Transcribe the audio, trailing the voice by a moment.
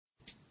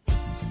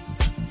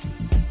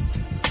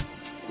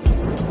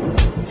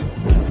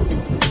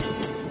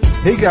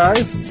Hey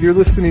guys, you're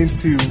listening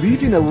to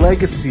Leaving a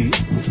Legacy.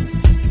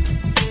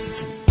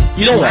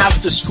 You don't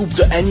have to scoop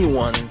to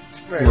anyone.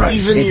 Right.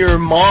 Even your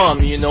mom,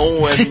 you know,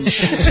 when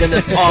she's in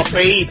the top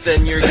 8,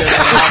 then you're gonna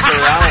knock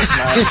her out,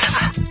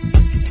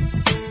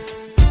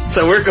 man.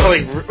 So we're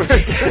going, we moved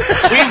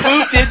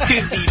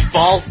into the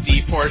balls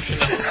deep portion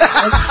of it.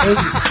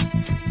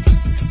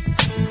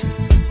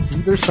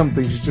 There's some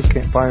things you just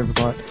can't buy in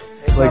Vermont.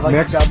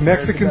 Like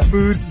Mexican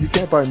food, you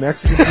can't buy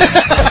Mexican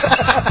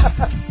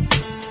food.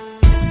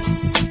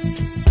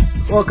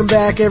 Welcome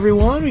back,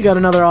 everyone. We got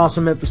another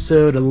awesome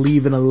episode of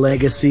Leaving a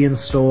Legacy in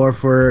store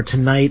for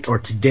tonight or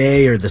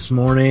today or this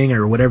morning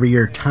or whatever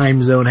your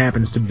time zone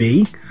happens to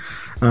be.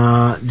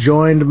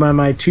 Joined by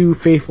my two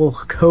faithful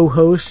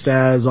co-hosts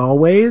as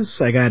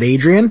always. I got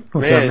Adrian.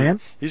 What's up, man?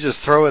 You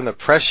just throwing the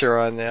pressure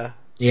on there.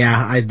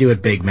 Yeah, I do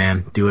it big,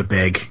 man. Do it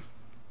big.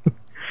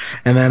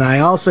 And then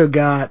I also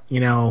got,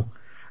 the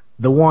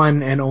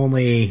one and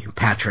only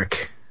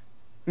Patrick.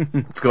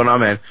 What's going on,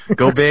 man?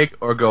 Go big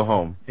or go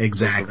home.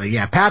 Exactly.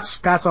 Yeah,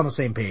 Pat's on the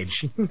same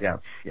page. Yeah.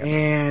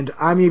 And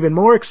I'm even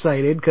more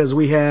excited because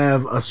we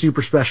have a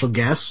super special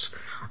guest.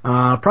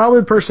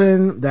 Probably the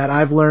person that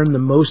I've learned the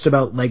most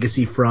about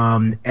Legacy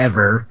from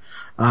ever.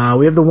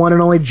 We have the one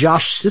and only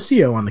Josh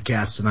Cicio on the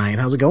cast tonight.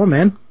 How's it going,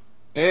 man?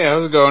 Hey,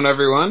 how's it going,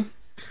 everyone?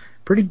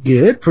 Pretty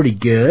good.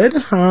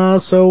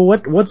 So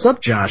what's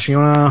up, Josh? You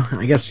wanna,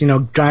 I guess,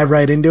 dive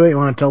right into it? You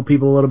wanna tell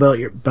people a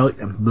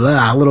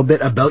little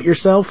bit about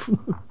yourself?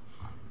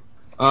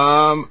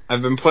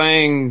 I've been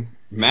playing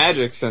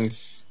Magic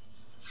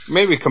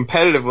maybe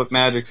competitive with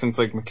Magic since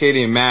like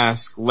Macadian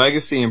Mask,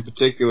 Legacy in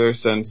particular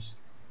since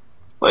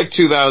like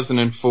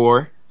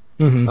 2004.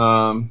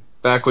 Mm-hmm.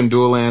 Back when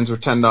dual lands were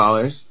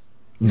 $10.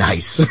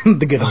 Nice.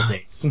 The good old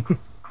days.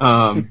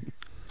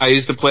 I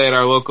used to play at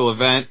our local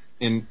event.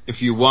 And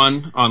if you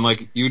won on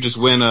you just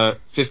win a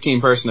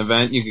 15-person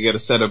event, you could get a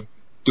set of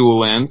dual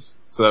lands.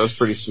 So that was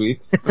pretty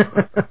sweet.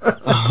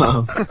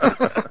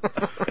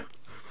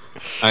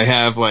 I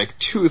have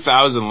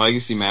 2,000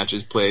 Legacy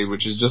matches played,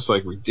 which is just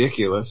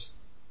ridiculous.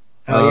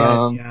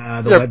 Oh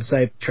yeah, the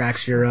website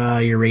tracks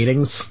your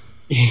ratings.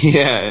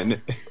 Yeah,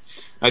 and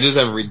I just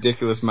have a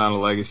ridiculous amount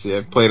of Legacy.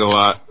 I've played a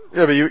lot.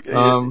 Yeah, but you've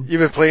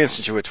been playing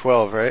since you were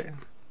 12, right?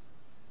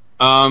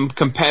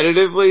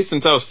 Competitively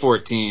since I was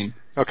 14.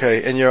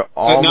 Okay, and you're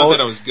almost... Not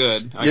that I was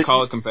good. I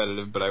call it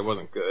competitive, but I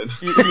wasn't good.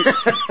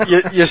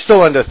 You're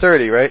still under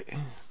 30, right?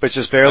 But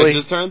just barely?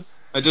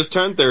 I just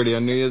turned 30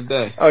 on New Year's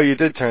Day. Oh, you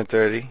did turn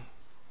 30?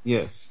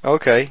 Yes.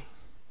 Okay.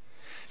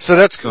 So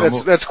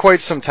that's quite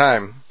some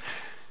time.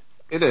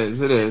 It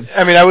is.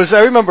 I mean,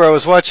 I remember I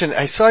was watching,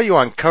 I saw you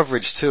on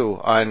coverage too,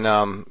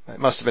 on, it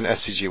must have been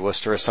SCG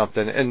Worcester or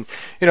something, and,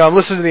 I'm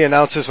listening to the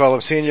announcers while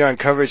I'm seeing you on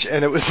coverage,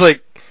 and it was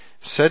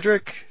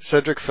Cedric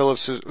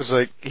Phillips was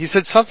he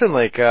said something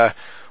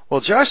well,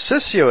 Josh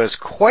Cicio has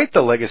quite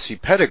the Legacy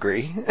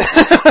pedigree.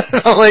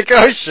 I'm like,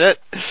 oh shit.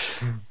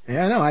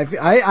 Yeah, no,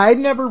 I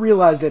never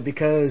realized it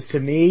because to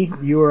me,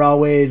 you were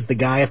always the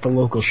guy at the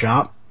local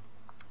shop.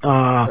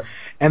 And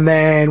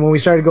then when we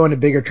started going to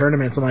bigger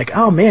tournaments, I'm like,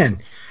 oh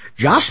man,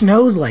 Josh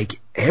knows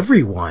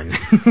everyone.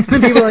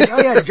 And people are like,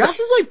 oh yeah, Josh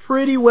is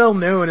pretty well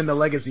known in the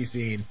Legacy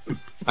scene.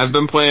 I've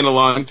been playing a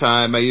long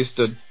time. I used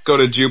to go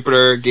to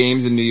Jupiter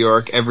games in New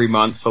York every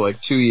month for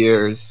 2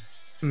 years.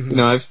 Mm-hmm.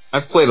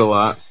 I've played a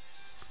lot.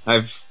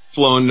 I've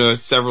flown to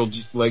several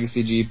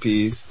Legacy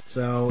GPs.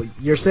 So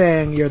you're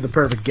saying you're the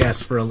perfect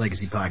guest for a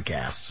Legacy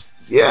podcast?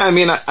 Yeah, I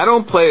mean, I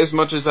don't play as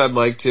much as I'd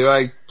like to.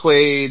 I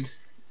played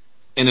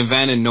an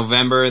event in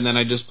November, and then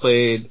I just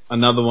played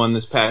another one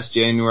this past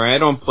January.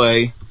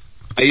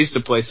 I used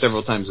to play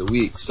several times a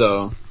week,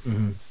 so.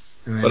 Mm-hmm.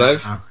 And then,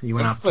 but you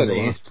went off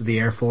to the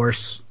Air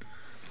Force.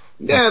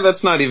 Yeah,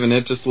 that's not even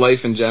it. Just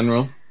life in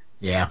general.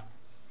 Yeah.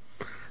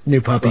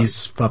 New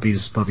puppies.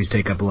 Puppies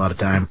take up a lot of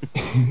time.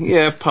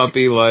 Yeah,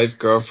 puppy life,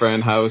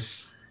 girlfriend,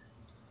 house.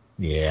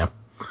 Yeah.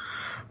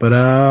 But,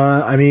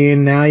 I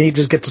mean, now you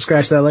just get to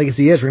scratch that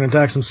Legacy itch. We're gonna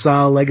talk some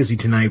solid Legacy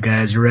tonight,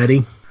 guys. You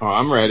ready? Oh,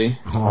 I'm ready.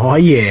 Oh,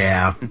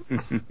 yeah.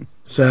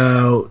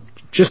 So,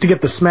 just to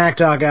get the smack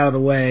talk out of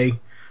the way,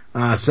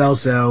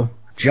 Celso,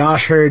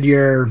 Josh heard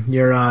your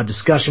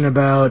discussion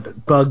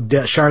about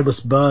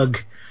Shardless Bug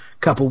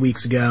a couple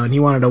weeks ago, and he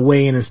wanted to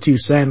weigh in his 2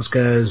 cents,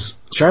 cause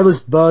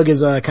Shardless Bug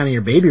is, kind of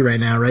your baby right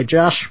now, right,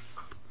 Josh?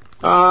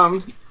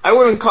 I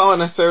wouldn't call it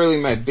necessarily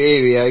my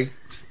baby. I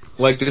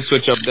like to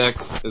switch up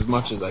decks as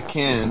much as I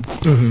can.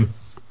 Mm-hmm.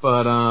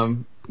 But,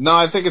 no,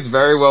 I think it's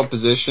very well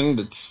positioned.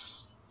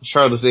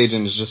 Shardless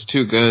Agent is just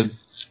too good.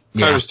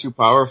 Card is too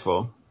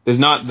powerful. There's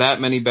not that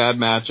many bad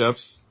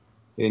matchups,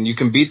 and you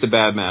can beat the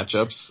bad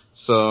matchups,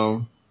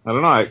 so, I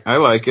don't know, I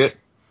like it.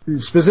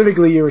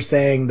 Specifically, you were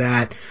saying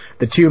that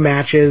the 2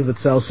 matches that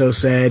Celso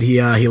said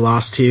he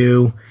lost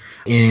to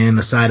in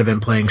the side of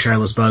him playing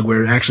Shardless Bug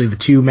were actually the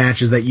 2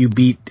 matches that you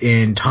beat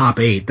in top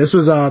 8. This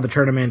was the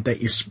tournament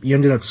that you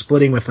ended up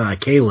splitting with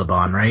Caleb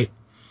on, right?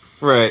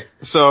 Right.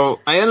 So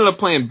I ended up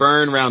playing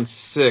Burn round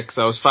 6.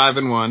 I was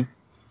 5-1,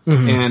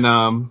 and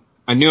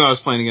I knew I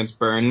was playing against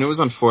Burn, and it was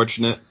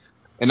unfortunate.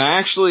 And I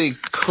actually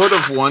could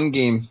have won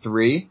game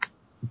 3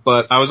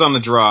 but I was on the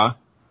draw.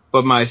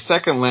 But my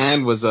second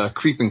land was a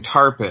creeping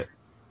tar pit.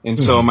 And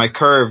so my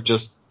curve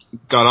just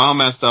got all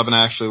messed up and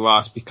I actually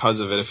lost because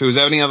of it. If it was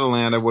any other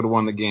land, I would have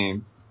won the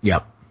game.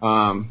 Yep.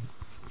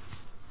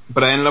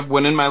 But I ended up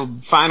winning my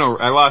final,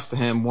 I lost to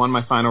him, won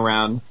my final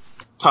round.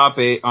 Top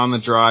 8 on the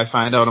draw. I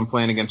find out I'm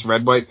playing against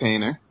Red White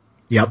Painter.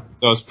 Yep.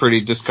 So I was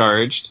pretty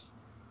discouraged.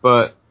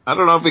 But I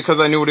don't know, because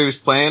I knew what he was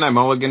playing, I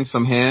mulliganed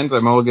some hands, I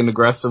mulliganed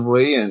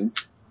aggressively, and,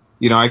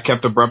 I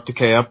kept Abrupt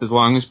Decay up as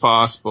long as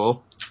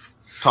possible.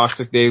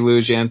 Toxic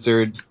Deluge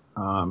answered,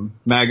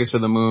 Magus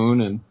of the Moon,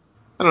 and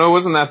I don't know, it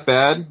wasn't that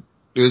bad.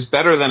 It was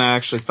better than I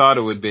actually thought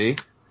it would be.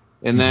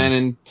 And then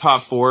in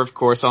top 4, of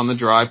course, on the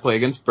draw, I play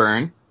against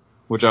Burn,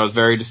 which I was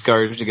very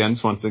discouraged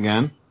against once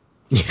again.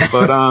 Yeah.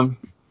 But,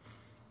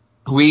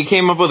 we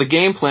came up with a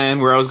game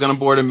plan where I was going to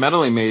board a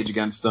Meddling Mage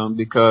against him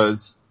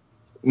because,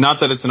 not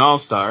that it's an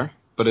all-star,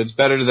 but it's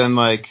better than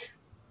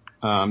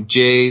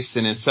Jace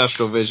and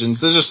Ancestral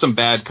Visions. There's just some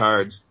bad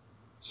cards.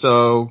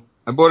 So,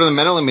 I boarded the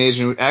Meddling Mage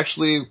and it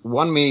actually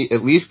won me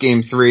at least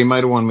game 3,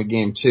 might have won me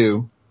game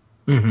 2.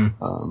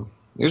 Mm-hmm.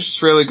 It was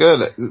just really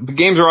good. The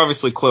games are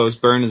obviously close.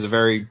 Burn is a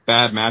very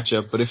bad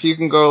matchup, but if you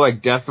can go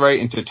Deathrite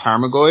into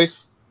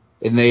Tarmogoyf,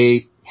 and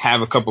they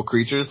have a couple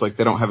creatures,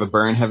 they don't have a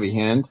burn heavy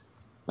hand,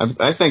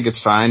 I think it's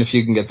fine if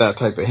you can get that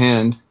type of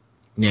hand.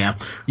 Yeah.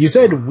 You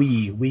said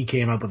we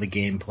came up with a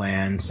game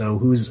plan, so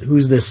who's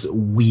this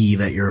we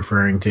that you're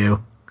referring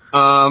to?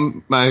 I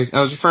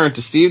was referring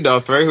to Steve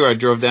Dothray, who I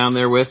drove down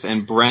there with,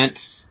 and Brent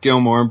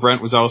Gilmore.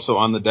 Brent was also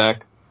on the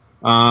deck.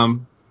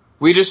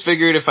 We just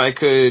figured if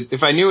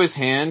I knew his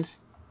hand,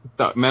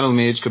 thought Metal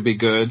Mage could be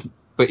good.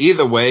 But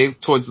either way,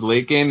 towards the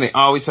late game, they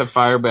always have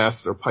Fire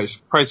Blast or Price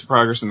of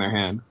Progress in their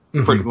hand.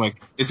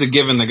 It's a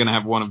given they're gonna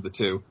have one of the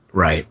two.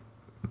 Right.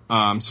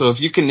 So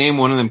if you can name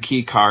one of them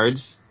key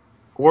cards,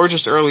 or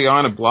just early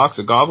on it blocks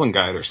a Goblin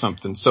Guide or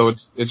something, so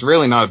it's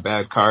really not a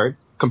bad card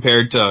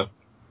compared to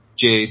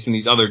Jace and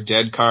these other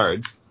dead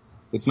cards.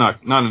 It's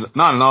not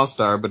an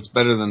all-star, but it's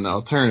better than the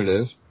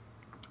alternative.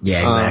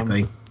 Yeah,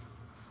 exactly.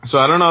 So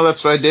I don't know,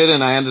 that's what I did,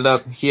 and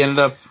he ended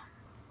up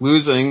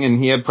losing, and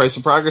he had Price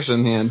of Progress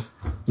in hand.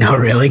 No,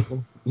 really?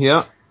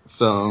 Yeah.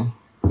 So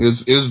it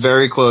was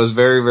very close,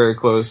 very, very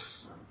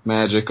close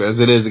Magic,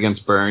 as it is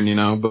against Burn,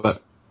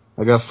 but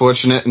I got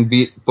fortunate and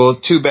beat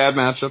both 2 bad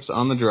matchups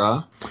on the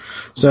draw.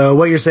 So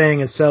what you're saying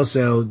is,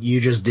 so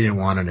you just didn't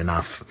want it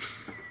enough.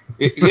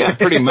 Yeah,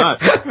 pretty much.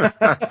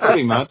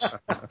 Pretty much.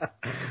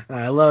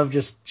 I love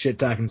just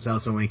shit-talking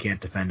Celso when he can't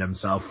defend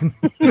himself.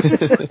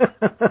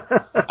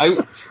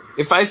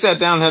 If I sat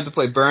down and had to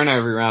play Burn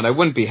every round, I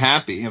wouldn't be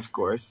happy, of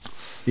course.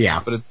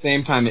 Yeah. But at the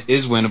same time, it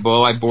is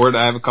winnable.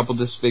 I have a couple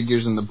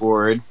disfigures in the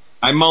board.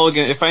 I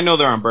mulligan, if I know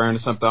they're on Burn or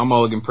something, I'll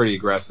mulligan pretty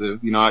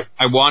aggressive.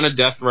 I want a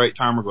Deathrite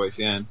Tarmogoyf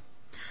in.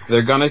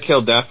 They're gonna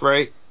kill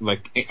Deathrite,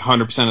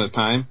 100% of the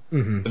time.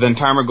 Mm-hmm. But then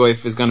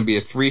Tarmogoyf is gonna be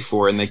a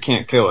 3/4 and they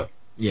can't kill it.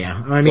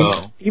 Yeah, I mean,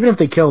 even if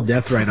they kill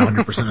Deathrite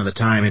 100% of the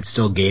time, it's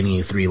still gaining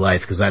you 3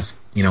 life, because that's,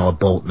 a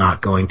bolt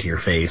not going to your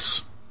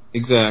face.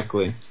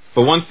 Exactly.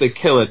 But once they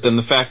kill it, then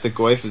the fact that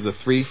Goyf is a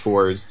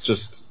 3/4 is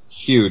just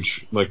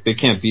huge. They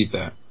can't beat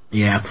that.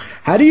 Yeah.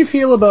 How do you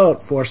feel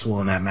about Forceful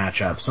in that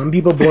matchup? Some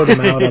people board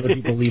him out, other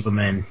people leave him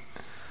in.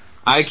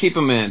 I keep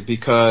him in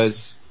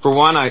because, for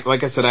one,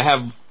 like I said, I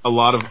have a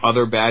lot of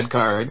other bad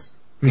cards.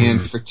 Mm-hmm.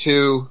 And for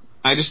 2,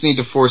 I just need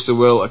to Force of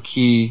Will, a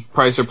key,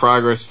 Price of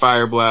Progress,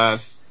 Fire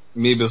Blast,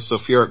 maybe a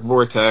Sulfuric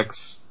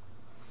Vortex.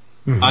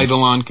 Mm-hmm.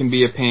 Eidolon can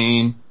be a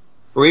pain.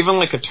 Or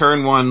even a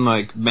turn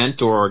 1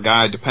 Mentor or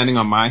Guide, depending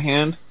on my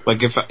hand.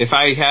 If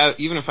I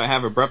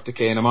have Abrupt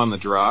Decay and I'm on the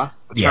draw,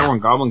 a turn 1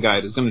 Goblin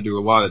Guide is going to do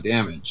a lot of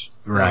damage.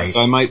 Right.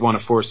 So I might want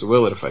to Force of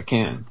Will it if I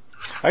can.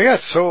 I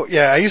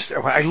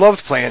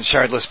loved playing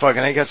Shardless Bug,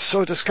 and I got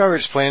so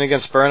discouraged playing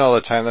against Burn all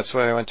the time. That's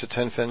why I went to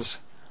 10 fins.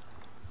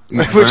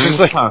 Which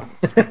was tough.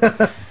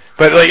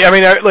 But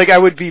I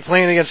would be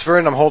playing against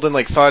Burn, I'm holding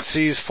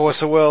Thoughtseize,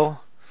 Force of Will.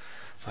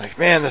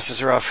 Man, this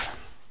is rough.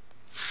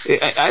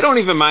 I don't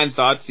even mind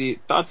Thoughtseize.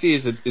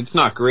 Thoughtseize, it's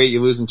not great,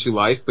 you're losing 2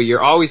 life, but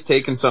you're always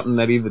taking something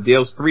that either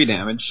deals 3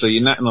 damage, so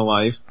you're netting a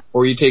life,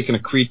 or you're taking a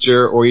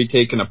creature, or you're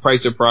taking a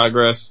Price of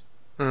Progress,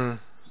 the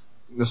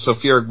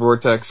Sulfuric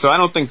Vortex, so I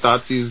don't think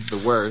Thoughtseize is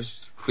the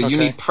worst, but you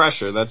need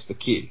pressure, that's the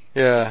key.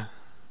 Yeah.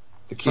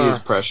 The key is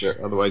pressure,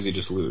 otherwise you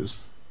just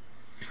lose.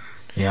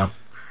 Yeah.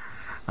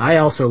 I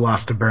also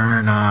lost to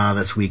Burn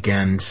this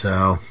weekend,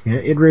 so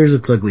it rears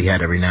its ugly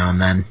head every now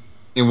and then.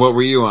 And what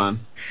were you on?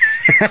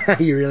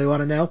 You really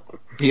want to know?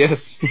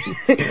 Yes.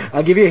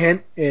 I'll give you a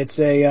hint. It's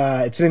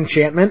an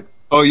enchantment.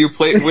 Oh,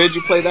 where'd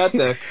you play that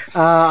deck?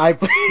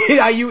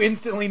 You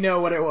instantly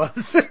know what it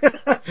was.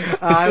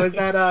 I was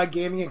at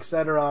Gaming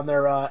Etc. on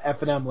their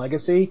F&M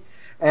Legacy,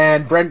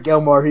 and Brent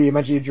Gilmore, who you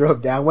mentioned you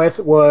drove down with,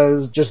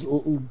 was just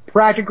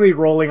practically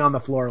rolling on the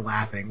floor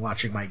laughing,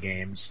 watching my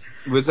games.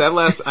 Was that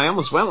I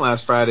almost went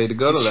last Friday to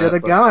go to that. Should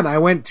have gone. I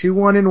went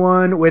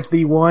 2-1-1 with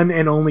the one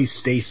and only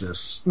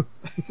Stasis.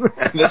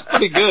 That's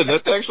pretty good.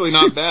 That's actually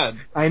not bad.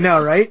 I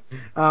know, right?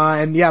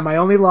 And yeah, my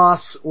only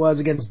loss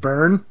was against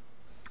Burn.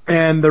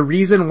 And the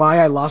reason why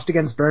I lost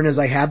against Burn is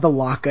I had the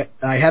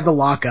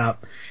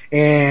lockup,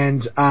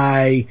 and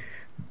I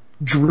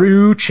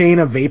drew Chain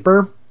of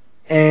Vapor,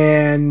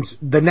 and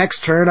the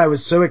next turn I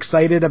was so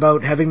excited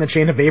about having the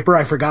Chain of Vapor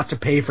I forgot to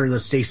pay for the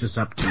stasis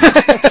upkeep.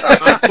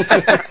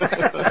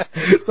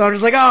 So I'm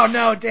just like, oh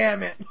no,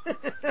 damn it.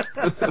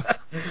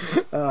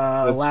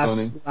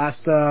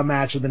 Last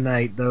match of the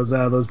night,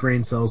 those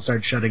brain cells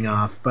start shutting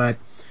off. But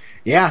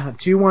yeah,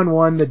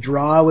 2-1-1, the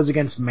draw was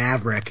against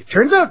Maverick.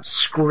 Turns out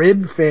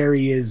Scrib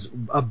Fairy is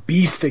a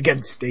beast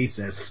against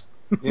stasis.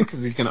 Yeah,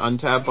 because he can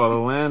untap all the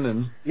land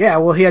and... Yeah,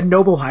 well, he had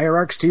Noble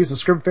Hierarchs too, so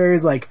Scrib Fairy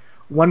is like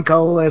 1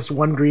 colorless,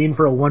 1 green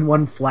for a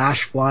 1/1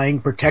 flash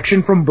flying,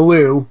 protection from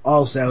blue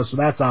also, so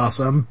that's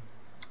awesome.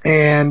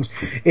 And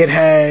it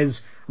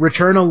has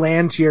return a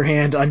land to your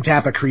hand,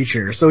 untap a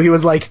creature. So he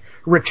was like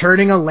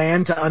returning a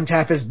land to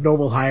untap his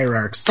Noble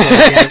Hierarchs to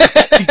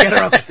get her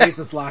out the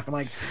stasis lock. I'm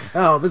like,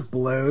 oh, this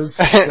blows.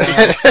 So,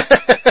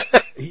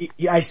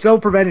 I still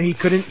prevented, he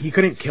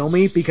couldn't kill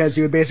me because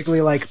he would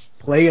basically like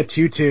play a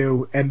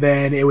 2/2 and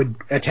then it would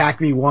attack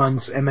me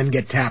once and then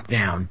get tapped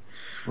down.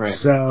 Right.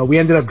 So we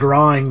ended up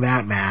drawing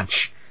that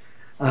match.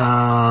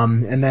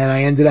 And then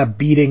I ended up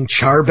beating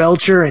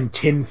Charbelcher and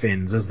Tin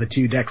Fins as the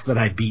 2 decks that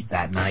I beat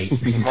that night.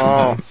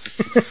 Oh.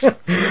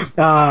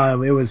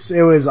 It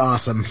was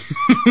awesome.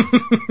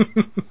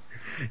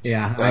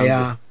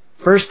 Yeah,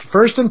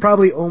 first and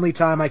probably only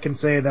time I can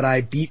say that I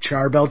beat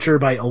Charbelcher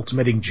by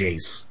ultimating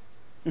Jace.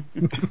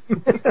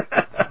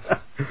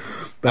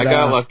 I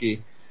got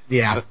lucky.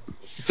 Yeah.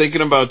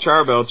 Thinking about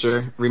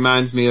Charbelcher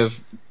reminds me of,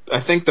 I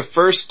think the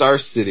first Star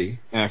City,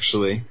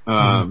 actually,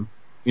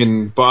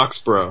 in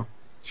Boxborough.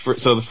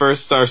 So the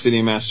first Star City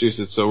in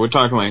Massachusetts, so we're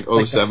talking like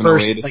 07,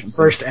 08. Like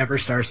first ever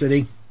Star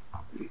City?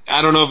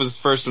 I don't know if it's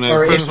the first one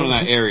ever, first one in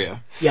that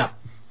area. Yeah.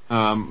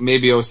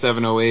 Maybe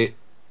 07, 08.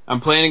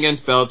 I'm playing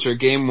against Belcher,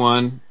 game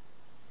 1.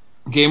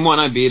 Game 1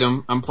 I beat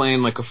him. I'm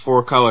playing like a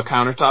 4-color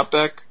countertop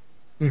deck.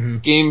 Mm-hmm.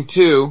 Game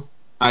 2,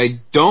 I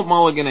don't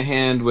mulligan a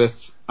hand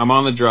I'm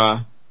on the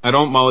draw. I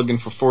don't mulligan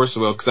for Force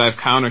of Will because I have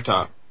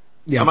countertop.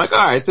 Yeah. I'm like,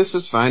 alright, this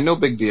is fine, no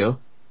big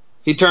deal.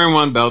 He turn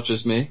 1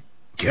 belches me.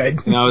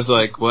 Good. And I was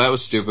like, well, that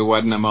was stupid. Why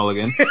didn't I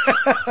mulligan?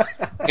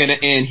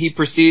 and he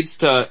proceeds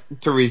to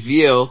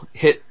reveal,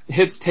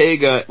 hits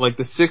Tega like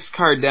the 6th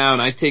card down.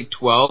 I take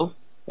 12,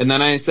 and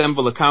then I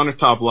assemble a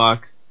countertop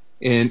lock,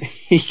 and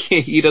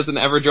he doesn't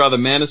ever draw the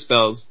mana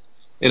spells,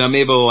 and I'm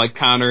able to like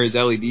counter his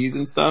LEDs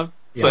and stuff.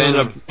 So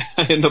Yeah.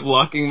 I end up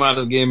locking him out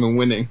of the game and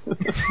winning.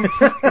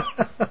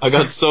 I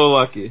got so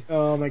lucky.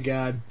 Oh my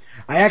god.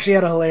 I actually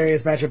had a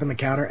hilarious matchup in the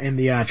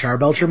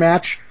Charbelcher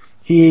match.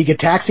 He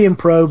Gataxian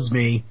probes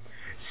me,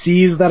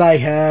 sees that I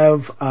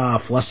have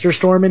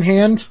Flusterstorm in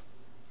hand,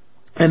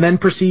 and then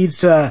proceeds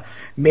to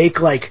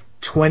make like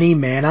 20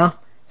 mana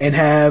and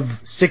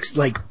have 6,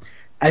 like,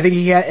 I think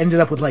he ended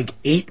up with like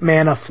 8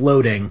 mana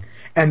floating,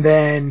 and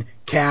then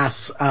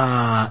casts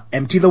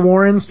Empty the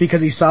Warrens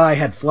because he saw I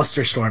had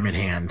Flusterstorm in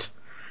hand.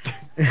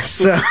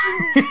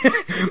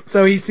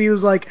 So he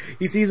sees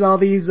all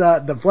these,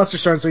 the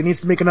Flusterstorm, so he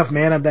needs to make enough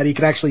mana that he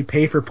could actually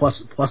pay for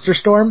plus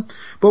Flusterstorm.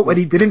 But what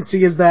he didn't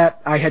see is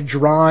that I had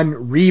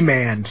drawn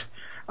Remand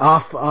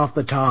off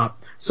the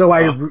top. So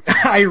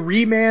I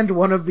remand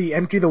one of the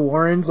Empty the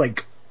Warrens,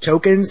 like,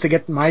 tokens to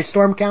get my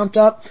storm count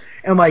up,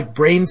 and like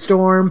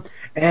brainstorm,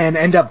 and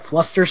end up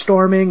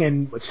Flusterstorming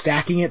and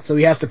stacking it so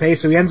he has to pay.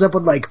 So he ends up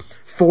with like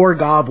 4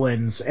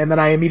 goblins, and then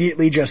I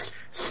immediately just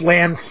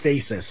slam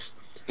stasis.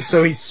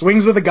 So he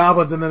swings with the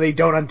goblins and then they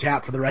don't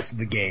untap for the rest of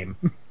the game.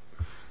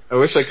 I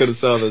wish I could have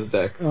saw this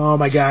deck. Oh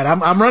my god,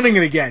 I'm running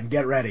it again.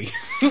 Get ready.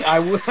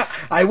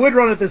 I would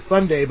run it this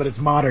Sunday, but it's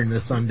Modern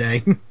this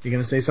Sunday. You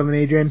gonna say something,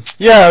 Adrian?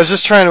 Yeah, I was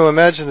just trying to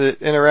imagine the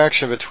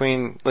interaction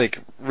between, like,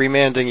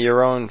 remanding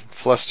your own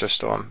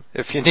Flusterstorm.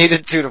 If you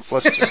needed to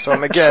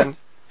Flusterstorm again.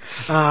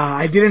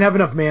 I didn't have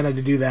enough mana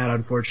to do that,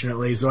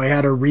 unfortunately, so I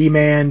had to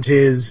remand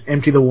his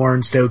Empty the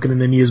Warrens token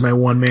and then use my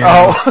 1 mana.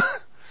 Oh.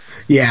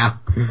 Yeah.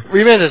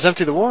 Remand is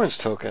Empty the Warrens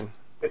token.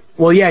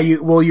 Well, yeah,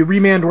 you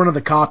remand one of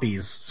the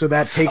copies, so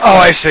that takes... Oh,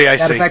 I see.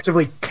 That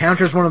effectively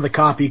counters one of the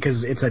copy,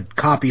 because it's a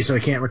copy, so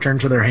it can't return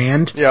to their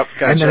hand. Yep,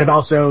 gotcha. And then it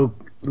also,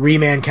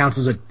 remand counts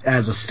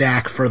as a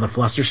stack for the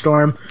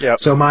Flusterstorm. Yep.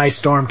 So my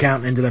storm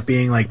count ended up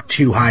being like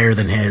 2 higher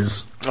than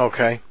his.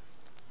 Okay.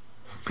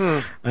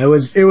 It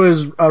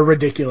was a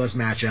ridiculous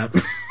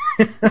matchup.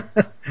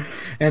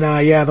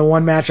 And yeah, the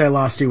one match I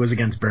lost to was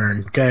against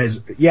Burn,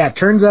 because, yeah, it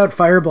turns out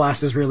Fire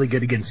Blast is really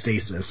good against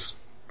Stasis.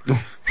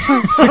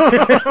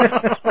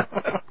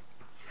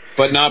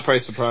 But not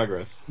Price of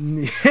Progress.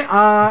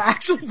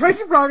 Actually,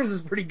 Price of Progress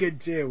is pretty good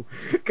too.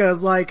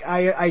 Cause like,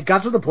 I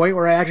got to the point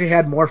where I actually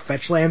had more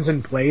fetch lands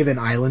in play than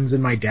islands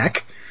in my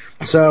deck.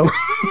 So,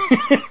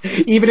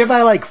 even if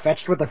I like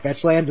fetched with the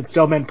fetch lands, it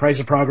still meant Price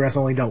of Progress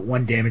only dealt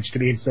 1 damage to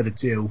me instead of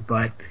 2,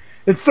 but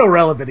it's still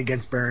relevant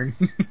against Burn.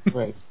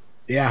 Right.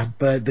 Yeah,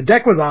 the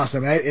deck was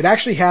awesome. It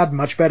actually had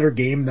much better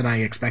game than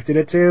I expected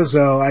it to,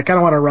 so I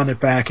kinda wanna run it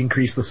back,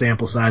 increase the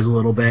sample size a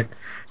little bit.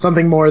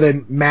 Something more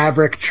than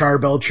Maverick,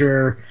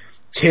 Charbelcher,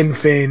 Tin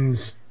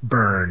Fins,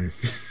 Burn.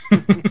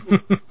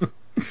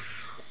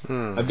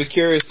 I'd be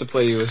curious to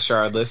play you with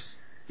Shardless.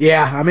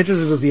 Yeah, I'm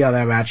interested to see how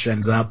that match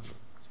ends up.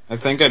 I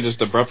think I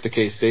just abrupt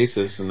decay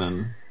stasis and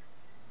then...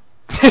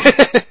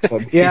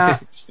 Yeah,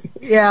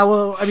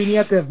 well, I mean, you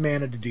have to have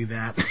mana to do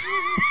that.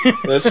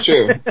 That's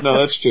true. No,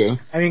 that's true.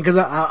 I mean, cause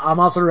I'm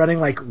also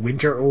running like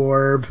Winter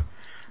Orb.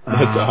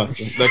 That's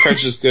awesome. That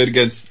card's just good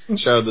against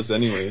Shardless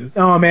anyways.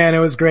 Oh man, it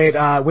was great.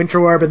 Winter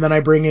Orb, and then I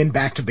bring in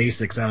Back to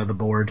Basics out of the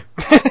board.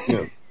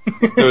 Yeah.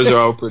 Those are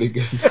all pretty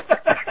good.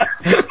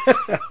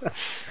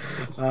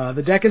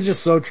 The deck is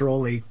just so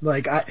trolly.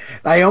 Like,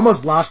 I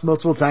almost lost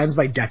multiple times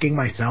by decking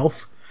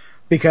myself.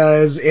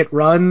 Because it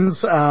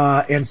runs,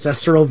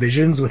 Ancestral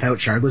Visions without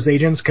Shardless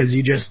Agents, cause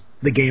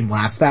the game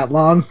lasts that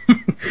long.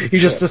 You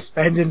just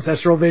suspend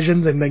Ancestral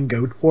Visions and then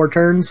go 4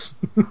 turns.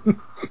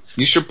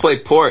 You should play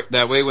Port,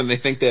 that way when they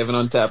think they have an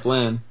untapped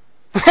land.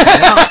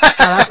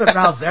 That's what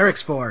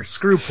Valzeric's for.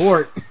 Screw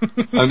Port.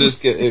 I'm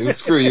just kidding. It would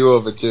screw you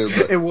over too,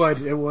 but It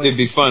would. it'd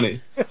be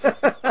funny.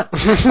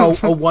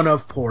 A one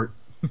of Port.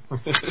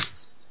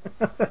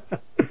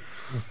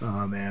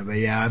 Oh man, but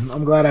yeah,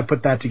 I'm glad I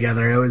put that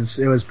together. It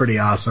was pretty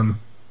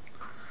awesome.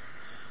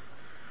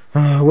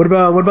 What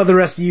about the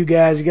rest of you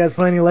guys? You guys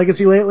play any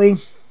Legacy lately?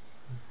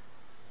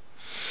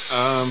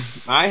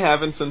 I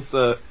haven't since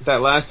that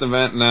last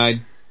event, and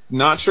I'm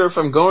not sure if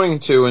I'm going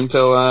to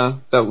until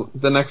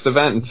the next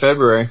event in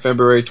February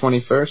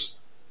 21st.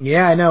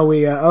 Yeah, I know.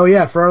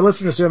 For our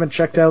listeners who haven't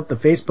checked out the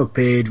Facebook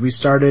page, we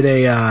started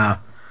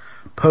a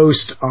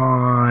post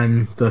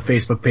on the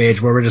Facebook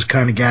page where we're just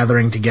kind of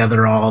gathering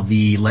together all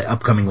the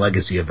upcoming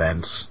Legacy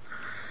events.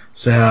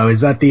 So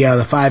is that the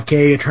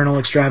 5K Eternal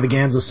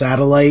Extravaganza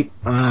Satellite,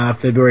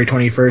 February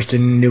 21st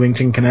in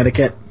Newington,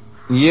 Connecticut?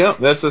 Yep,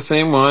 that's the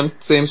same one.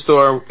 Same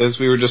store as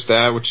we were just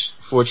at, which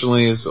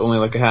fortunately is only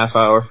like a half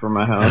hour from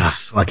my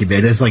house. Lucky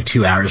bit. It's like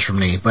 2 hours from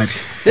me, but...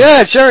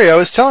 Yeah, Jerry, I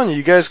was telling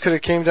you guys could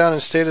have came down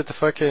and stayed at the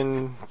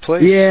fucking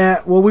place.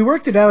 Yeah, well, we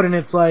worked it out, and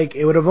it's like,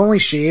 it would have only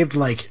shaved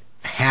like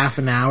half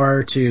an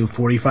hour to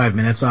 45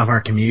 minutes off our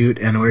commute,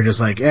 and we're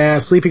just like,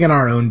 sleeping in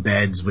our own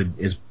beds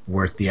is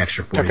worth the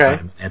extra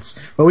 45 minutes.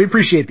 But we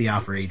appreciate the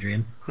offer,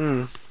 Adrian.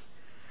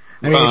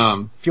 I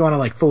mean, if you want to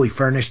like fully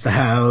furnish the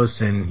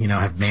house and,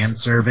 have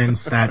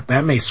manservants,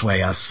 that may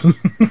sway us.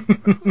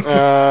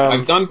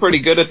 I've done pretty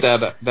good at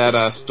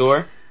that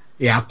store.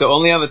 Yeah. The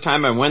only other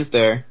time I went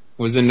there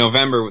was in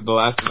November, the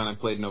last event I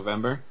played in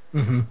November.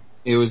 Mm-hmm.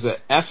 It was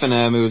at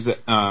F&M, it was at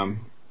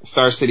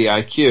Star City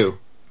IQ.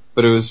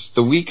 But it was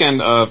the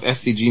weekend of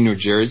SCG New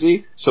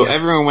Jersey, so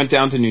everyone went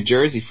down to New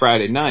Jersey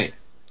Friday night.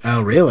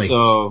 Oh, really?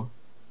 So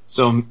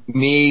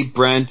me,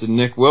 Brent, and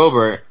Nick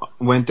Wilbur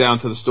went down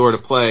to the store to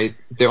play.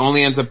 There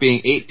only ends up being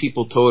 8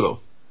 people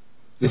total.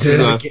 This is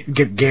a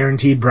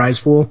guaranteed prize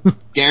pool.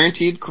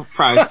 Guaranteed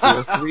prize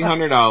pool,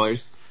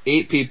 $300,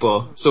 8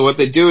 people. So what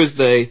they do is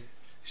they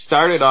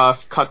started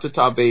off cut to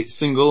top 8,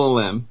 single a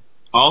limb.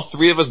 All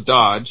 3 of us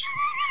dodge.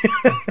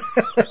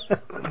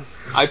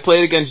 I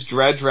played against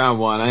Dredge round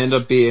 1. I end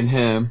up beating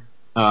him.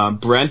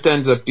 Brent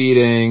ends up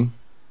beating,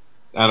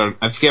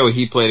 I forget what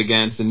he played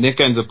against, and Nick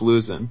ends up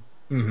losing.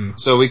 Mm-hmm.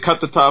 So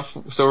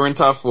we're in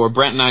top 4.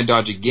 Brent and I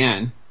dodge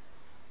again.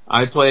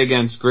 I play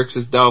against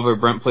Grixis Delver,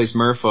 Brent plays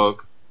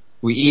Merfolk.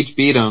 We each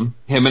beat him.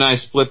 Him and I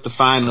split the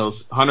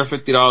finals,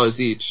 $150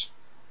 each,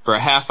 for a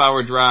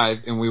half-hour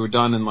drive, and we were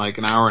done in like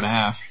an hour and a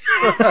half.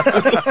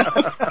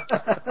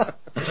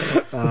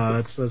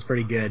 That's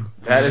pretty good.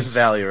 That is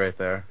value right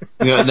there.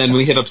 And then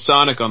we hit up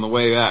Sonic on the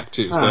way back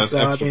too, so that's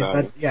extra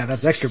value.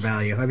 That's extra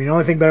value. I mean, the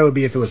only thing better would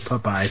be if it was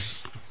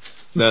Popeyes.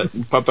 That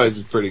Popeyes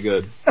is pretty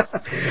good.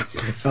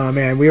 Oh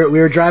man, we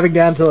were driving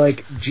down to I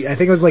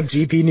think it was like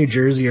GP New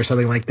Jersey or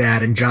something like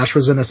that, and Josh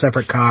was in a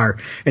separate car,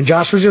 and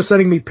Josh was just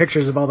sending me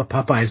pictures of all the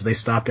Popeyes they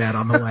stopped at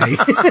on the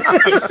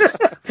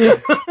way.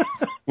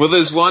 Well,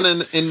 there's one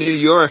in New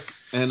York,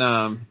 and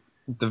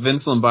the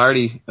Vince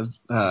Lombardi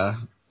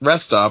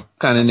rest stop,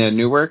 kind of near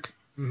Newark.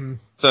 Mm-hmm.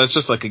 So it's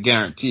just like a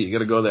guarantee. You got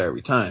to go there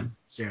every time.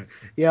 Sure.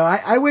 Yeah,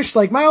 I wish,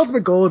 my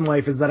ultimate goal in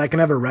life is that I can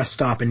have a rest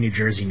stop in New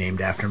Jersey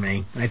named after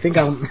me. I think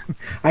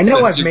I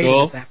know I've made it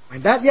at that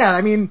point.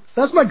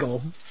 That's my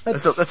goal.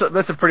 That's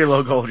a pretty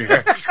low goal,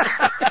 Jared.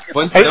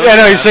 I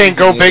know he's saying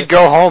go big,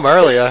 go home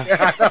earlier.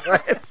 Yeah, I know,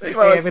 right?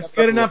 Hey, if it's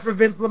good enough for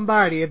Vince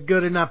Lombardi, it's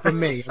good enough for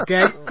me,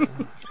 okay?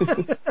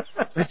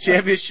 The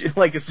championship,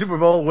 like a Super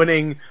Bowl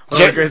winning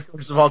one of the greatest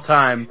coaches of all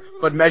time,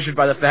 but measured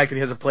by the fact that he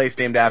has a place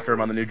named after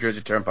him on the New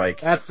Jersey Turnpike.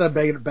 That's the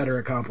better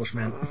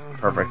accomplishment.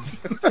 Perfect.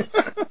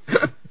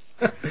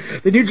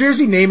 The New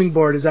Jersey naming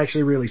board is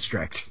actually really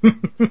strict.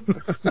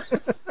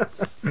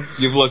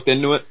 You've looked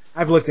into it?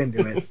 I've looked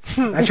into it.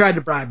 I tried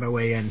to bribe my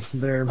way in.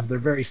 They're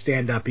very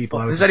stand-up people.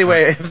 If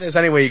there's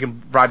any way you can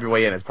bribe your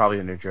way in, it's probably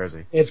in New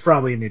Jersey. It's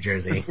probably in New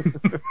Jersey.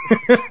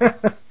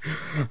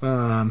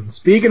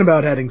 Speaking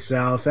about heading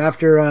south,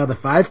 after the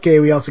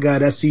 5K, we also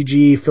got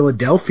SCG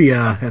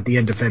Philadelphia at the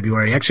end of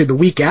February. Actually, the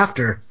week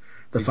after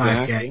the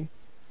 5K.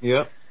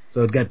 Yep.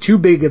 So it got 2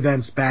 big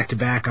events back to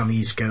back on the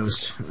East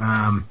Coast.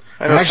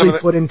 I actually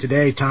put in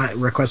today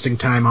requesting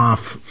time off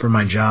for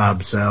my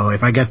job, so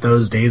if I get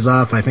those days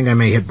off, I think I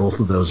may hit both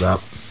of those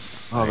up.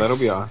 Oh, that'll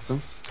be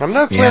awesome. I'm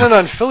not planning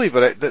on Philly,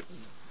 but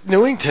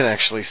Newington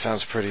actually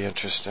sounds pretty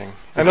interesting.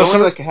 I know only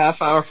like a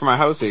half hour from my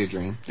house,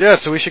 Adrian. Yeah,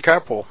 so we should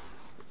carpool.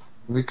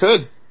 We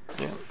could.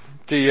 Yeah.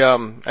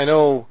 I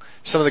know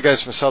some of the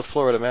guys from South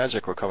Florida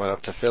Magic were coming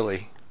up to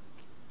Philly.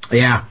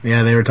 Yeah,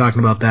 they were talking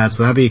about that.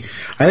 So I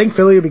think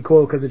Philly would be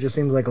cool because it just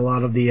seems like a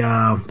lot of the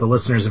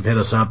listeners have hit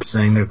us up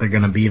saying that they're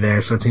going to be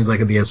there. So it seems like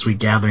it'd be a sweet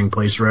gathering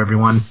place for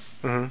everyone.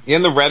 Mm-hmm.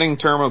 And the Reading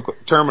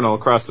terminal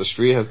across the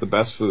street has the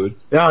best food.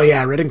 Oh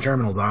yeah, Reading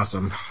Terminal's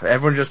awesome.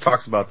 Everyone just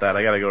talks about that.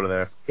 I gotta go to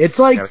there. It's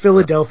like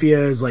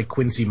Philadelphia's like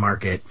Quincy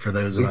Market for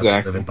those of us who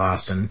live in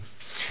Boston.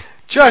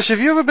 Josh, have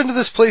you ever been to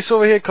this place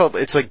over here called,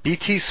 it's like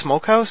BT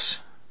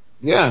Smokehouse?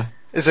 Yeah.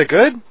 Is it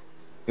good?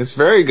 It's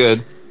very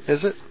good.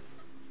 Is it?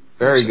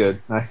 Very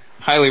good. I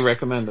highly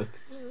recommend it.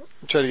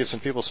 I'll try to get some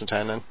people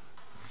sometime then.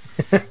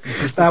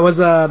 That was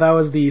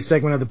the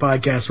segment of the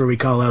podcast where we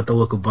call out the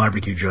local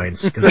barbecue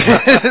joints.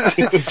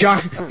 Cause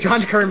John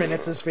Kerman,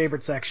 it's his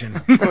favorite section. Me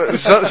and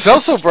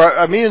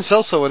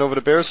Celso went over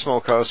to Bear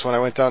Smokehouse when I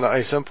went down to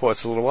Ice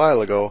Imports a little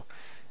while ago.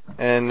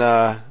 And,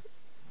 I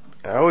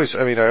always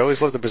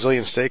loved the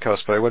Brazilian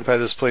steakhouse, but I went by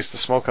this place, the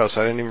Smokehouse,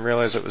 I didn't even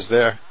realize it was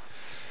there.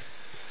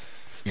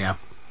 Yeah.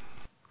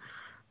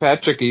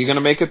 Patrick, are you gonna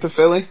make it to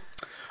Philly?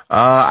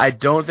 I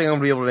don't think I'm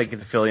gonna be able to make it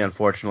to Philly,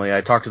 unfortunately.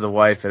 I talked to the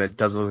wife, and it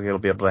doesn't look like it'll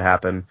be able to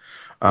happen.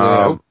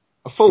 A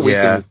full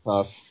weekend is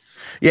tough.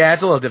 Yeah,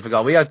 it's a little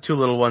difficult. We have 2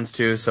 little ones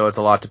too, so it's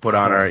a lot to put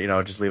on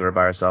her, just leave her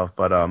by herself.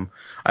 But,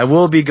 I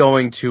will be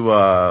going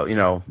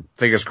to,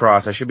 fingers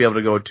crossed, I should be able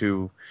to go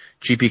to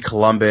GP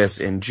Columbus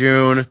in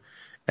June,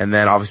 and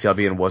then obviously I'll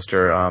be in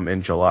Worcester,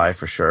 in July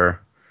for sure.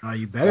 Oh,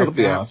 you better. That'll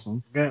be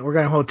awesome. We're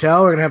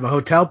gonna have a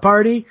hotel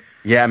party.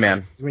 Yeah,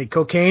 man. There's gonna be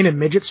cocaine and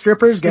midget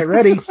strippers. Get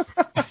ready.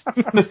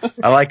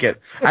 I like it.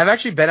 I've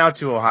actually been out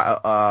to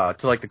Ohio,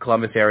 to like the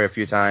Columbus area a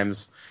few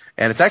times,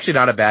 and it's actually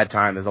not a bad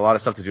time. There's a lot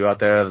of stuff to do out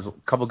there. There's a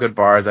couple good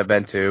bars I've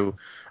been to.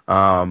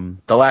 The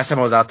last time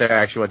I was out there,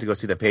 I actually went to go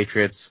see the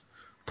Patriots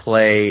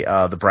play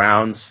the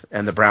Browns,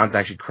 and the Browns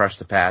actually crushed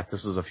the Pats.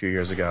 This was a few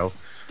years ago.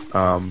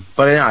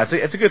 But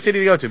it's a good city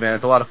to go to, man.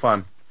 It's a lot of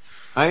fun.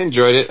 I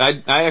enjoyed it.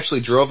 I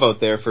actually drove out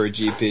there for a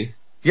GP.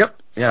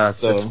 Yep. Yeah.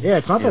 It's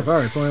not that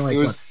far. It's only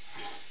like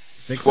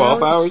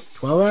 12 hours?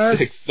 12 hours?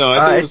 6. No,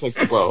 I think it was like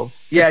 12.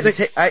 Yeah,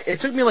 it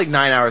took me like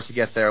 9 hours to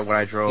get there when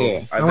I drove.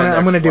 Yeah.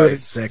 I'm gonna do it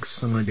at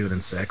 6. I'm gonna do it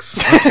in 6.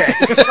 Okay.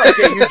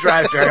 Okay, you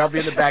drive, Jerry. I'll be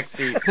in the back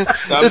seat. I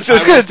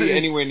won't be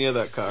anywhere near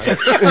that car.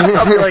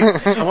 I'll be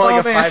like, I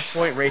want like a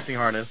 5-point racing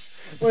harness.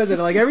 What is it?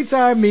 Like every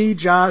time me,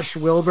 Josh,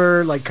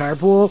 Wilbur, like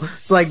carpool,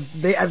 it's like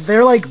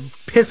they're like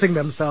pissing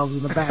themselves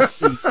in the back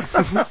seat.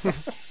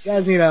 You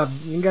guys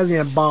need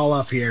to ball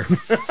up here.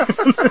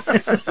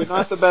 You're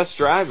not the best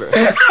driver.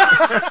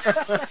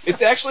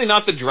 It's actually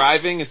not the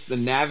driving, it's the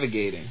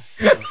navigating.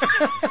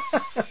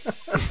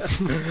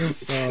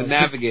 The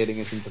navigating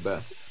isn't the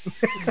best.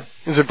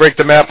 Does it break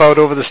the map out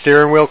over the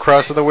steering wheel,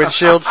 crossing the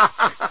windshield?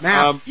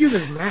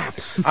 Uses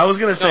maps. I was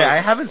gonna say, I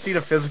haven't seen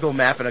a physical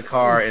map in a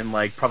car in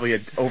like probably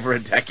over a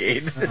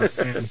decade.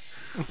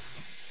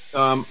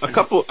 I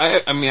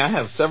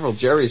have several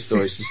Jerry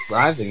stories just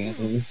driving it,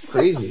 and it's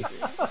crazy.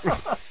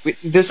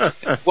 This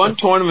one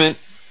tournament,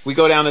 we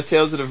go down to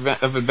Tales of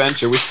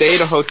Adventure. We stay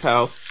at a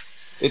hotel.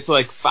 It's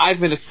like 5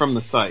 minutes from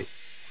the site.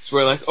 So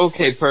we're like,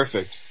 okay,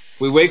 perfect.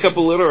 We wake up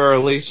a little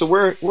early, so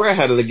we're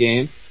ahead of the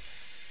game.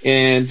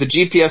 And the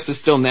GPS is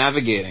still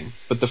navigating.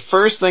 But the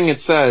first thing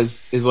it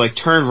says is like,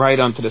 turn right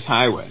onto this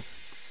highway.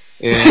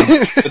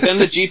 But then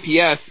the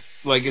GPS,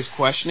 like, is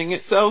questioning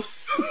itself.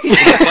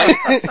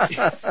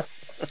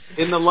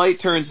 And the light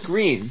turns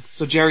green.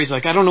 So Jerry's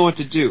like, I don't know what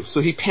to do. So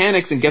he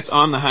panics and gets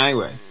on the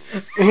highway.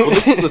 Well,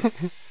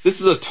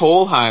 this is a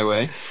toll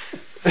highway.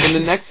 And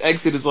the next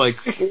exit is like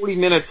 40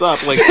 minutes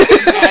up. Like,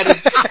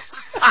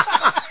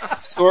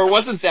 or it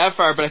wasn't that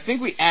far, but I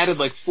think we added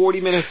like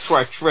 40 minutes to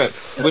our trip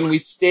when we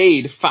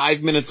stayed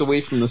 5 minutes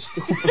away from the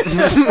store.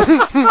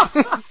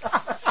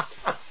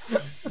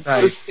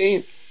 Nice.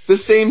 The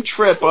same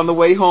trip on the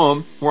way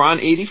home. We're on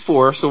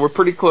 84, so we're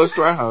pretty close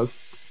to our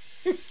house.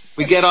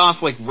 We get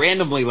off like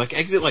randomly, like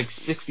exit like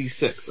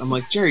 66. I'm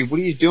like, Jerry, what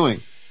are you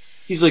doing?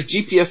 He's like,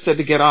 GPS said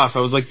to get off. I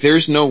was like,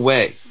 there's no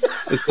way.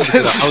 I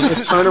was going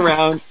to turn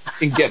around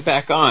and get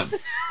back on.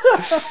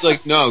 It's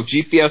like, no,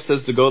 GPS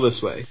says to go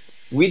this way.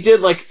 We did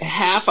like a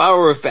half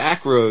hour of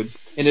back roads,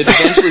 and it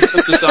eventually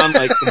puts us on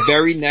like the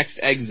very next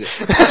exit.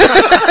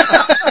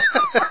 I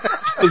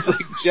was like,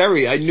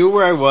 Jerry, I knew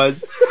where I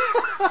was.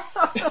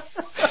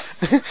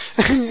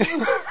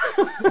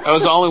 I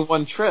was all in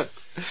one trip.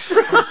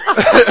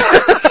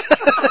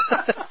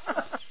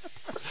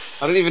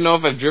 I don't even know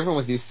if I've driven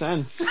with you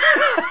since.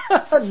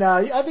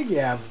 No, I think you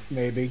have,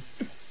 maybe.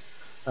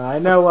 I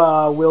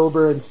know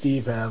Wilbur and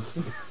Steve have.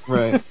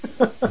 Right.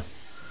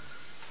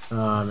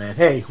 Oh man,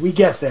 hey, we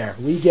get there,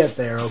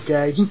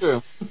 okay? It's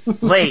true.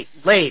 late,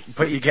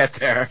 but you get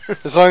there.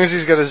 As long as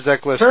he's got his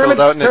deck list filled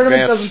out in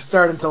Tournament advance. doesn't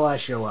start until I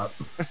show up.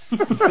 You're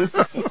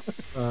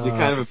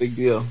kind of a big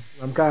deal.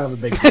 I'm kind of a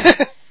big deal.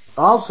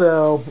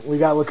 Also, we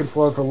got looking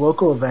forward for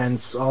local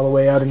events all the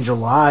way out in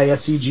July.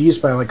 SCG is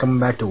finally coming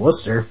back to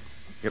Worcester.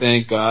 Yep.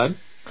 Thank God.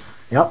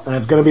 Yep, and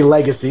it's going to be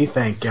Legacy,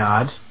 thank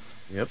God.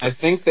 Yep. I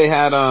think they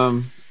had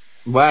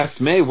last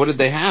May. What did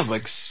they have?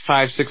 Like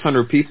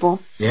 500-600 people.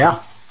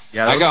 Yeah.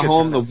 Yeah, I got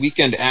home the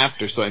weekend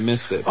after, so I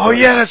missed it. Oh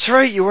yeah, that's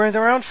right. You weren't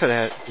around for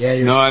that. Yeah.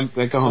 No, I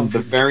got home the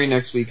very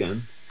next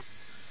weekend.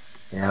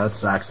 Yeah, that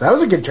sucks. That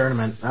was a good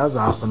tournament. That was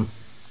awesome.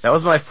 That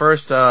was my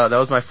first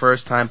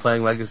time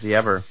playing Legacy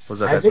ever.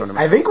 Was at that tournament.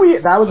 I think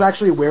that was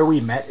actually where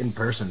we met in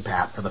person,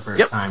 Pat, for the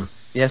first time.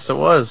 Yes, it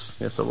was.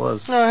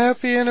 Oh,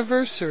 happy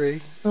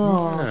anniversary.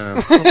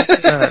 Oh.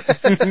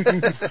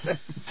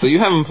 So you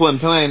haven't been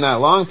playing that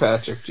long,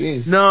 Patrick.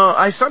 Jeez. No,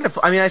 I started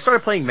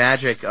playing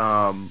Magic, when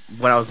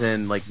I was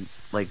in, like,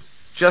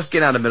 just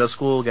getting out of middle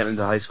school, getting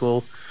into high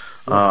school.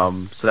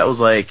 So that was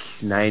like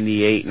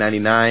 98,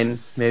 99,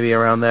 maybe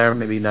around there,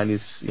 maybe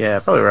 90s, yeah,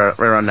 probably right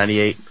around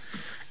 98.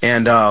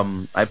 And,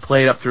 I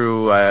played up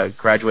through,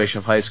 graduation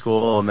of high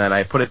school, and then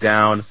I put it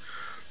down,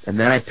 and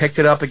then I picked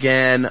it up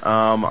again,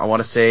 I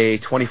want to say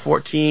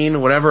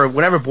 2014,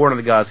 whenever Born of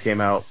the Gods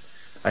came out.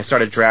 I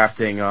started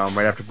drafting,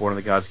 right after Born of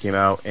the Gods came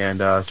out, and,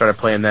 started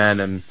playing then,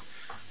 and,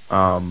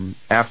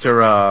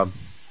 after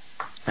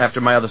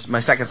my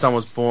second son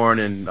was born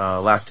in,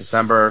 last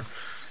December,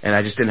 and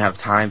I just didn't have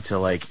time to,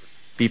 like,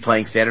 be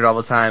playing Standard all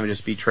the time and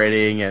just be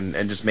trading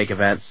and just make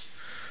events.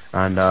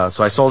 And,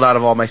 so I sold out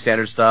of all my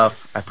Standard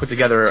stuff. I put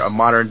together a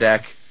Modern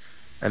deck,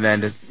 and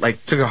then just,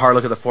 like, took a hard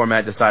look at the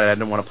format, decided I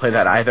didn't want to play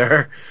that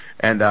either.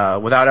 And,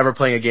 without ever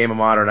playing a game of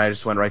Modern, I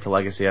just went right to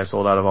Legacy. I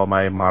sold out of all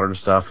my Modern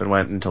stuff and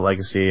went into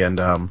Legacy, and,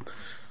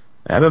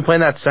 I've been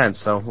playing that since.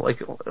 So,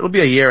 like, it'll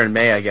be a year in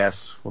May, I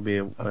guess, will be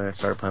when I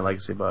started playing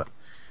Legacy, but.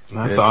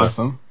 That's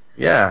awesome.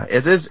 Yeah,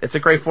 it is. It's a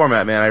great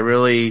format, man. I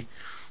really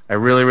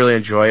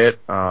enjoy it.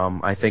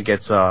 I think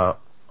it's,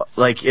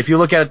 like, if you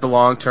look at it the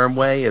long-term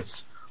way,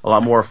 it's a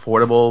lot more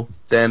affordable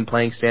than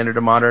playing Standard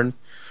or Modern.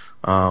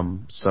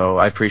 So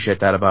I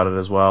appreciate that about it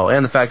as well.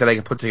 And the fact that I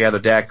can put together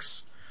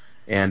decks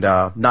and,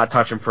 not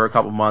touch them for a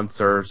couple months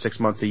or 6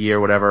 months, a year,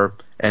 whatever,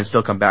 and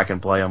still come back and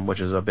play them,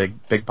 which is a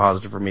big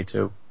positive for me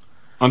too.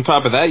 On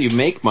top of that, you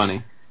make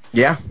money.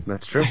 Yeah,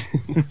 that's true.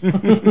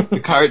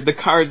 The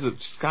cards have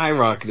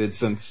skyrocketed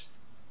since,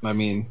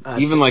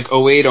 even like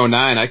 08,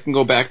 09, I can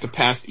go back to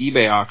past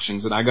eBay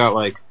auctions, and I got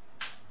like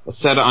a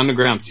set of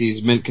Underground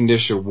Seas, mint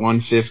condition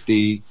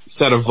 150,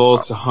 set of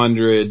Volks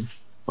 100,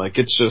 like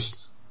it's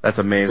just... That's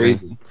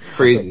amazing.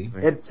 Crazy.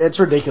 It's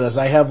ridiculous.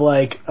 I have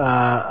my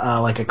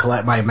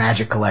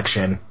Magic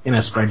collection in a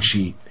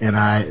spreadsheet, and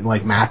I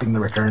like mapping the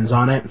returns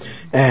on it.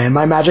 And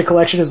my Magic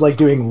collection is like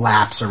doing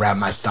laps around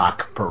my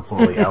stock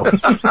portfolio.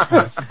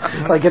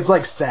 Like it's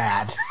like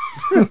sad.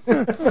 Did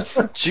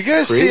you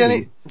guys see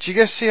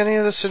any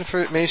of this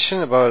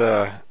information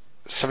about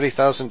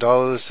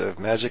 $70,000 of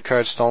Magic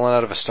cards stolen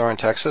out of a store in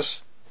Texas?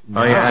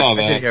 Oh yeah, I saw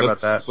that. did hear about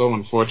That's that. so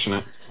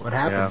unfortunate. What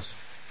happened?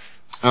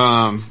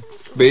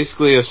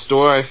 Basically a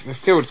store, I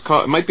forget what it's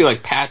called, it might be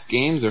like Pat's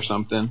Games or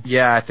something.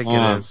 Yeah, I think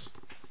it is.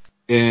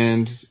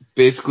 And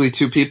basically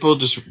 2 people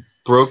just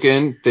broke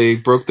in, they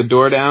broke the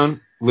door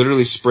down,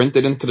 literally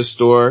sprinted into the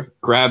store,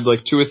 grabbed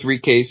like 2 or 3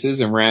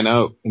 cases and ran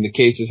out. And the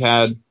cases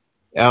had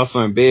alpha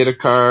and beta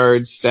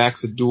cards,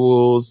 stacks of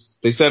duels.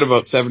 They said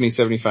about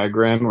 75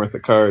 grand worth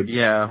of cards.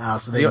 Yeah.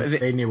 So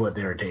they knew what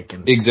they were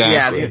taking.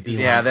 Exactly.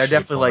 Yeah, they're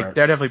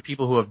definitely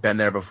people who have been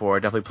there before,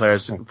 definitely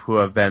players who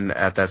have been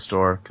at that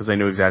store, because they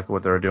knew exactly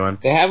what they were doing.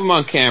 They have them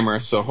on camera,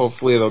 so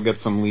hopefully they'll get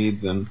some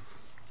leads and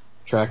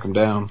track them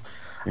down.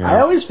 Yeah.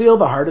 I always feel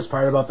the hardest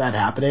part about that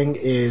happening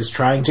is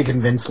trying to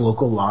convince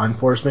local law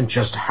enforcement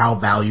just how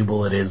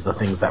valuable it is, the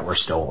things that were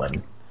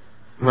stolen.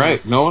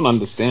 Right, no one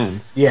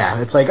understands. Yeah,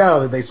 it's like,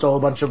 oh, they stole a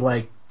bunch of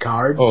like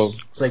cards. Oh,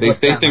 it's like, they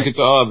think it's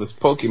this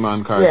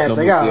Pokemon card. Yeah, it's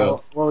like,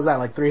 oh, what was that,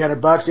 like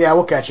 $300? Yeah,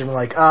 we'll catch him. We're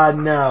like,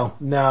 no,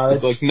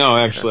 it's like, no,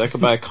 actually, I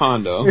could buy a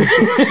condo.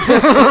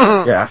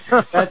 Yeah,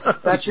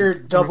 that's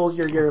double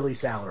your yearly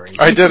salary.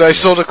 I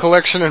sold a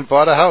collection and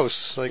bought a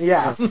house. Like,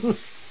 yeah.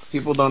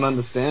 People don't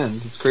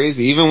understand. It's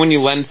crazy. Even when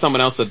you lend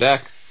someone else a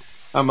deck,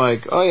 I'm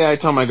like, oh yeah, I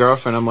tell my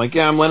girlfriend, I'm like,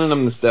 yeah, I'm lending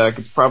them this deck.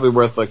 It's probably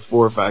worth like $4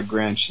 or $5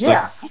 grand. She's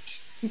like,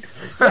 what?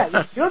 Yeah,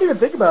 you don't even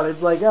think about it.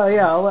 It's like, oh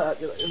yeah,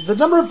 the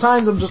number of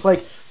times I'm just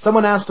like,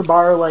 someone asked to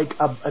borrow like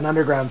an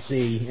Underground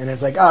Sea, and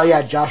it's like, oh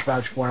yeah, Josh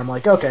vouched for him. I'm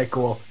like, okay,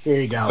 cool, here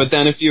you go. But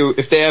then if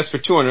they ask for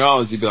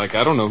 $200, you'd be like,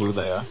 I don't know who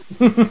they are.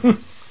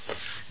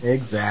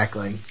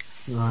 Exactly.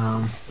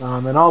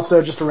 And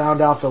also, just to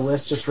round off the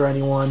list, just for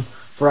anyone,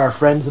 for our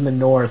friends in the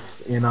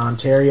north, in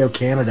Ontario,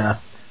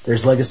 Canada,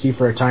 there's Legacy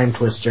for a Time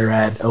Twister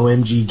at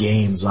OMG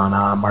Games on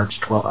March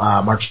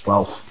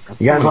 12th.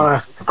 You guys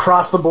want to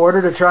cross the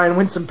border to try and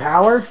win some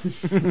power?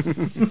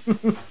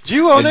 Do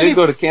you own I did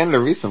go to Canada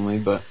recently,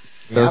 but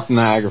that was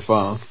Niagara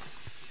Falls.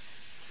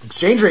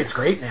 Exchange rate's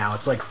great now.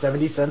 It's like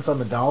 70 cents on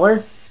the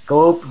dollar.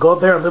 Go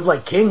up there and live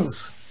like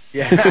kings.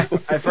 Yeah,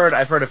 I've heard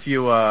a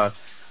few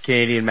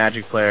Canadian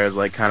Magic players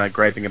like kind of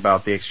griping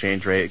about the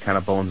exchange rate. It kind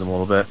of bones them a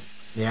little bit.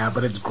 Yeah,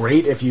 but it's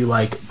great if you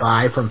like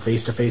buy from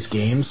face-to-face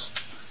games.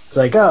 It's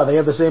like, oh, they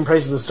have the same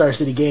prices as Star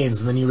City Games,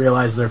 and then you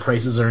realize their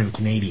prices are in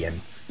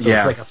Canadian. So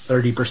it's like a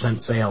 30%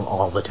 sale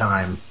all the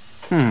time.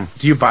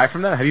 Do you buy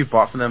from them? Have you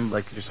bought from them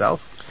like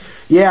yourself?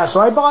 Yeah,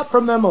 so I bought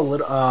from them a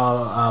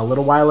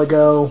little while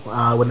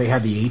ago when they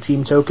had the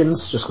A-Team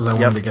tokens, just because I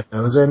wanted to get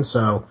those in.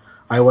 So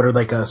I ordered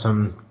like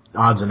some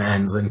odds and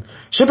ends, and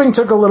shipping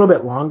took a little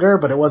bit longer,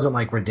 but it wasn't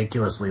like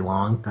ridiculously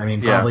long. I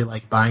mean, probably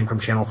like buying from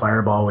Channel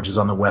Fireball, which is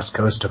on the West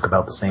Coast, took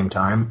about the same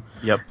time.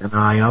 Yep. And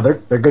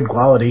they're good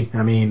quality.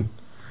 I mean,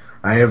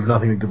 I have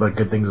nothing but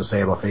good things to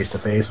say about face to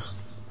face.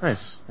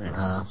 Nice.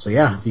 So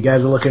yeah, if you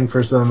guys are looking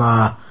for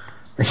some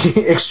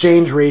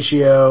exchange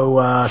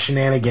ratio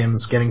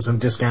shenanigans, getting some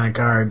discounted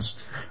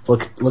cards,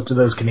 look to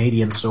those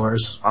Canadian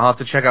stores. I'll have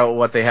to check out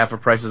what they have for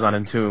prices on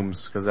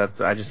Entombs,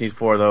 because I just need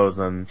 4 of those,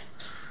 and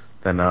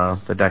then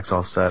the deck's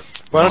all set.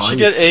 Why don't you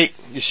get 8?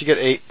 You should get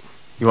 8.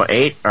 You want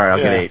 8? Alright, I'll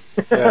get 8.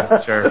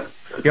 Yeah. Sure. You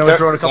want me to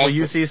throw in a couple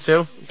UCs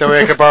too? That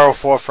way I can borrow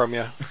 4 from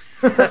you.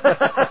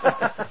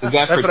 Is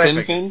that for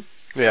 10 pins?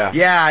 Yeah.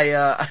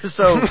 Yeah,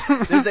 so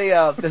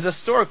there's a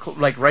store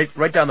like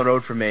right down the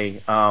road from me,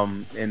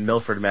 in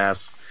Milford,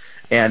 Mass.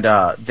 And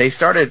they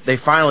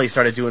finally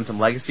started doing some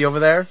Legacy over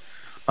there.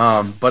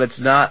 But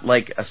it's not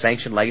like a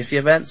sanctioned Legacy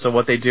event. So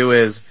what they do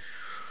is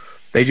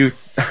they do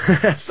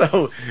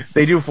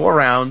 4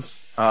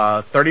 rounds,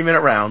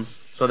 30-minute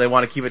rounds. So they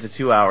want to keep it to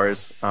 2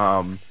 hours.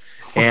 And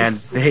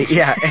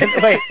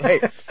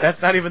wait,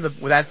 that's not even the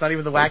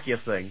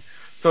wackiest thing.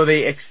 So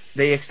they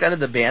extended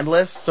the banned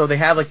list. So they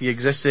have like the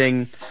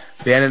existing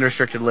banned and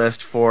restricted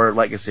list for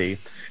Legacy,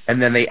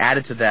 and then they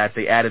added to that.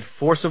 They added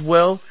Force of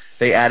Will.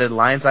 They added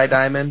Lion's Eye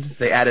Diamond.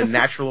 They added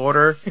Natural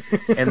Order,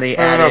 and they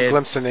added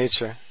Glimpse of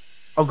Nature.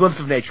 Oh,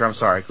 Glimpse of Nature. I'm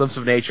sorry, Glimpse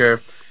of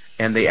Nature,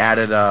 and they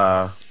added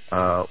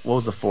what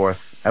was the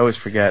 4th? I always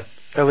forget.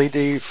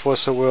 LED,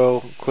 Force of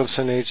Will, Glimpse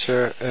of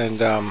Nature, and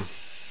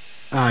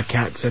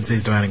Cat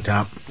Sensei's Dividing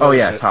Top. Oh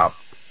yeah, top.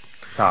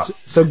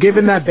 So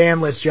given that ban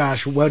list,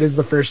 Josh, what is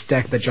the first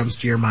deck that jumps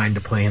to your mind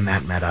to play in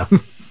that meta?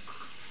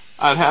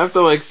 I'd have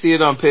to see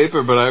it on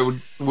paper, but I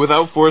would,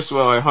 without Force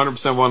Will, I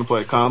 100% want to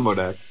play a combo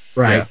deck.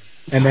 Right. Yeah.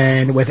 And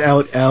then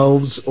without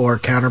Elves or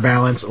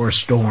Counterbalance or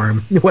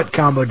Storm, what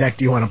combo deck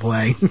do you want to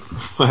play?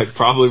 I'd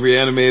probably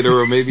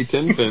Reanimator or maybe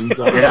Tin Fins.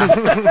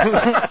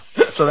 Yeah.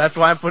 So that's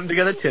why I'm putting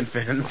together Tin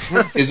Fins.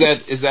 Is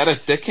that a,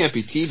 that can't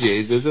be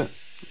TJ's, is it?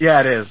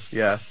 Yeah, it is,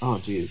 yeah. Oh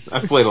jeez.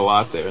 I've played a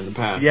lot there in the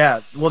past. Yeah,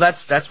 well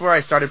that's where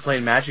I started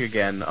playing Magic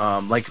again.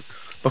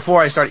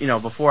 Before I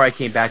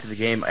came back to the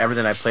game,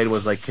 everything I played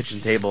was kitchen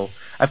table.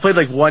 I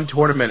played one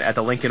tournament at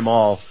the Lincoln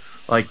Mall,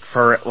 when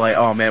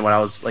I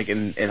was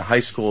in high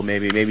school,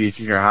 maybe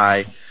junior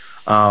high.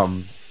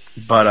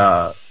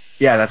 Yeah,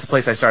 that's the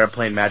place I started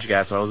playing Magic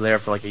at, so I was there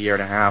for a year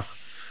and a half.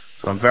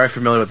 So I'm very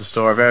familiar with the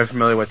store, very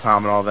familiar with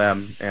Tom and all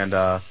them, and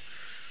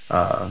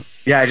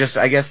yeah,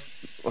 I guess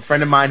a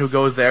friend of mine who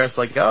goes there is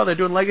like, oh, they're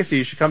doing Legacy,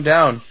 you should come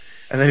down.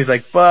 And then he's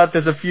like, but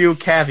there's a few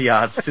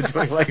caveats to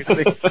doing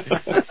Legacy.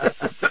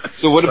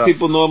 So what do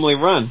people normally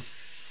run?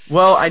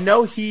 Well, I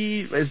know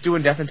he is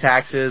doing Death and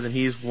Taxes, and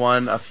he's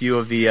won a few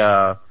of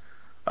the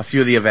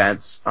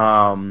events.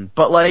 But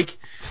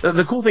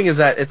the cool thing is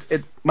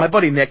that my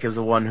buddy Nick is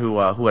the one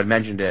who had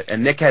mentioned it,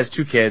 and Nick has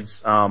 2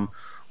 kids.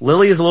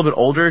 Lily is a little bit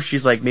older,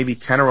 she's maybe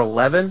 10 or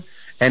 11,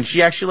 and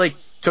she actually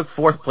took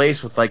 4th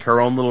place with her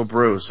own little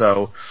brew.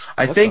 So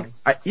I think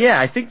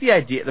the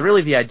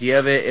idea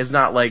of it is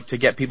not to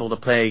get people to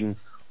playing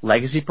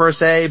Legacy per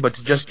se, but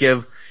to just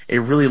give a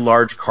really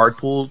large card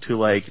pool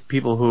to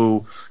people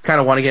who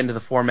kind of want to get into the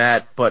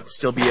format but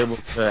still be able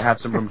to have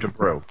some room to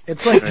brew.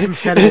 It's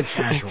competitive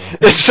casual.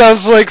 It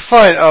sounds like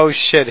fun. Oh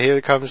shit, here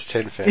comes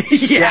Tin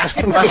Fins. Yeah.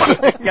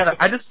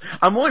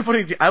 I'm only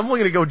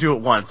gonna go do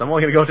it once. I'm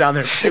only gonna go down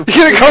there. You're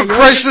gonna go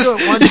crush this. Do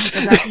it once,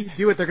 and after you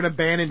do it, they're gonna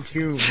ban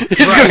Entomb.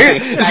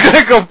 He's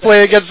gonna go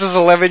play against this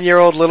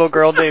 11-year-old little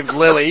girl named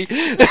Lily.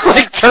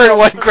 Turn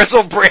 1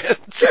 Grizzlebrand.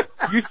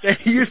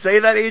 You say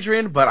that,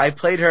 Adrian, but I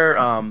played her,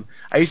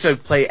 I used to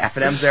play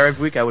F&M's there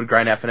every week. I would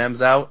grind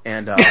F&M's out,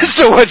 and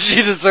so what,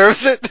 she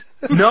deserves it?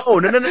 No.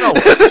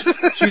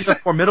 She's a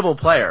formidable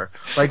player.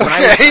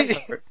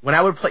 When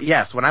I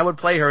would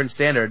play her in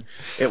Standard,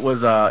 it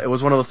was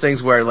one of those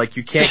things where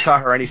you can't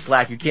cut her any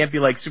slack. You can't be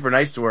super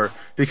nice to her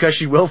because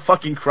she will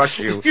fucking crush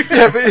you.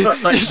 Yeah,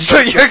 so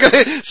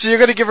you're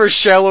gonna give her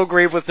Shallow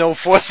Grave with no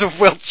Force of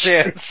Will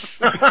chance.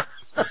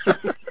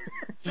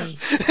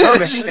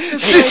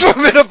 She's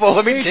formidable.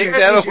 Let me take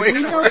that away.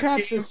 We know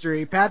Pat's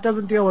history. Pat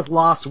doesn't deal with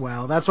loss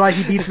well. That's why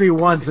he beats me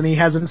once and he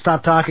hasn't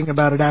stopped talking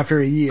about it after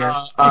a year.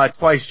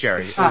 Twice,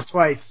 Jerry.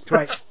 Twice.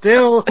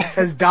 Still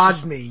has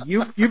dodged me.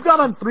 You've gone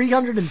on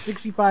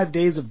 365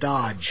 days of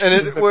dodge.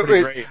 And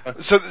wait.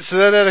 So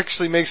that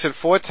actually makes it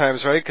 4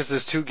 times, right? Because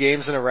there's 2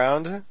 games in a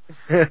round. I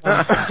think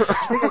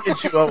I did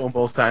 2-0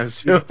 both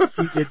times too.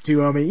 He did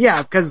 2-0 me.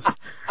 Yeah, because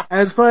I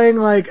was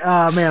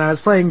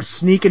playing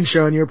Sneak and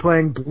Show and you were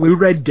playing Blue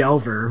Red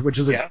Delver, which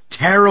is a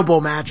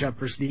terrible matchup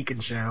for Sneak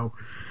and Show.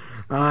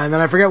 And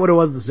then I forget what it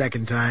was the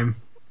second time.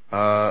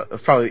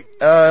 Probably, it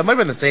might have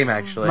been the same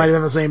actually. Might have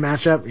been the same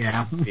matchup,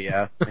 yeah.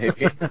 Yeah,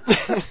 maybe.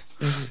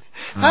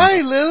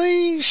 Hi,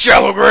 Lily!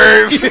 Shallow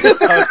grave!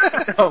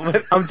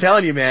 I'm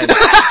telling you, man.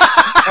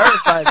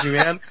 Terrifies me,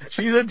 man.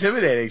 She's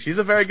intimidating. She's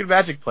a very good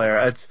Magic player.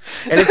 It's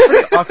pretty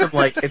awesome,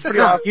 it's pretty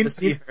awesome to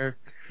see her.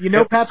 You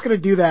know Pat's gonna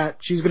do that.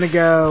 She's gonna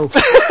go,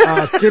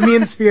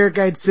 Simian Spirit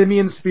Guide,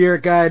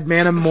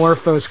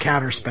 Manamorphose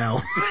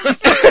Counterspell.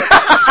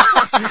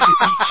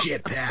 Eat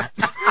shit, Pat.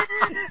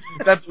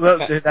 That's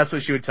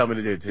what she would tell me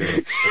to do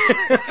too.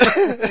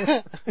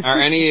 Are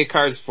any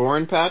cards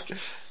foreign, Pat?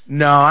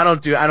 No, I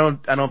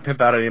don't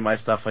pimp out any of my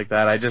stuff like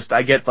that. I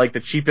get the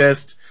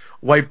cheapest,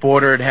 white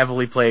bordered,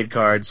 heavily played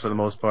cards for the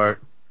most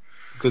part.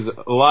 Because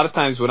a lot of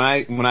times when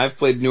I've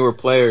played newer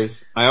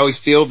players, I always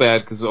feel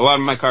bad because a lot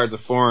of my cards are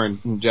foreign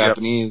and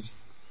Japanese. Yep.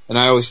 And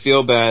I always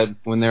feel bad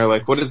when they're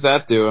like, what does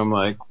that do? I'm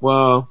like,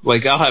 well,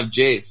 I'll have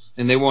Jace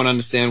and they won't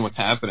understand what's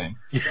happening.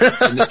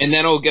 and then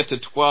it'll get to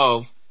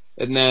 12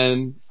 and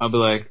then I'll be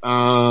like,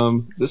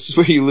 this is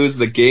where you lose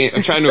the game.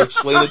 I'm trying to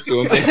explain it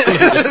to them. They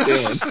don't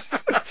understand.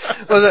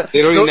 Well,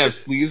 they don't even have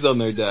sleeves on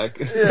their deck.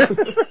 Yeah.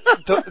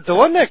 The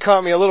one that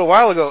caught me a little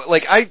while ago,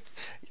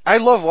 I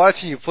love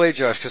watching you play,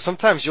 Josh, because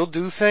sometimes you'll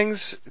do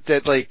things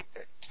that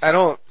I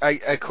don't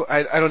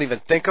even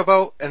think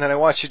about, and then I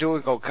watch you do it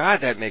and go, God,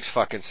 that makes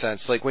fucking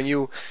sense. Like when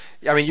you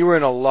were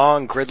in a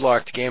long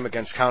gridlocked game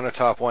against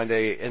Countertop one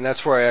day, and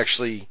that's where I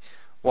actually,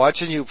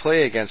 watching you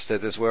play against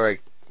it is where I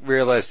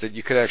realized that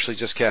you could actually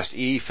just cast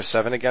E for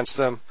 7 against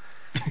them.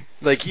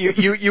 Like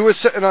you were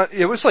sitting on,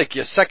 it was like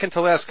your second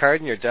to last card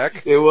in your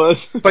deck. It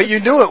was. But you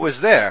knew it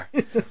was there.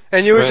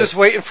 And you were just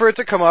waiting for it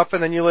to come up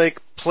and then you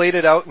played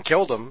it out and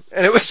killed him.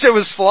 And it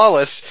was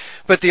flawless.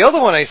 But the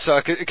other one I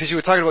saw, cause you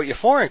were talking about your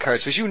foreign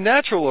cards, was you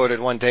natural ordered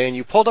one day and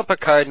you pulled up a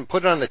card and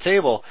put it on the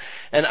table.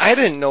 And I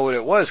didn't know what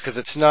it was cause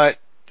it's not,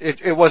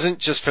 it wasn't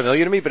just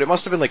familiar to me, but it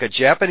must have been like a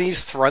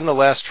Japanese Thrun the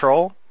Last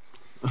Troll.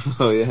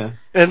 Oh yeah.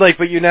 And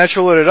but you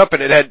natural loaded up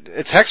and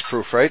it's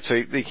hexproof, right? So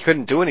you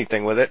couldn't do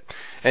anything with it.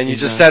 And you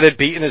just started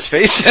beating his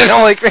face and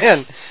I'm like,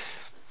 man.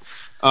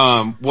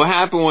 What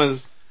happened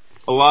was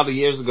a lot of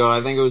years ago,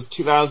 I think it was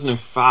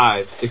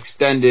 2005,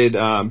 extended,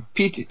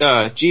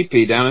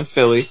 GP down in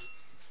Philly.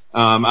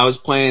 I was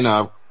playing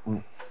a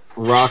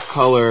rock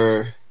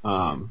color,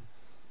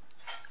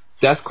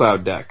 Death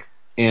Cloud deck.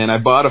 And I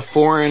bought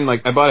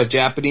I bought a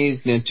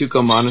Japanese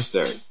Nantuko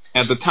Monastery.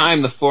 At the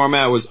time, the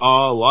format was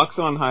all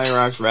Loxodon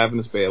Hierarchs,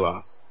 Ravenous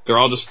Balos. They're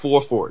all just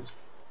 4/4s.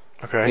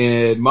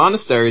 Okay. And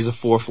Monastery is a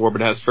 4/4,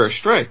 but it has first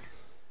strike.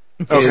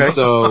 Okay. And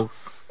so,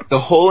 the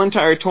whole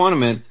entire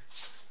tournament,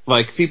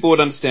 people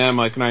would understand,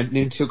 when I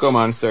need to go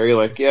Monastery,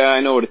 yeah, I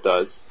know what it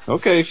does.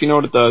 Okay, if you know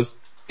what it does.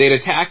 They'd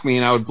attack me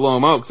and I would blow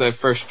them out because I have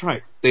first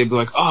strike. They'd be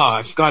like, oh,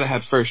 I forgot I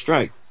had first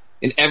strike.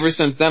 And ever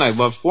since then, I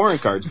love foreign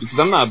cards because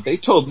they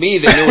told me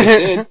they knew it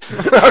did.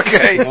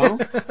 Okay. You know?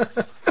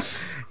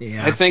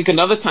 Yeah. I think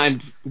another time,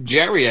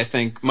 Jerry,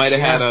 might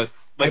have had a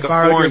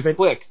foreign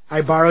click.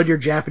 I borrowed your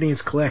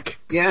Japanese click.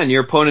 Yeah, and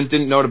your opponent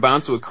didn't know to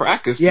bounce it with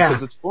Caracas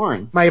because it's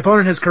foreign. My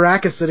opponent has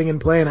Caracas sitting in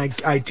play, and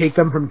I take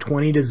them from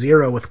 20 to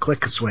 0 with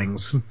click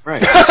swings.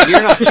 Right. So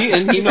you're not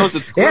cheating. He knows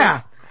it's click.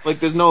 Yeah.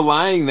 There's no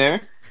lying there.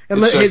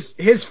 And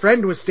his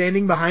friend was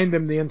standing behind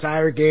him the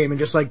entire game and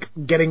just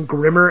getting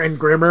grimmer and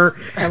grimmer.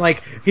 And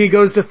he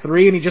goes to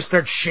 3 and he just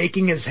starts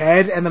shaking his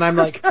head. And then I'm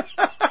like,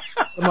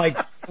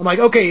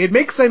 okay, it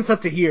makes sense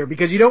up to here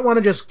because you don't want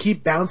to just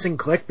keep bouncing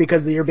click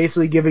because you're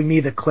basically giving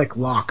me the click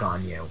lock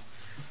on you.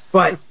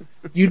 But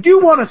you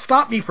do want to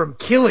stop me from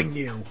killing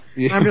you.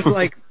 Yeah. I'm just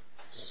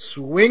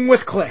swing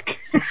with click.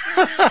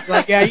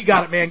 It's yeah, you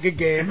got it, man. Good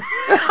game.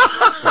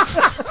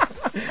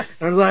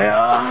 I was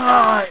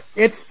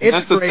it's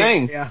that's great. The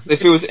thing. Yeah.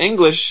 If it was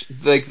English,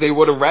 they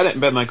would have read it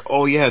and been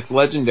oh yeah, it's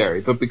legendary.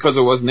 But because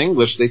it wasn't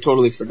English, they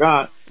totally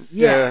forgot.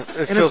 Yeah. It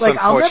and feels it's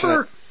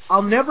unfortunate.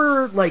 I'll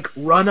never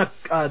run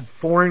a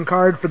foreign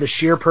card for the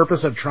sheer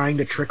purpose of trying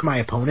to trick my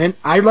opponent.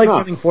 I like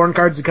running foreign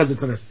cards because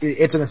it's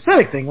an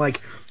aesthetic thing.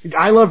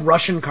 I love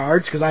Russian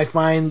cards because I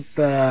find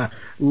the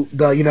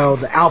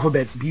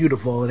alphabet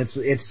beautiful and it's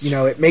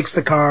it makes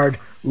the card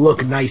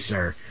look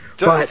nicer.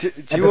 But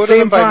at the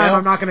same time,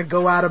 I'm not going to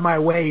go out of my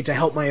way to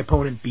help my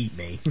opponent beat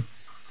me.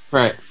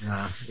 Right.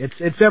 It's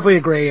definitely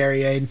a gray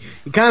area, and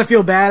you kind of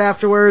feel bad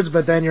afterwards,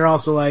 but then you're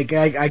also I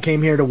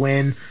came here to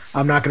win.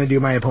 I'm not going to do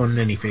my opponent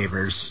any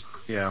favors.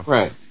 Yeah.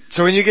 Right.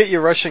 So when you get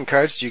your Russian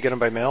cards, do you get them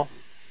by mail?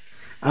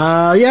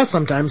 Yeah,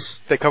 sometimes.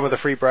 They come with a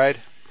free bride?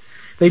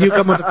 They do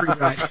come with a free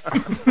bride.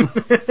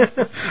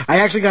 I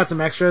actually got some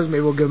extras.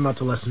 Maybe we'll give them out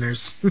to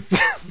listeners.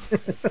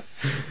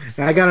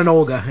 I got an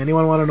Olga.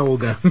 Anyone want an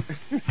Olga?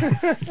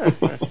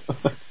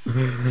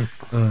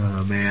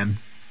 Oh, man.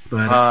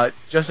 But,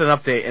 just an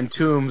update.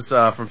 Entombs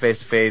from Face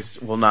to Face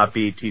will not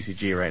be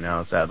TCG right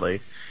now,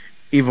 sadly.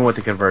 Even with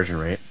the conversion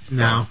rate.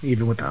 No,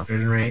 even with the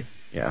conversion rate.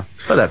 Yeah,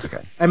 but that's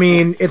okay. I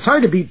mean, it's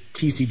hard to beat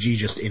TCG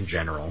just in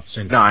general,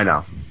 since No, I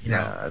know. Even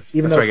that's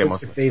where I though get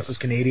most of my face stuff. is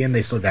Canadian,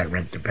 they still got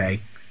rent to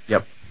pay.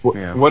 Yep.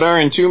 Yeah. What are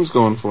Entombs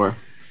going for?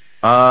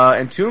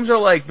 Entombs are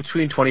like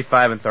between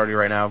 25 and 30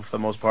 right now for the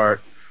most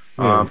part.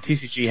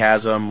 TCG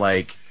has them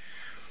like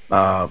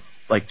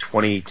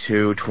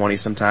 22, 20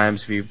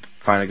 sometimes if you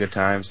find a good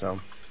time, so.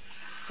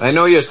 I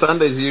know your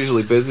Sundays are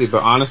usually busy,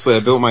 but honestly, I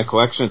built my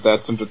collection at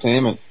That's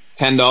Entertainment.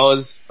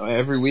 $10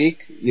 every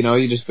week,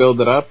 you just build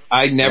it up.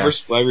 I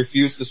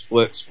refuse to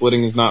split.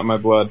 Splitting is not in my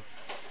blood.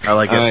 I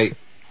like it.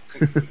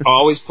 I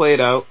always play it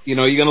out.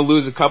 You're gonna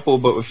lose a couple,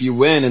 but if you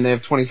win and they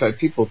have 25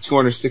 people,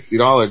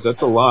 $260,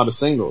 that's a lot of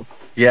singles.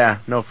 Yeah,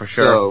 no, for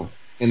sure. So,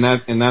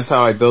 and that's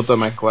how I built up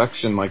my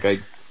collection. Like, I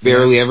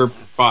barely ever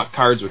bought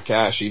cards with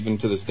cash, even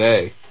to this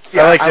day. See,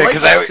 I like that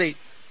because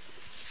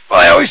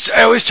I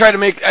always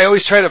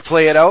try to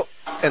play it out,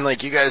 and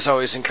like you guys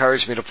always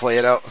encourage me to play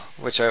it out,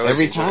 which I always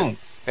every enjoy. time.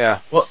 Yeah.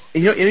 Well,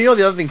 the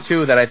other thing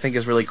too that I think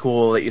is really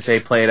cool that you say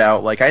play it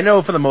out. Like, I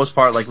know for the most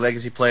part, like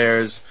legacy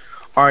players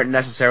aren't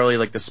necessarily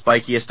like the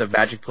spikiest of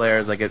Magic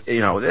players. Like,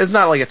 it's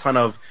not like a ton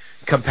of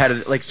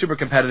competitive, like super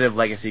competitive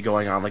legacy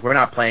going on. Like, we're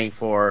not playing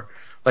for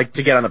like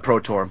to get on the Pro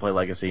Tour and play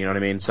legacy. You know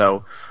what I mean?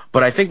 So,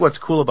 but I think what's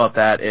cool about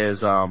that is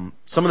some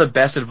of the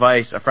best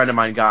advice a friend of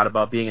mine got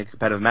about being a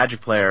competitive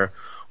Magic player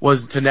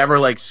was to never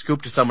like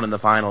scoop to someone in the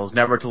finals,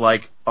 never to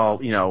like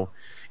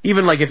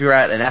even like if you're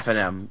at an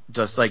FNM,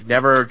 just like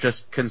never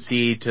just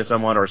concede to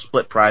someone or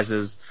split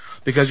prizes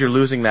because you're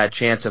losing that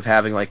chance of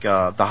having like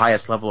the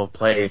highest level of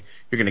play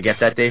you're going to get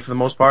that day for the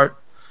most part.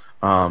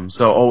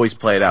 So always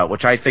play it out,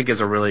 which I think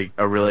is a really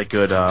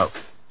good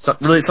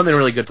something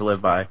really good to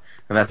live by,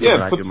 and that's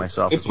something I do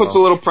myself. It puts a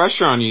little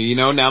pressure on you,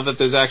 now that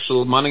there's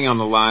actual money on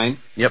the line.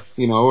 Yep.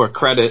 Or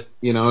credit.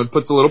 It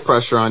puts a little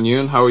pressure on you,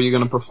 and how are you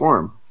going to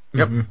perform?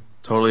 Yep. Mm-hmm.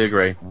 Totally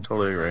agree.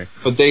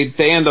 But they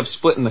end up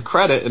splitting the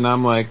credit, and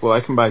I'm like, well, I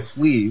can buy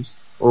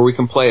sleeves, or we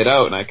can play it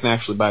out, and I can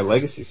actually buy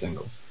legacy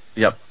singles.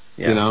 Yep.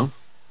 Yeah.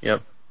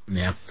 Yep.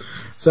 Yeah.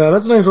 So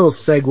that's a nice little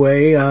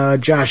segue.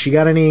 Josh, you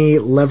got any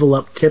level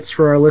up tips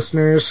for our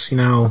listeners?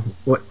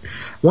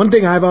 One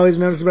thing I've always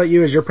noticed about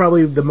you is you're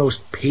probably the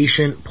most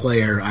patient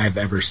player I've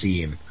ever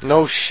seen.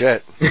 No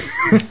shit. I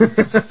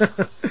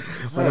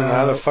don't know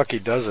how the fuck he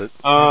does it.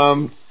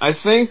 I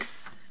think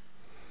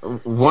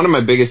one of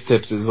my biggest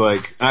tips is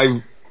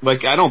I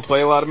don't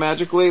play a lot of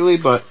Magic lately,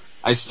 but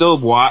I still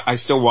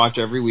watch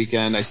every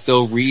weekend. I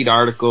still read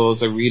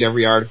articles. I read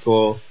every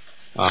article.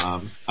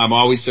 I'm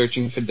always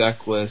searching for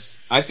deck lists.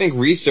 I think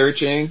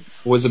researching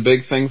was a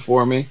big thing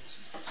for me.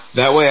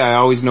 That way I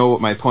always know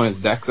what my opponent's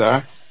decks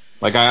are.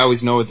 Like, I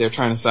always know what they're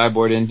trying to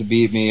sideboard in to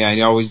beat me. I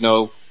always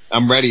know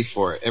I'm ready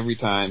for it every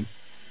time.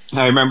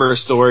 I remember a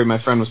story, my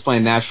friend was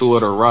playing Natural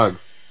Order Rug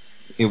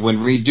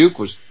when Reed Duke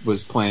was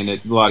playing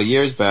it a lot of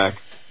years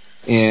back.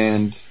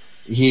 And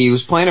he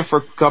was playing it for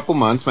a couple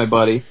months, my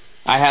buddy.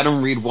 I had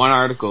him read one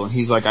article, and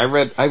he's like, I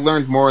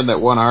learned more in that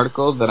one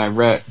article than I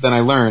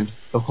learned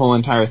the whole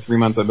entire 3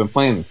 months I've been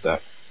playing this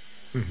deck.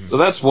 Mm-hmm. So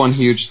that's one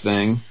huge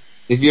thing.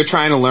 If you're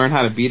trying to learn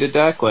how to beat a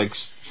deck, like,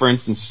 for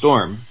instance,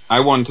 Storm, I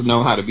wanted to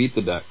know how to beat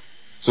the deck.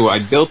 So I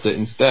built it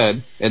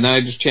instead, and then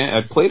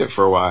I played it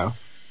for a while.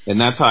 And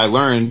that's how I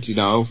learned,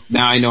 now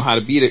I know how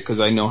to beat it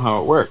because I know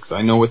how it works.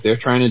 I know what they're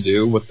trying to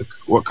do,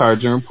 what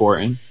cards are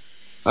important.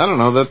 I don't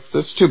know,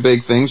 that's two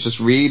big things.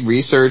 Just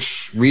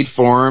research, read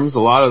forums.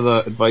 A lot of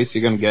the advice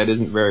you're going to get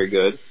isn't very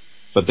good,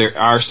 but there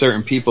are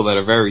certain people that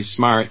are very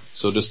smart,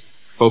 so just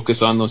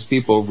focus on those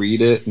people, read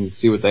it, and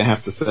see what they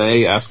have to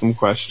say, ask them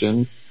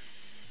questions,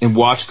 and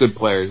watch good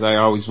players. I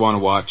always want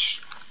to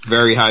watch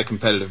very high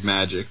competitive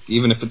Magic,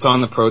 even if it's on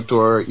the Pro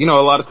Tour. A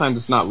lot of times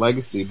it's not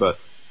Legacy, but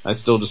I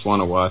still just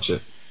want to watch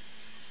it.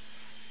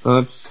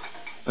 So that's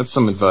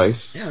some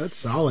advice. Yeah, that's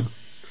solid.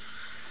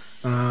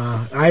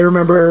 I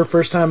remember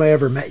first time I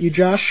ever met you,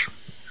 Josh.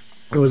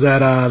 It was at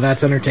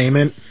That's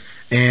Entertainment,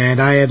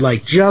 and I had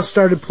just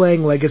started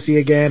playing Legacy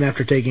again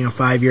after taking a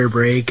 5-year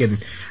break,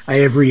 and I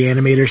have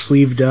Reanimator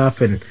sleeved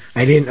up, and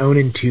I didn't own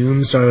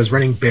Entombed, so I was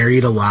running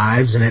Buried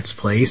Alives in its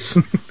place.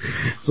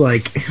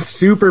 It's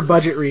super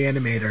budget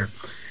Reanimator,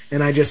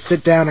 and I just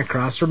sit down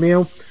across from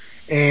you,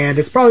 and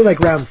it's probably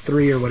round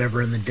 3 or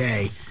whatever in the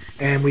day.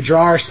 And we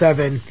draw our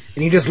 7,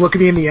 and you just look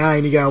at me in the eye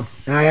and you go,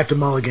 I have to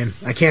mulligan.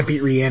 I can't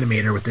beat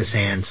Reanimator with this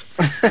hand.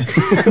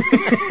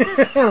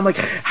 And I'm like,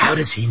 how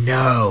does he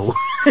know?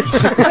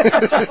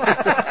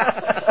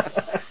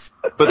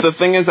 But the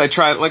thing is, I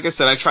try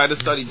to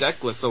study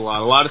deck lists a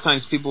lot. A lot of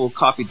times people will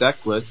copy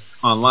deck lists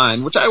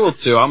online, which I will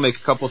too. I'll make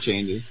a couple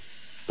changes.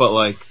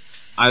 But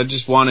I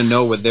just want to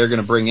know what they're going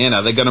to bring in.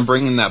 Are they going to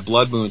bring in that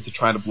Blood Moon to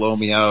try to blow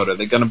me out? Are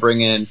they going to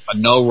bring in a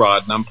Null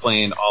Rod and I'm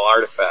playing all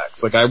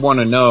artifacts? I want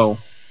to know,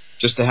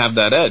 just to have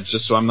that edge,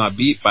 just so I'm not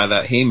beat by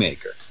that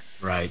haymaker.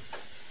 Right.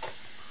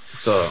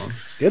 So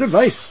it's good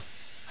advice.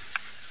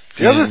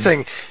 The other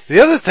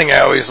thing I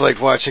always liked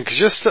watching, because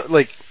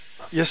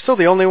you're still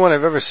the only one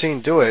I've ever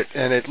seen do it,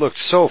 and it looked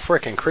so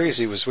freaking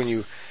crazy, was when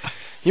you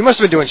must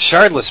have been doing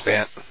Shardless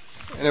Bant,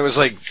 and it was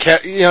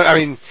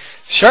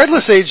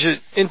Shardless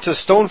Agent into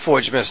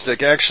Stoneforge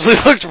Mystic actually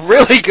looked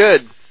really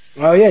good.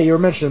 Oh yeah, you were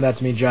mentioning that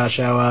to me, Josh.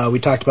 How we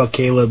talked about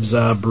Caleb's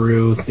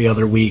brew the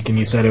other week, and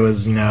you said it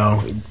was,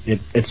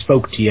 it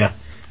spoke to you,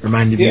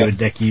 reminded you of a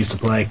deck you used to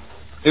play.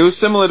 It was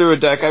similar to a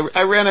deck.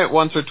 I ran it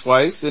once or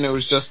twice, and it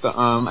was just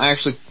I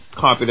actually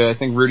copied it. I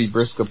think Rudy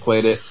Briscoe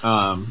played it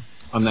on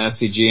the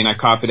SCG, and I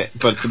copied it.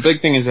 But the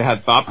big thing is it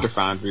had Thopter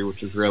Foundry,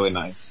 which was really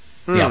nice.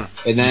 Yeah.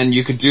 And then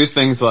you could do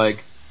things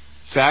like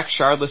sack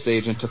Shardless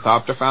Agent to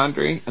Thopter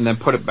Foundry, and then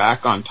put it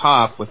back on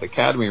top with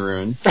Academy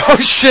Runes. Oh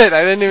shit,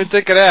 I didn't even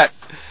think of that.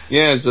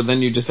 Yeah, so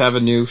then you just have a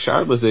new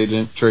Shardless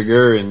Agent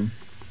trigger, and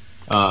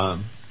I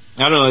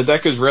don't know, the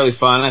deck was really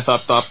fun. I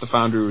thought Thopter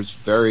Foundry was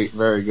very,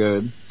 very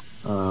good.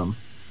 I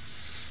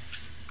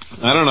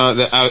don't know,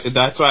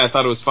 that's why I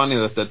thought it was funny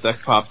that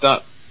deck popped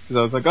up. Because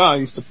I was like, I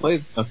used to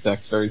play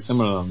decks very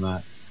similar on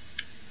that.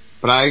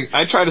 But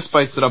I try to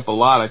spice it up a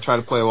lot. I try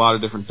to play a lot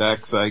of different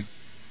decks. The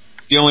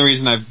only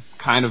reason I've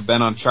kind of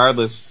been on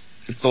Shardless,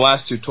 it's the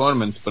last 2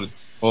 tournaments, but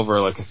it's over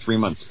like a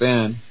 3-month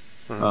span.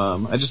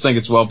 I just think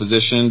it's well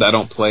positioned. I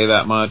don't play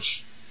that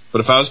much.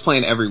 But if I was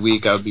playing every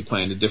week, I would be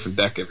playing a different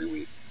deck every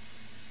week.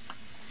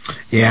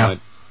 Yeah.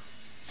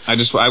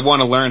 I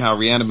want to learn how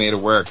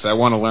Reanimator works. I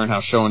want to learn how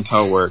Show and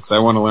Tell works. I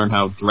want to learn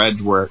how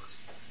Dredge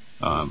works.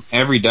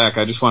 Every deck,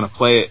 I just want to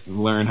play it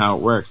and learn how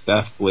it works.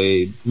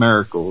 Deathblade,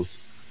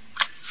 Miracles.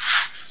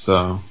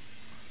 So.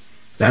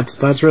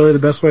 That's really the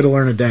best way to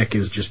learn a deck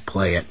is just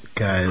play it,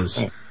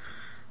 because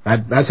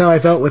that's how I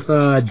felt with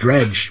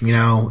Dredge.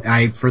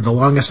 I for the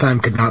longest time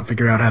could not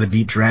figure out how to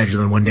beat Dredge, and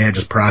then one day I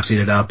just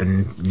proxied it up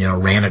and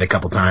ran it a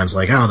couple times.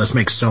 Like, oh, this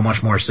makes so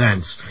much more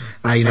sense.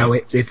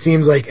 It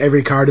seems like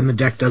every card in the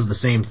deck does the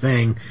same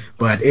thing,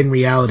 but in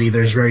reality,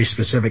 there's very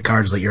specific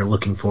cards that you're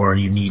looking for,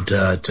 and you need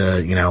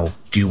to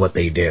do what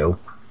they do.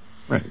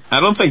 Right.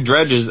 I don't think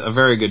Dredge is a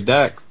very good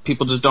deck.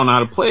 People just don't know how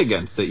to play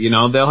against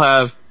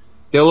it.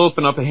 They'll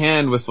open up a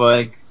hand with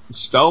like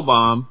Spell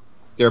Bomb.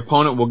 Their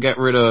opponent will get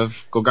rid of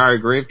Golgari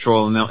Grave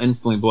Troll and they'll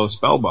instantly blow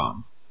Spell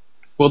Bomb.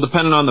 Well,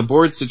 depending on the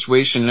board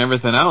situation and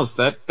everything else,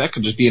 that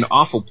could just be an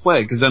awful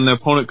play, because then the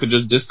opponent could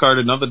just discard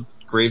another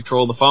Grave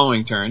Troll the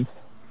following turn,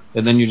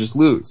 and then you just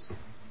lose.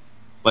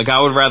 Like, I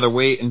would rather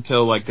wait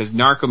until like there's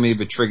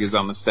Narcomoeba triggers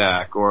on the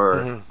stack,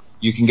 or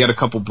you can get a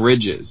couple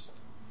bridges.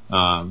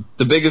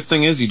 The biggest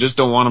thing is you just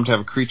don't want them to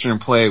have a creature in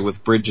play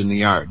with bridge in the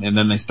yard, and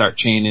then they start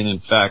chaining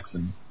infects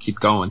and keep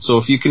going. So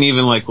if you can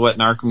even like let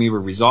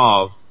Narcomoeba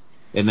resolve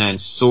and then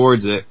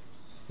swords it,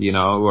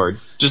 or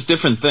just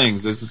different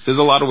things. There's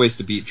a lot of ways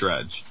to beat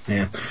Dredge.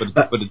 Yeah.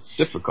 But it's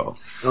difficult.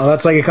 Well,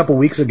 that's like a couple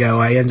weeks ago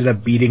I ended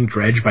up beating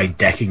Dredge by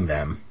decking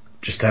them.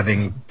 Just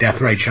having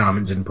Deathrite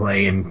Shamans in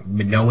play and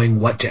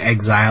knowing what to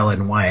exile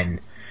and when,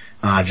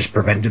 just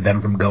prevented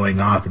them from going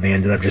off, and they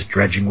ended up just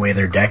dredging away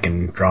their deck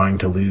and drawing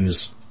to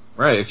lose.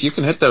 Right, if you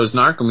can hit those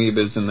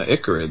Narcomoebas and the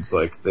Icarids,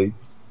 like, they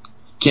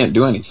can't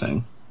do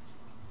anything.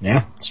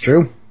 Yeah, it's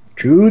true.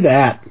 True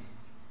that.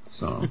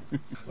 So,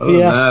 other than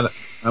that,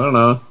 I don't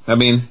know. I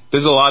mean,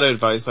 there's a lot of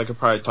advice. I could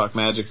probably talk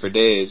Magic for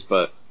days,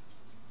 but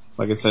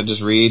like I said,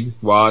 just read,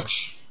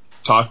 watch,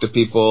 talk to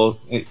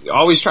people.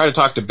 Always try to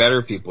talk to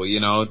better people,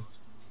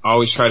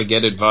 Always try to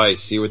get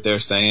advice, see what they're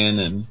saying,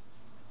 and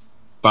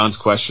bounce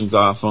questions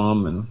off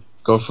them, and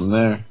go from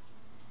there.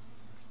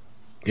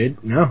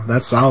 Good. No,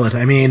 that's solid.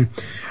 I mean,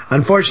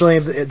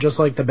 unfortunately, just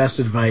like the best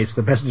advice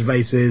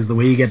is the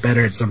way you get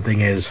better at something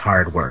is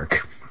hard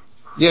work.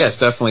 Yeah, it's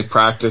definitely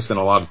practice and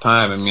a lot of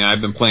time. I mean,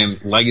 I've been playing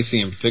Legacy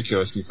in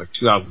particular since like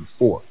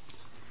 2004.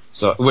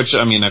 So,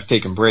 I've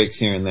taken breaks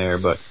here and there,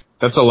 but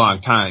that's a long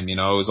time, It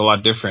was a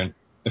lot different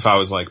if I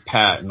was like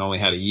Pat and only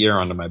had a year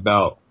under my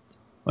belt.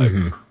 Like,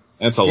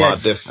 it's a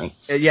lot different.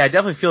 Yeah, it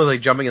definitely feels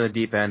like jumping in the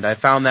deep end. I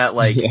found that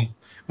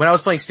when I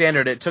was playing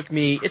Standard, it took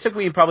me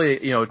probably,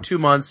 2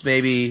 months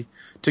maybe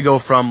to go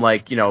from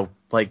like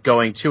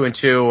going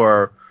 2-2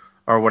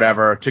 or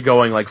whatever to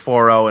going like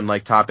 4-0 and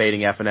like top 8ing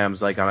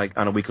FNMs like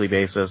on a weekly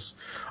basis.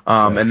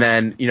 And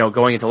then,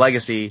 going into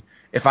Legacy,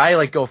 if I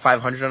like go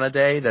 500 on a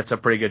day, that's a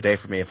pretty good day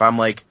for me. If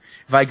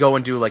I go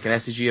and do like an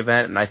SCG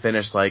event and I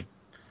finish like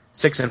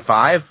 6 and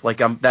 5,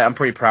 like I'm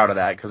pretty proud of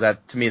that, because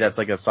to me that's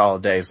like a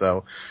solid day.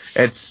 So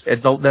there's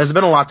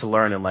been a lot to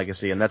learn in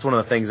Legacy, and that's one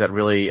of the things that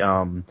really,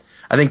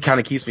 I think kind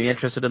of keeps me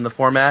interested in the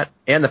format,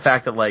 and the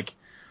fact that like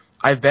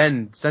I've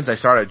been, since I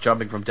started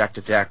jumping from deck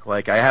to deck,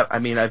 like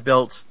I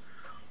built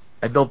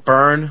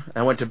Burn,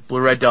 I went to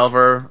Blue-Red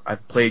Delver, I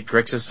played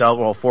Grixis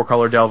Delver,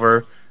 4-color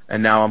Delver,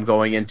 and now I'm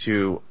going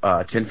into,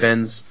 Tin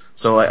Fins.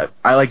 So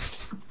I like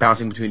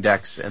bouncing between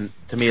decks, and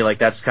to me, like,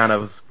 that's kind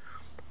of,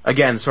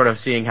 again, sort of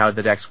seeing how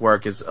the decks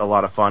work is a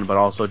lot of fun, but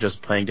also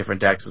just playing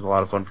different decks is a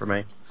lot of fun for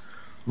me.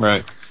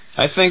 Right.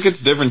 I think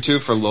it's different too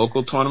for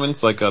local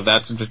tournaments, like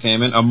That's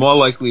Entertainment. I'm more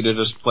likely to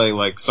just play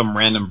like some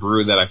random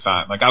brew that I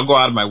found. Like, I'll go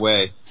out of my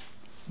way.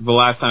 The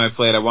last time I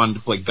played, I wanted to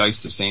play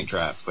Geist of Saint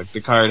Traps. Like,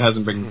 the card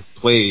hasn't been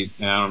played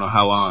in I don't know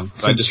how long.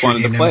 So I just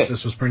wanted to play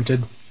Nemesis was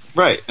printed.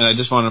 Right, and I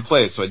just wanted to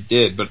play it, so I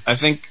did. But I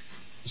think,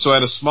 so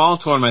at a small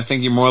tournament, I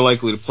think you're more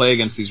likely to play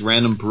against these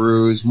random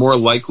brews, more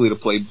likely to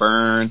play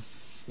Burn,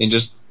 and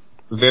just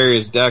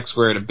various decks,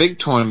 where at a big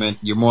tournament,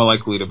 you're more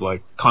likely to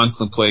like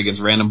constantly play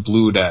against random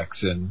blue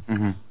decks and,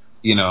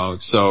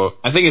 so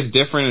I think it's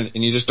different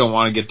and you just don't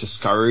want to get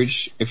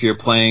discouraged if you're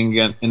playing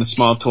in a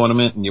small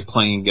tournament and you're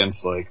playing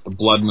against like the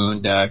Blood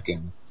Moon deck,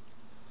 and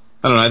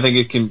I don't know, I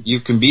think you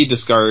can be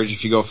discouraged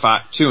if you go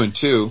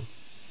 2-2,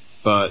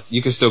 but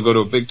you can still go to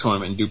a big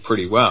tournament and do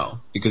pretty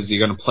well because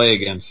you're going to play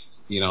against,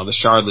 the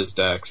Shardless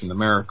decks and the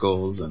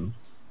Miracles and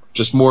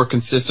just more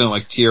consistent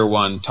like tier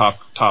 1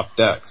 top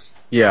decks.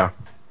 Yeah.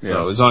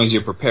 So as long as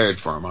you're prepared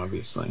for them,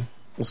 obviously.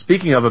 Well,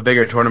 speaking of a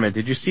bigger tournament,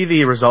 did you see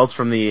the results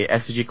from the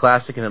SCG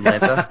Classic in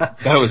Atlanta?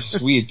 That was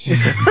sweet.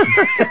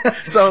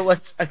 So I'm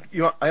just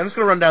going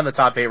to run down the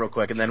top 8 real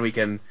quick, and then we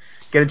can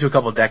get into a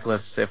couple deck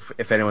lists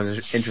if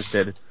anyone's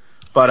interested.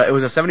 But it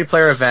was a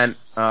 70-player event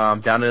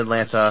down in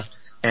Atlanta,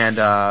 and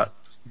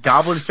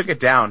Goblins took it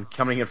down,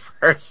 coming in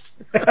first.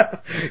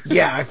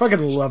 Yeah, I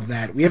fucking love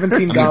that. We haven't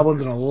seen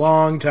Goblins in a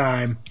long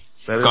time.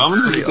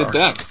 Goblins is a good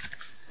deck.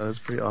 That was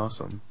pretty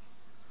awesome.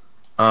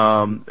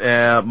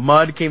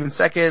 Mud came in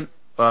second.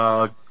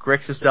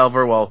 Grixis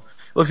Delver, well,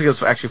 it looks like it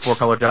was actually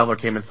 4-color Delver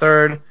came in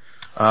third.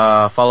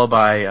 Followed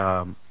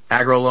by,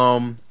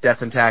 Agrolome,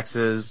 Death and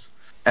Taxes,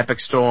 Epic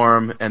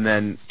Storm, and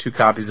then 2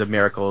 copies of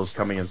Miracles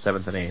coming in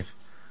 7th and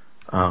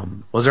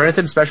 8th. Was there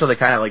anything special that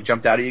kind of like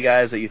jumped out at you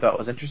guys that you thought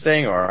was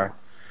interesting, or?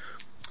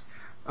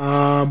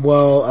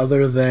 Well,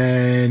 other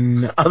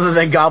than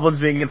Goblins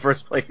being in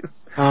first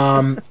place.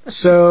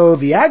 So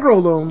the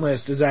Agrolome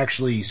list is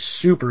actually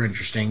super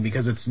interesting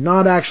because it's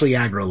not actually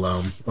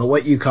Agrolome, but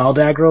what you called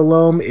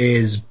Agrolome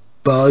is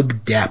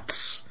Bug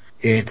Depths.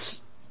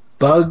 It's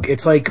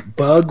like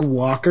Bug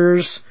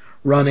Walkers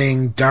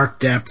running Dark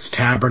Depths,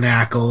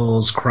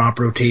 Tabernacles, Crop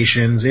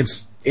Rotations.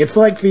 It's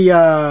like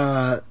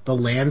the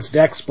Lands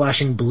deck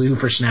splashing blue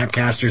for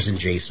Snapcasters and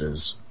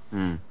Jaces.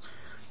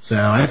 So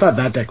I thought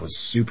that deck was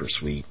super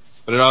sweet.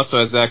 But it also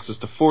has access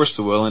to Force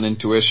of Will and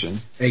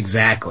Intuition.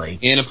 Exactly.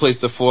 And it plays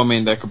the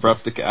 4-main deck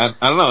Abrupt Decay. I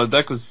don't know,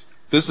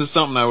 this is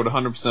something I would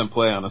 100%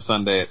 play on a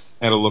Sunday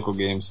at a local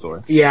game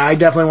store. Yeah, I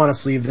definitely want to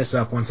sleeve this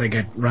up once I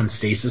run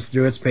Stasis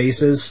through its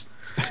paces.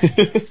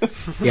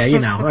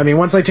 Yeah,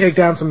 once I take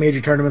down some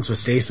major tournaments with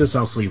Stasis,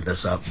 I'll sleeve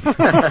this up.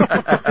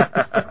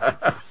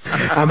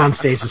 I'm on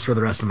Stasis for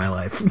the rest of my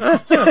life.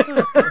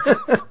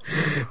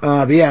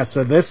 But yeah,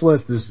 so this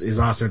list is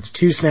awesome. It's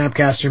 2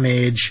 Snapcaster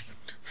Mage,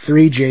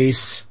 3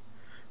 Jace,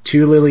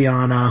 2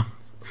 Liliana,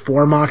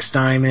 4 Mox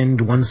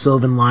Diamond, 1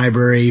 Sylvan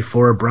Library,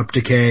 4 Abrupt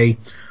Decay,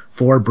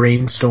 4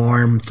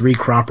 Brainstorm, 3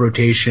 Crop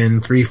Rotation,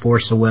 3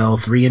 Force of Will,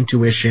 3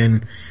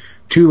 Intuition,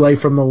 2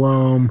 Life from the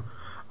Loam,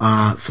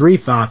 3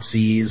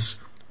 Thoughtseize,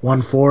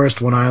 1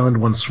 Forest, 1 Island,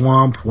 1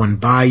 Swamp, 1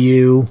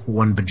 Bayou,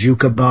 1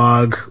 Bajuka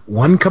Bog,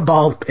 1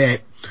 Cabal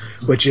Pit,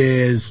 which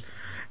is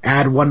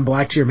add 1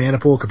 black to your mana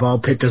pool, Cabal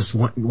Pit does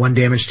 1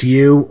 damage to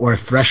you, or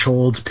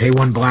Threshold, pay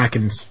 1 black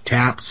and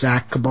tap,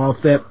 sack Cabal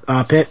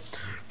Pit.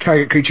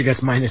 Target creature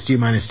gets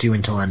 -2/-2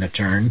 until end of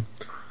turn.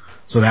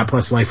 So that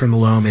plus Life from the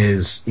Loam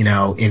is,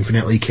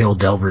 infinitely kill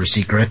Delver's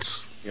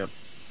Secrets. Yep.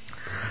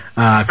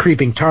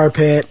 Creeping Tar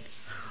Pit,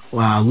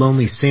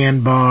 Lonely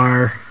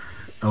Sandbar,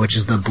 which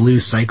is the blue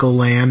cycle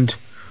land,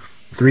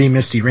 3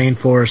 Misty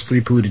Rainforest,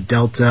 3 Polluted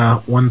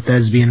Delta, 1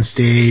 Thespian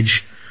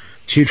Stage,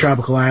 2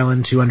 Tropical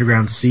Island, 2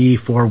 Underground Sea,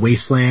 4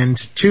 Wasteland,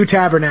 2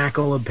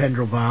 Tabernacle of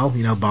Pendrelval,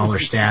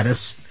 baller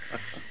status,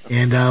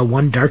 and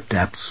 1 Dark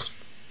Depths.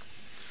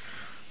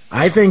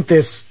 I think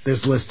this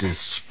list is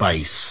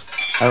spice.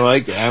 I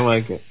like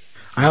it.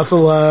 I also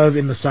love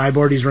in the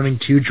sideboard he's running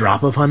 2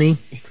 Drop of Honey.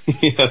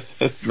 Yeah,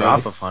 that's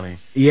Drop nice. of Honey.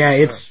 Yeah,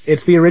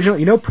 it's the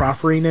original,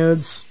 Proffery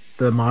Nodes,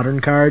 the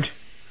modern card?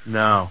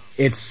 No.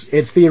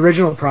 It's the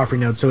original Proffery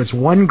Node, so it's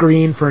 1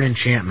 green for an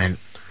enchantment.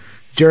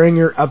 During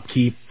your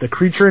upkeep, the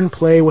creature in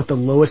play with the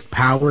lowest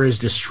power is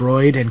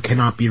destroyed and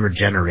cannot be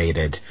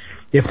regenerated.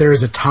 If there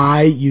is a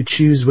tie, you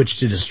choose which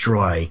to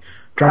destroy.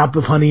 Drop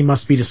of Honey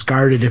must be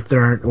discarded if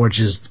there aren't, or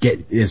just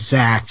is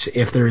sacked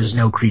if there is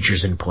no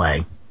creatures in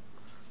play.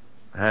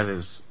 That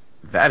is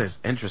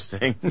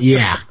interesting.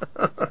 Yeah.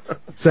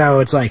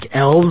 So it's like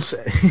elves.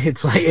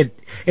 It's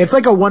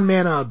like a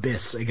 1-mana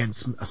abyss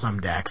against some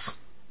decks.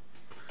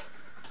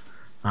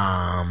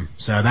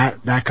 So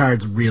that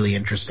card's really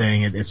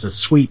interesting. It's a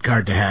sweet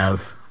card to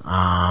have.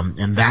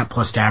 And that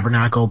plus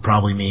Tabernacle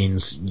probably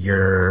means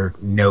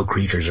no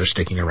creatures are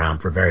sticking around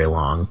for very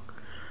long.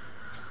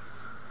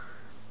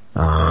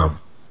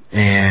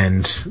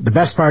 And the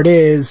best part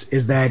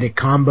is that it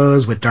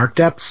combos with Dark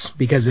Depths,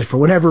 because if for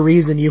whatever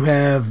reason you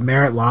have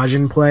Merit Lodge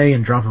in play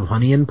and Drop of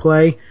Honey in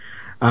play,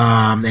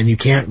 and you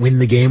can't win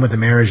the game with a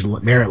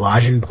Merit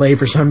Lodge in play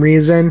for some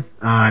reason,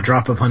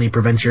 Drop of Honey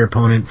prevents your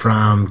opponent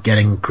from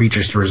getting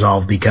creatures to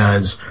resolve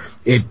because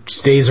it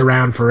stays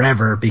around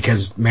forever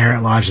because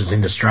Merit Lodge is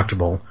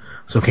indestructible,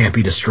 so it can't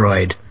be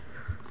destroyed.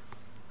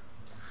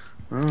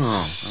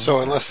 Oh. So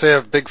unless they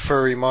have Big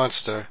Furry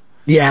Monster.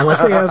 Yeah,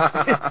 unless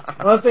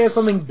they have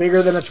something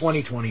bigger than a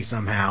 2020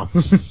 somehow.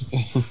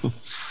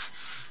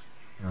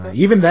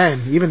 Even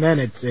then,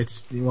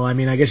 it's well, I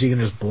mean, I guess you can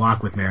just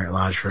block with Merit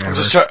Lodge forever.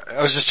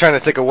 I was just trying to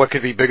think of what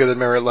could be bigger than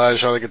Merit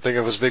Lodge. All I could think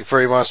of was Big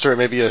Furry Monster, or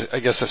maybe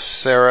a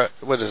Sarah.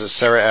 What is it,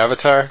 Sarah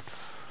Avatar?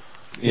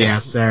 Yeah,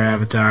 Sarah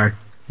Avatar.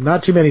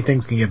 Not too many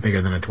things can get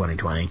bigger than a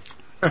 2020.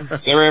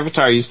 Sarah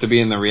Avatar used to be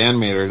in the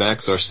Reanimator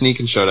decks or Sneak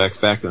and Show decks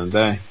back in the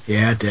day.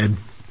 Yeah, it did.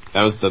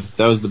 That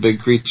was the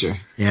big creature.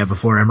 Yeah,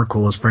 before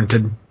Emrakul was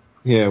printed.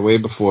 Yeah, way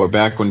before,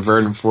 back when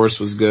Verdant Force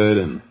was good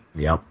and.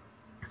 Yep.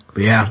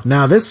 But yeah,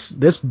 now this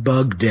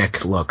bug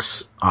dick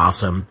looks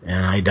awesome,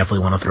 and I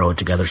definitely want to throw it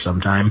together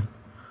sometime.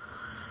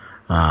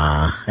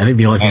 I think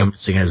the only thing I'm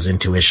missing is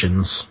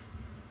intuitions.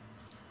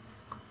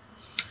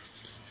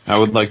 I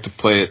would like to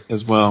play it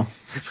as well.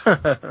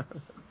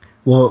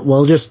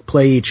 We'll just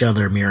play each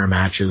other mirror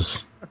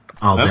matches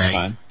all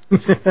day.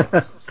 That's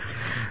fine.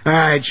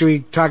 Alright, should we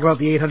talk about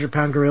the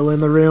 800-pound gorilla in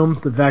the room?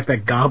 The fact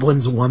that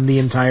goblins won the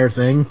entire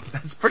thing?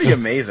 That's pretty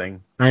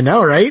amazing. I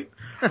know, right?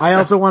 I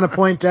also want to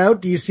point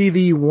out, do you see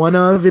the one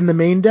of in the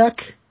main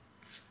deck?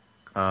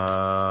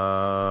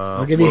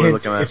 I'll give you a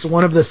hint. It's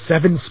one of the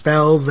 7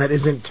 spells that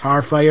isn't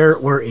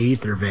Tarfire or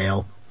Aether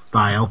Veil.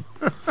 Vial.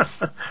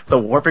 The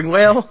Warping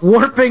Whale?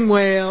 Warping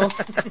Whale!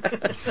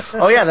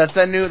 Oh yeah, that's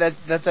that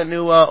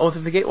new Oath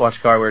of the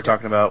Gatewatch card we were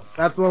talking about.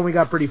 That's the one we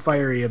got pretty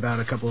fiery about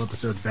a couple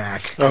episodes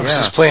back. Oh, yeah.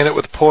 Just playing it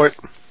with Port.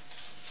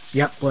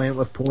 Yep, playing it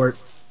with Port.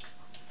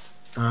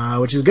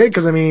 Which is good,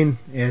 because I mean...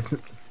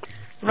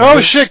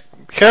 Shit!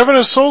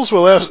 Cavernous Souls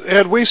will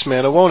add Waste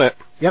Mana, won't it?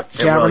 Yep,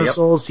 Cavernous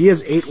Souls. He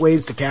has 8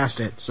 ways to cast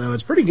it, so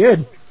it's pretty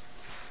good.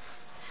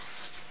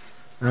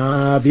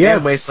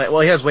 Wasteland.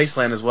 Well, he has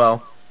Wasteland as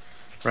well,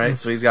 right?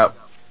 So he's got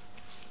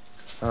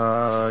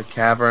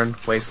Cavern,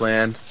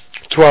 Wasteland.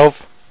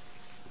 12.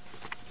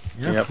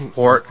 Yep.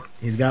 Port.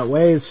 He's got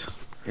ways.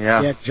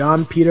 Yeah.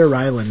 John Peter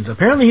Ryland.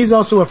 Apparently he's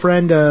also a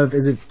friend of,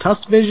 is it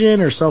Tusk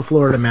Vision or South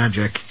Florida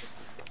Magic?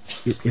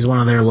 He's one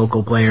of their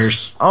local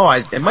players. Oh,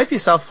 it might be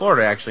South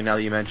Florida, actually, now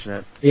that you mention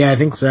it. Yeah, I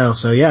think so.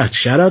 So yeah,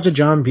 shout out to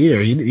John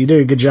Peter. You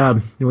did a good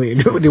job. Do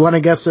you want to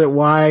guess at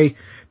why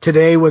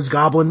today was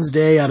Goblins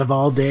Day out of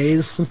all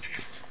days?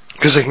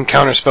 Because they can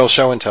counterspell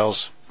show and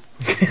tells.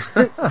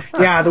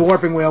 Yeah, the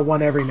Warping Whale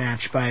won every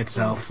match by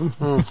itself.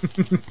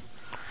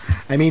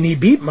 I mean, he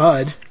beat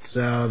Mud,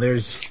 so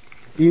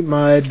beat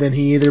Mud, then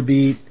he either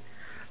beat,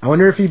 I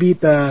wonder if he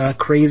beat the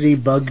Crazy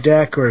Bug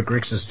deck or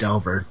Grixis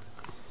Delver.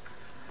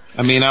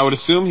 I mean, I would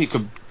assume he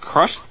could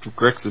crush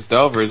Grixis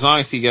Delver as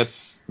long as he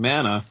gets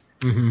mana.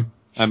 Mm-hmm.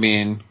 I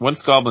mean,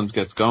 once Goblins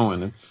gets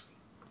going, it's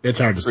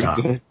hard to stop.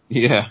 Good.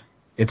 Yeah.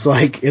 It's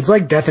like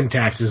Death and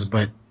Taxes,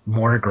 but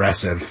more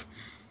aggressive.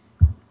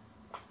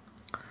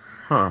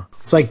 Huh.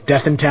 It's like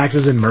Death and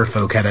Taxes and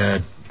Merfolk had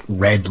a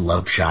red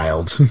love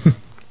child.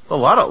 A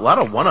lot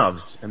of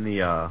one-ofs in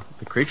the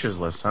creatures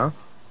list, huh?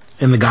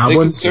 And the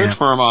Goblins? They can search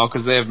for them all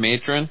because they have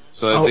Matron,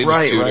 so they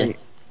just tutor. Right.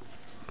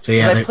 So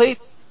yeah,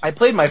 I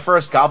played my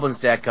first Goblins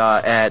deck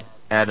at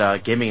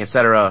Gaming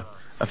Etc.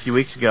 a few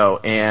weeks ago,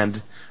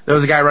 and there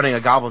was a guy running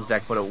a Goblins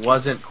deck, but it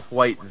wasn't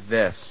quite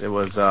this. It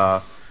was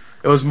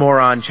more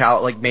on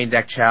like main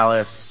deck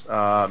Chalice,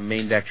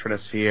 main deck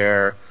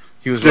Trinisphere.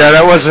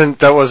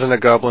 That wasn't a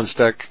Goblins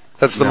deck.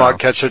 That's the Mod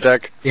Catcher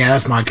deck. Yeah,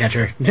 that's Mod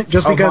Catcher.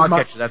 Just because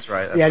Mod Catcher, that's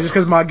right. Just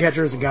because Mod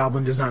Catcher is a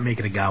goblin does not make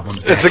it a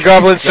Goblins deck. It's a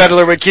Goblin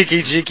Settler with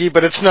Kiki Jiki,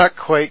 but it's not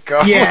quite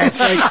Goblins. Yeah,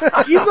 it's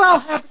like, these all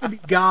happen to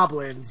be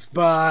Goblins,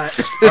 but...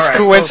 It's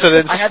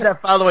coincidence. So I had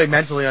that filed away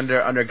mentally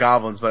under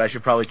Goblins, but I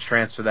should probably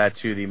transfer that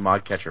to the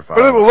Mod Catcher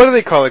file. What do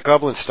they call it?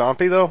 Goblin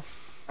Stompy, though?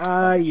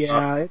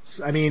 Yeah,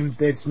 it's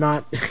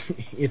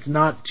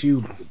not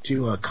too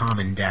a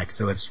common deck,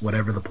 so it's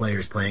whatever the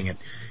player's playing it.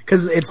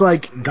 Cause it's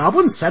like,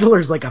 Goblin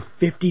Settler's like a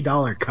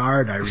 $50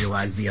 card, I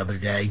realized the other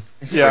day.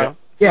 Yeah.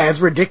 Yeah, it's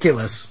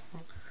ridiculous.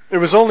 It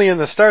was only in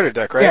the starter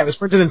deck, right? Yeah, it was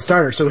printed in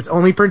starter, so it's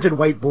only printed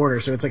white border,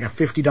 so it's like a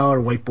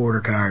 $50 white border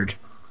card.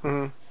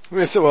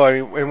 Mm-hmm. Well, I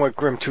mean, and what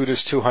Grim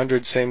Tutor's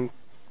 200, same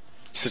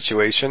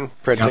situation,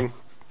 printing. Yep.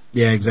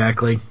 Yeah,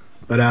 exactly.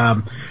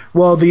 But,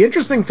 well, the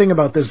interesting thing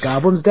about this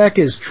Goblins deck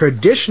is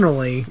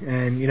traditionally,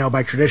 and,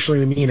 by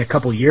traditionally we mean a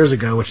couple years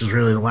ago, which is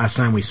really the last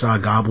time we saw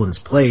Goblins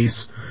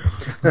place,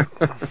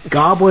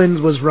 Goblins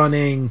was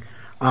running,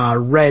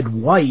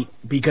 red-white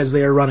because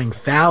they are running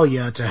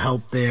Thalia to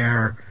help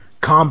their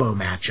combo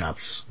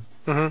matchups.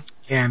 Mm-hmm.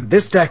 And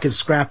this deck has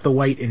scrapped the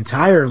white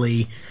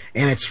entirely,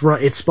 and it's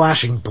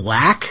splashing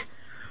black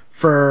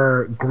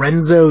for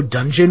Grenzo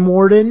Dungeon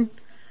Warden,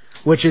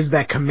 which is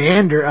that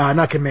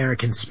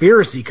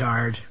conspiracy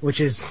card,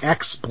 which is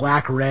X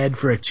black red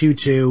for a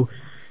 2/2,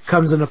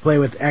 comes into play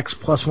with X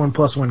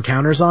 +1/+1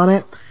 counters on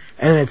it,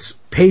 and it's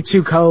pay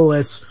 2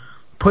 colorless,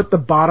 put the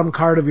bottom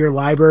card of your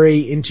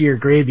library into your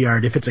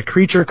graveyard. If it's a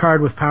creature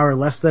card with power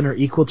less than or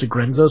equal to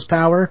Grenzo's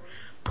power,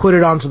 put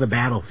it onto the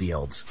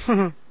battlefield.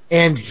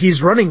 And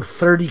he's running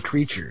 30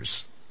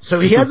 creatures. So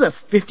he has a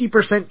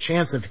 50%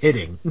 chance of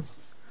hitting.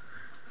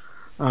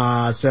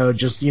 So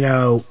just,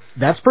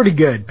 that's pretty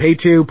good. Pay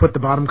 2, put the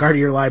bottom card of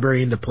your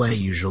library into play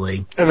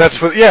usually. And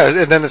that's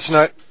and then it's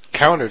not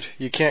countered.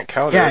 You can't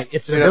counter it. Yeah,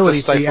 it's an ability,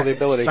 so you have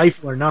to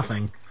stifle or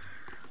nothing.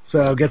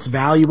 So gets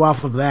value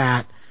off of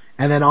that.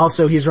 And then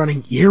also he's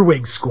running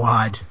Earwig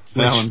Squad.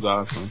 That one's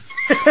awesome.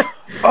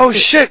 Oh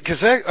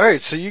shit,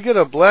 alright, so you get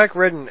a black,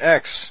 red, and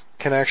X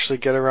can actually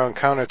get around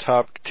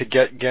countertop to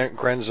get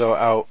Grenzo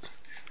out.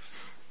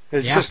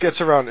 It just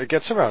gets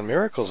around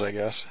Miracles, I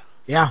guess.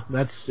 Yeah,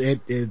 that's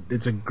it.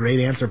 It's a great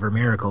answer for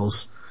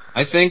Miracles.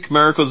 I think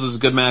Miracles is a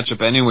good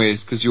matchup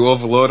anyways, because you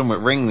overload them with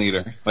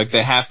Ringleader. Like,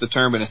 they have to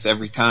Terminus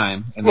every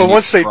time, and then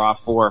you draw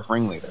 4 off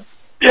Ringleader.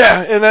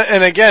 Yeah,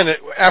 and again,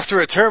 after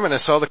a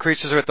Terminus, all the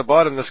creatures are at the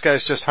bottom. This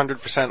guy's just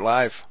 100%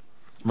 live.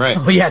 Right.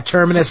 Oh yeah,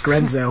 Terminus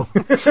Grenzo.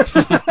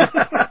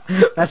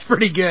 That's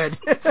pretty good.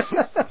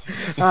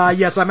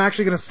 Yes, I'm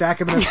actually going to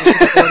stack him in a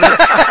specific order.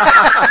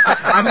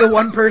 I'm the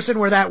one person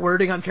where that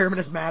wording on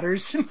Terminus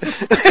matters.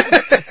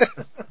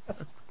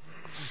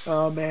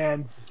 Oh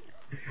man,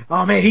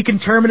 he can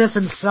Terminus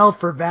himself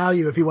for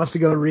value if he wants to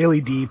go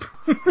really deep.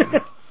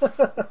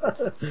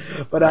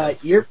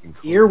 But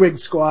Earwig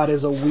Squad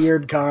is a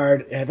weird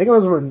card. I think it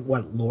was from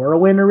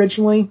Lorwyn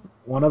originally.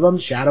 One of them,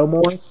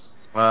 Shadowmoor.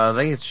 I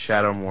think it's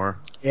Shadowmoor.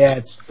 Yeah,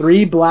 it's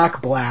 3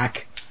 black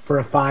for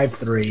a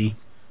 5/3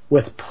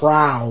 with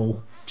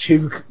Prowl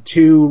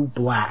 2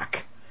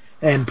 black.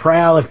 And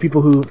Prowl, if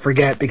people who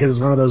forget, because it's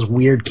one of those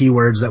weird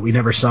keywords that we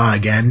never saw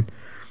again,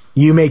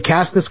 you may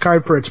cast this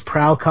card for its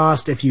Prowl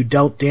cost if you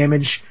dealt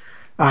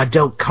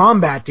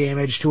combat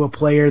damage to a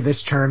player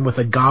this turn with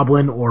a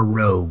Goblin or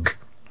Rogue.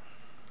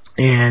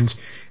 And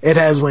it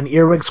has when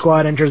Earwig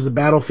Squad enters the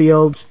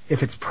battlefield,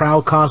 if its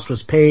Prowl cost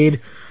was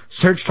paid,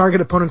 search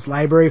target opponent's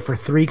library for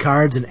 3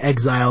 cards and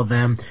exile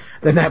them,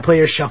 then that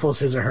player shuffles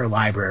his or her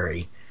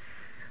library.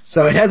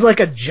 So it has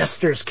like a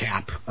Jester's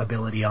Cap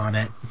ability on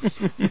it.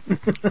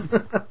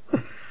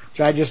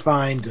 Which I just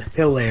find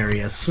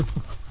hilarious.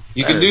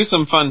 You can do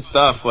some fun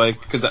stuff,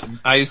 like, cause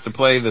I used to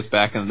play this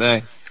back in the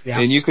day. Yeah.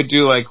 And you could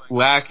do like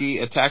Lackey,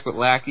 attack with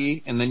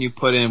Lackey, and then you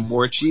put in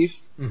War Chief,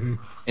 and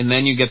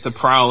then you get to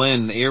Prowl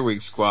in the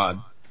Earwig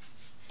Squad.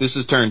 This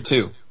is turn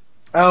 2.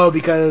 Oh,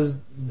 because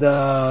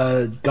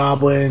the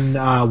Goblin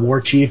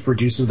War Chief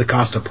reduces the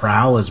cost of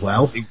Prowl as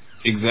well?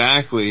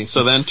 Exactly.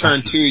 So then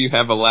turn 2, you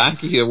have a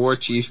Lackey, a War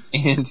Chief,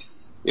 and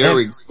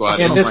Earwig Squad.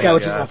 And this guy,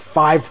 which is a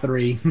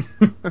 5/3.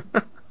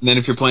 And then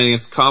if you're playing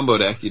against combo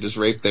deck, you just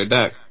rape their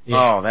deck.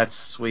 Yeah. Oh, that's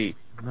sweet.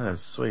 That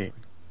is sweet.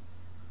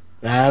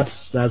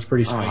 That's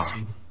pretty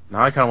spicy.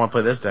 Now I kind of want to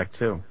play this deck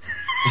too.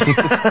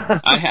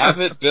 I have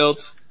it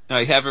built.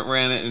 I haven't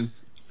ran it in,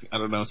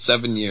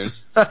 7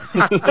 years.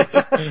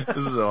 This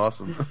is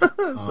awesome.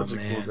 Such a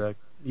cool deck.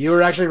 You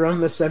were actually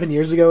running this 7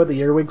 years ago with the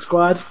Earwig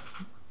Squad?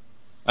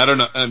 I don't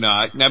know. No,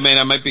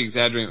 I might be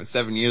exaggerating with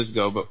 7 years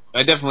ago, but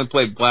I definitely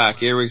played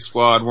black. Earwig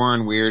Squad,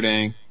 Warren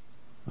Weirding.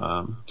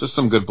 Just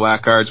some good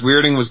black cards.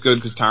 Weirding was good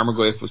because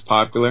Tarmogoyf was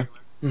popular.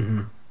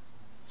 Mm-hmm.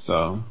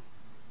 So.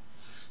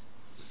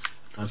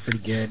 That's pretty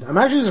good. I'm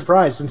actually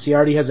surprised since he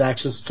already has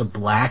access to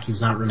black, he's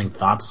not running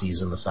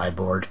Thoughtseize in the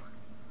sideboard.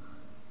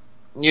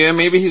 Yeah,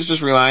 maybe he's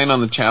just relying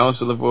on the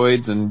Chalice of the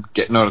Voids and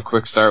getting out a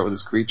quick start with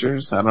his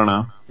creatures. I don't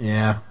know.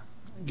 Yeah,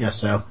 I guess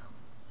so.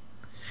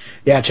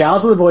 Yeah,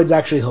 Chalice of the Void's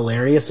actually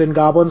hilarious in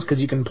Goblins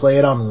because you can play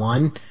it on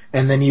 1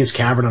 and then use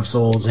Cavern of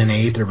Souls in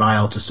Aether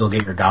Vial to still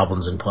get your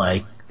Goblins in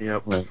play.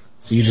 Yep. Right.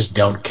 So you just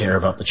don't care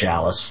about the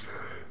Chalice.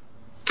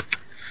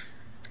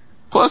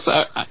 Plus,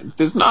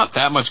 there's not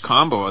that much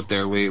combo out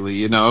there lately,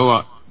 Yeah.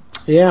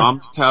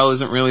 Omnitel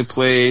isn't really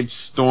played.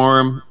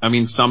 Storm,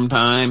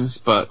 sometimes,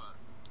 but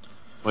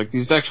like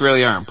these decks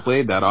really aren't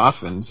played that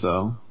often,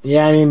 so.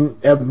 Yeah,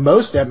 at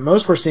most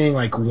we're seeing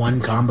like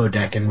 1 combo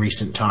deck in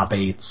recent top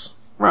 8s.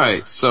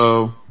 Right,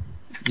 so,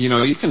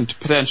 you can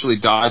potentially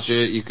dodge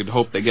it, you could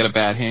hope they get a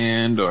bad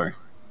hand, or.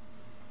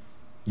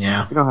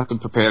 Yeah. You don't have to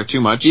prepare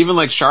too much. Even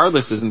like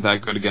Shardless isn't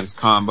that good against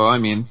combo.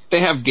 They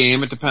have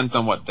game, it depends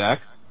on what deck.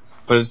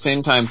 But at the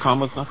same time,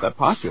 combo's not that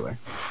popular.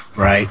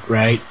 Right.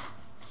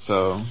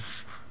 So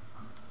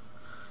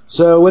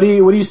what do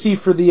you see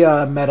for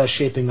the meta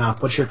shaping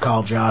up? What's your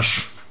call,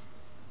 Josh?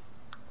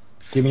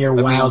 Give me your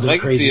wild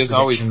and crazy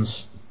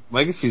predictions.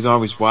 Legacy's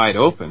always wide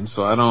open,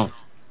 so I don't.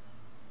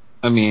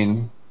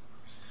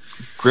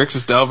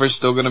 Grixis Delver's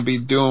still going to be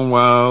doing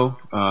well.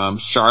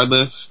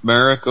 Shardless,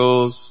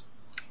 Miracles,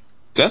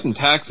 Death and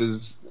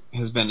Taxes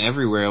has been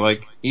everywhere.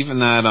 Like even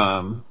that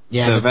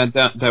the event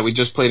that we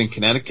just played in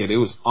Connecticut, it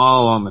was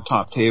all on the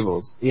top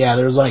tables. Yeah,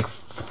 there's like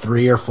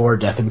 3 or 4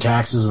 Death and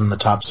Taxes in the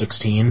top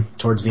 16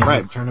 towards the end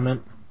of the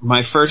tournament.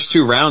 My first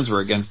 2 rounds were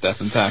against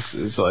Death and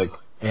Taxes,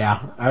 Yeah,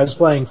 I was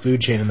playing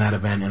Food Chain in that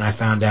event, and I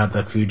found out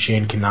that Food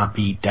Chain cannot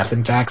beat Death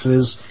and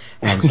Taxes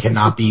and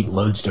cannot beat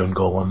Lodestone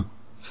Golem.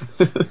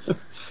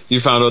 You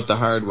found out the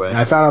hard way.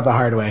 I found out the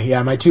hard way.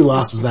 Yeah, my 2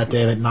 losses that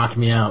day that knocked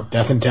me out: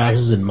 Death and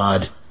Taxes and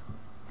Mud.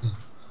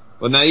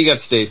 Well, now you got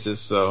Stasis,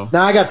 so.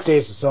 Now I got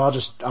Stasis, so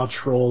I'll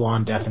troll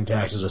on Death and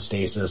Taxes with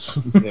Stasis.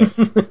 Yeah.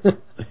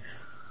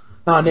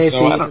 Oh, Nace,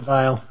 So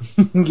Vial.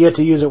 You get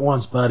to use it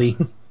once, buddy.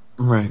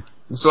 Right.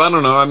 So I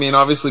don't know.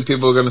 Obviously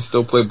people are going to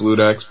still play Blue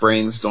decks,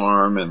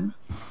 Brainstorm, and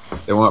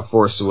they want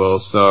Force of Will,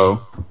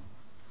 so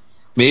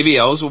maybe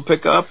Elves will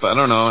pick up. I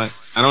don't know.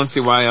 I don't see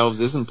why Elves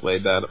isn't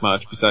played that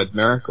much besides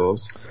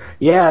Miracles.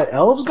 Yeah,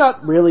 Elves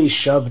got really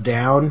shoved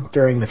down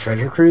during the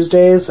Treasure Cruise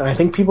days, and I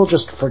think people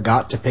just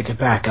forgot to pick it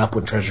back up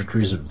when Treasure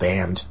Cruise was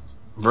banned.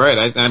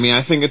 Right. I mean,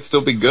 I think it'd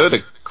still be good.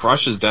 It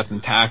crushes Death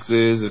and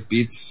Taxes. It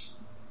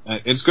beats.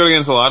 It's good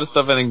against a lot of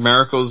stuff. I think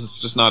Miracles.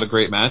 It's just not a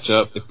great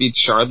matchup. It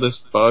beats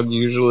Shardless Bug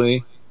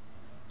usually.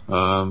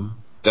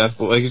 Death,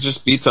 like, it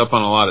just beats up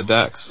on a lot of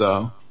decks.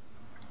 So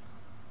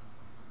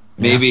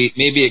maybe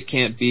it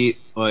can't beat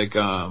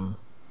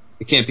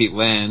it can't beat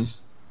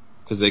lands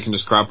because they can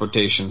just crop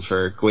rotation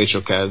for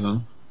Glacial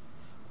Chasm.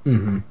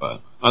 Mm-hmm.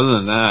 But other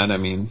than that, I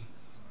mean,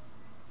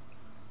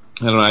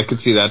 I don't know. I could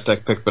see that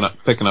deck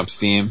picking up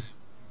steam.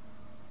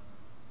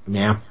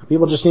 Yeah,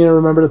 people just need to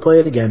remember to play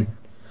it again.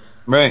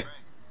 Right.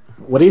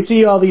 What do you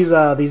see all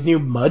these new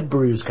mud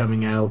brews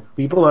coming out?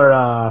 People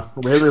are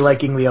really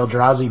liking the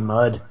Eldrazi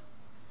mud.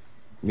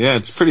 Yeah,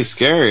 it's pretty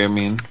scary. I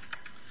mean,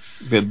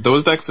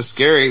 those decks are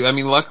scary. I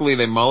mean, luckily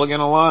they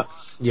mulligan a lot.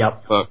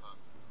 Yep. But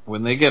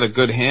when they get a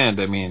good hand,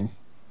 I mean,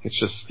 it's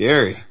just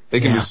scary. They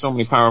can do so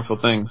many powerful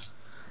things.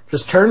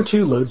 Just turn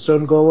 2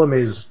 Lodestone Golem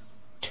is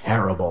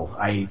terrible.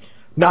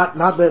 Not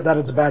that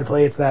it's a bad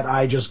play, it's that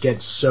I just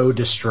get so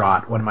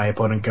distraught when my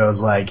opponent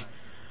goes like,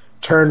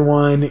 turn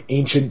 1,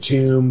 Ancient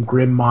Tomb,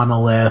 Grim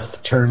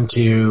Monolith, turn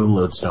 2,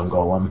 Lodestone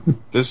Golem.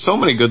 There's so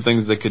many good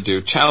things they could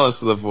do.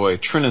 Chalice of the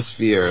Void,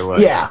 Trinisphere,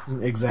 yeah,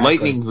 exactly.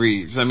 Lightning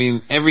Greaves. I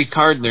mean, every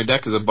card in their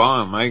deck is a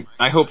bomb.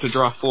 I hope to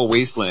draw full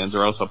Wastelands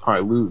or else I'll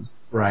probably lose.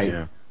 Right.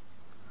 Yeah.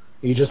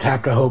 You just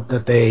have to hope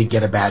that they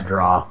get a bad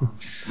draw.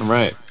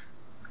 Right.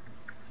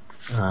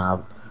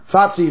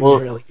 Thoughtseize is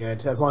really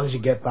good, as long as you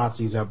get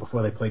Thoughtseize out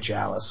before they play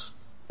Chalice.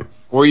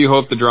 Or you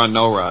hope to draw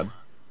Null Rod.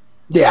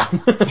 Yeah.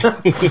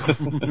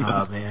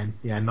 Oh man.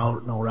 Yeah, Null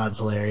Rod's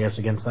hilarious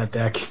against that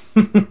deck.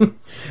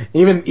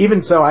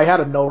 Even so, I had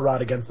a Null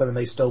Rod against them and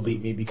they still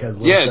beat me because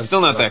Lodestone, it's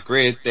still not that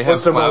great. They have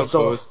Cloud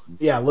Post.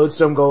 Yeah,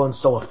 Lodestone Golem's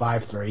still a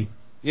 5/3.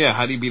 Yeah,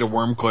 how do you beat a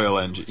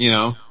Wormcoil engine, you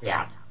know?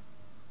 Yeah.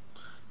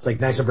 It's like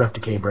nice abrupt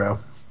decay, bro.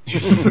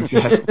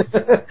 Exactly.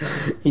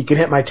 He can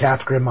hit my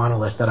tapped Grim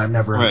Monolith that I'm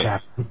never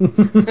untapped.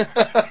 Right.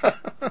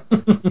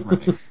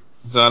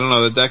 So I don't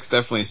know, the deck's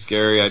definitely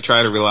scary. I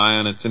try to rely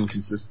on its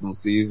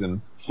inconsistencies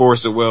and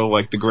force a will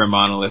like the Grim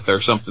Monolith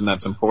or something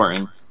that's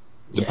important,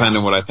 depending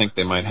on what I think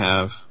they might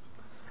have.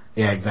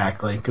 Yeah,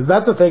 exactly. Because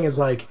that's the thing is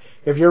like,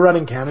 if you're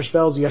running counter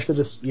spells, you have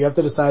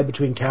to decide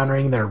between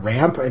countering their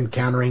ramp and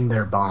countering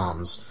their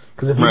bombs.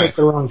 Because if you make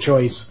the wrong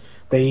choice,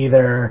 they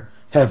either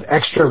have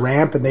extra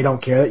ramp and they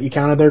don't care that you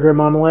countered their Grim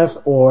Monolith,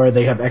 or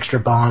they have extra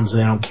bombs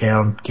and they don't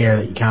care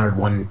that you countered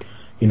one,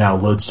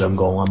 Lodestone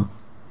Golem.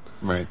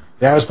 Right.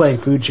 Yeah, I was playing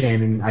Food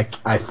Chain and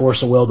I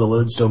force a will to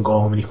Lodestone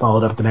Golem and he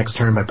followed up the next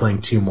turn by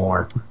playing 2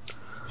 more.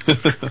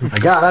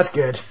 Like, that's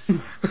good.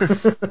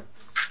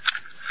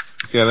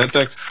 So yeah, that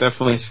deck's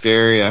definitely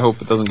scary. I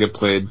hope it doesn't get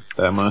played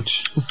that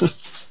much.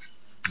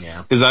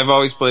 Yeah. Because I've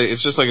always played,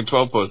 it's just like a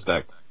 12-post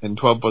deck. And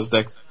 12-post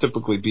decks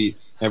typically beat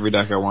every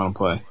deck I want to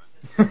play.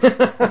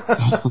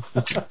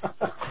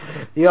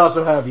 You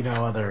also have,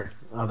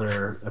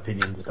 other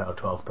opinions about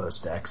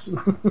 12-post decks.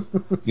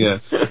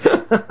 Yes.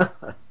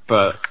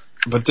 But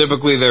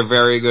typically they're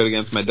very good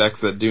against my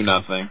decks that do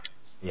nothing.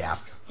 Yeah.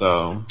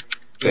 So,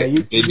 they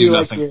you do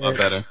nothing a lot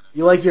better.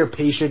 You like your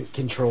patient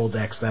control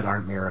decks that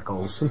aren't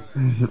miracles.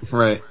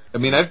 Right. I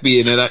mean, I've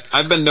beaten it.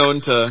 I've been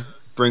known to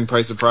bring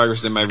Price of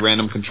Progress in my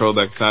random control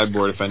deck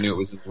sideboard if I knew it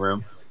was in the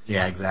room.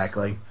 Yeah,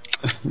 exactly.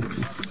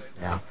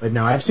 Yeah. But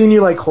no, I've seen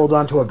you hold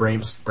on to a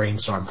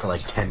brainstorm for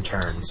 10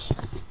 turns.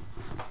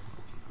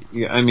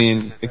 Yeah, I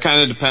mean, it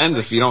kind of depends.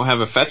 If you don't have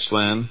a fetch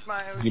land,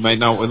 you might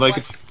not,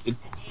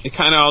 it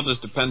kind of all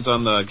just depends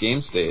on the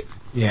game state.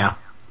 Yeah.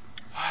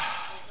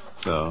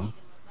 So,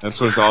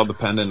 that's what it's all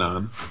dependent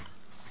on.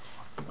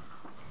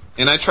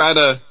 And I try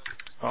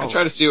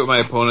to see what my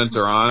opponents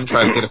are on,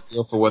 try to get a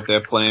feel for what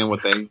they're playing,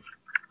 what they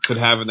could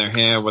have in their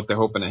hand, what they're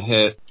hoping to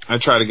hit. I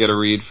try to get a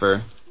read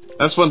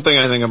that's one thing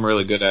I think I'm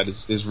really good at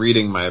is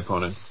reading my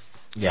opponents.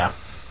 Yeah.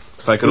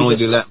 If I can only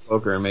do that in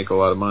poker and make a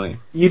lot of money.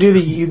 You do the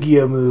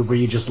Yu-Gi-Oh move where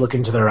you just look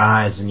into their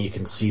eyes and you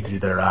can see through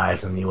their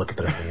eyes and you look at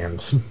their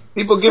hand.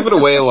 People give it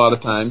away a lot of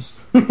times.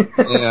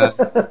 Yeah.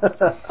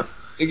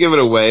 They give it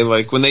away.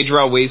 Like, when they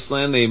draw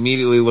Wasteland, they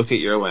immediately look at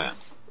your land.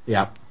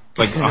 Yeah.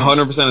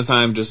 100% of the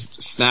time,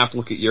 just snap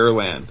look at your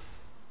land.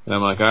 And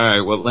I'm like,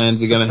 alright, what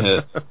land's he gonna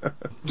hit?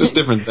 Just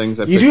different things.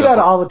 You do that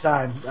all the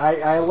time.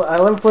 I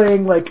love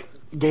playing,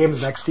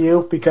 games next to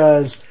you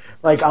because,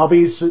 I'll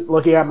be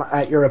looking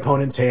at your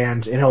opponent's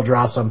hand and he'll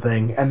draw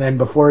something, and then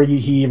before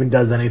he even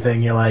does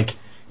anything, you're like,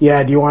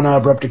 yeah, do you want to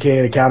Abrupt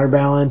Decay the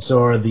Counterbalance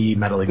or the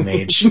Meddling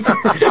Mage? And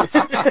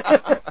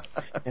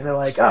they're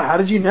like, oh, how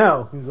did you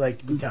know? He's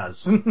like,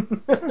 because.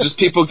 Just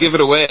people give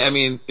it away. I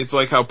mean, it's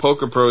like how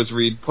poker pros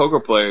read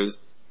poker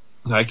players.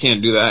 I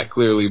can't do that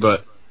clearly,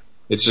 but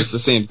it's just the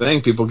same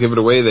thing. People give it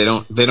away. They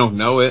don't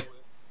know it,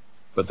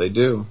 but they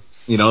do.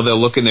 They'll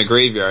look in their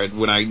graveyard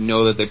when I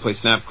know that they play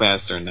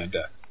Snapcaster in their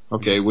deck.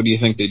 Okay, what do you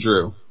think they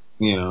drew?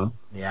 you know.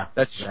 Yeah.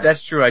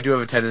 That's true. I do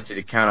have a tendency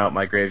to count out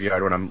my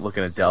graveyard when I'm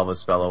looking to delve a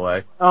spell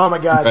away. Oh my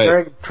god, Right.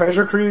 during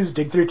Treasure Cruise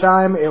dig through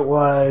time, it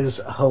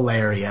was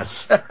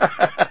hilarious.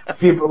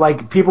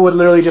 People would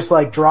literally just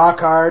like draw a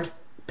card,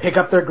 pick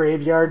up their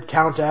graveyard,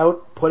 count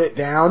out, put it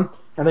down,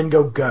 and then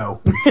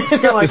go.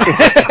 And you're like,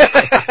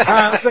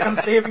 looks like I'm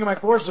saving my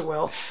force of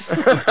will.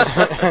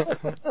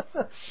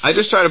 I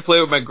just try to play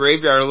with my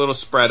graveyard a little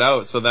spread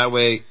out, so that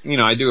way, you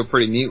know, I do it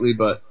pretty neatly,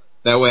 but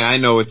that way I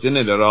know what's in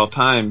it at all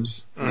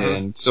times.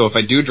 And so if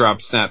I do drop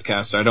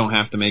Snapcaster, I don't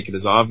have to make it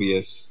as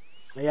obvious.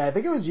 Yeah, I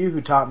think it was you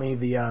who taught me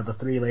the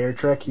 3-layer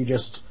trick. You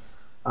just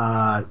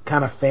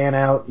kind of fan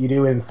out. You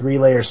do in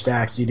 3-layer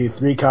stacks. You do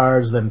 3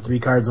 cards, then 3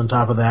 cards on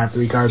top of that,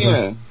 3 cards on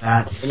top of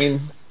that. I mean,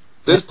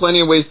 there's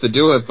plenty of ways to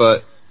do it,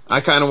 but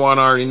I kind of want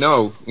to already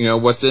know, you know,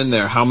 what's in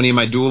there. How many of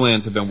my dual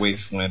lands have been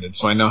wastelanded,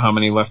 so I know how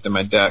many left in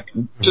my deck.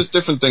 Just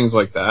different things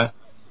like that.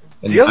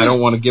 And I don't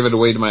want to give it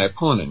away to my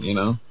opponent, you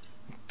know?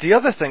 The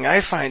other thing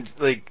I find,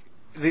 like,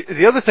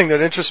 the other thing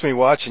that interests me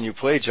watching you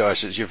play,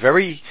 Josh, is you're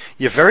very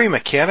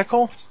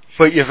mechanical,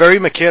 but you're very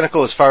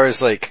mechanical as far as,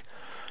 like,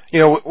 you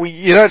know,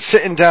 you're not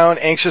sitting down,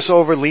 anxious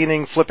over,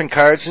 leaning, flipping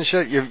cards and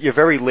shit. You're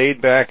very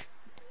laid back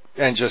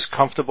and just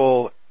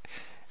comfortable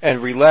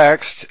and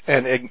relaxed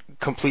and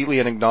completely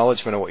an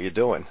acknowledgement of what you're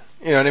doing.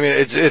 You know what I mean?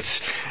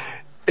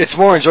 It's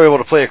more enjoyable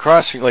to play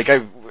across. Like I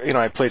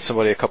played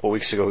somebody a couple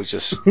weeks ago who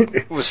just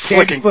was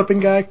Candy flipping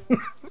guy.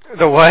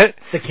 The what?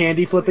 The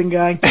candy flipping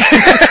guy.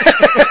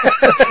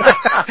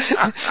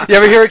 You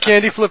ever hear of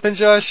candy flipping,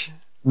 Josh?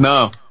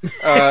 No.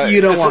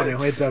 You don't want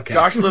to. It's okay.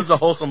 Josh lives a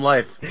wholesome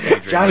life.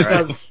 Adrian, Josh right?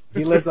 does.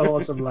 He lives a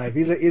wholesome life.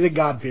 He's a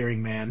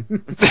God-fearing man.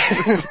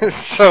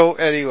 So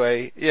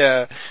anyway,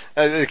 yeah,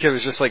 the kid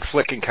was just like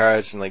flicking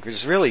cards and like it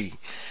was really,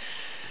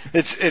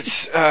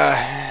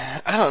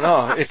 I don't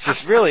know, it's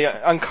just really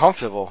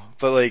uncomfortable,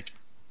 but like,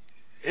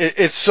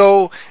 it's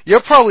so, you're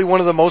probably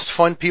one of the most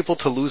fun people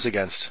to lose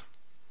against.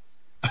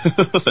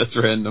 That's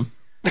random.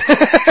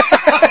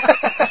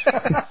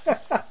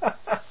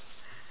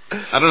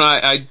 I don't know,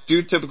 I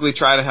do typically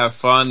try to have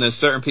fun. There's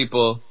certain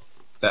people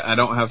that I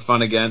don't have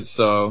fun against,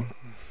 so,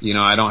 you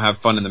know, I don't have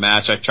fun in the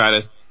match. I try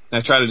to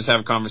just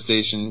have a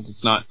conversation.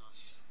 It's not,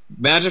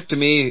 Magic to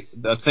me,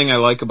 the thing I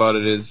like about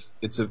it is,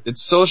 it's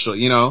social,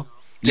 you know?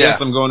 Yeah.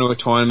 Yes, I'm going to a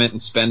tournament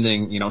and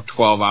spending,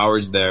 12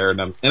 hours there,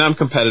 and I'm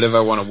competitive,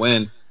 I want to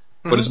win.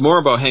 Mm-hmm. But it's more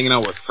about hanging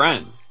out with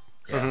friends.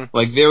 Mm-hmm.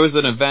 Like, there was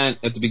an event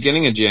at the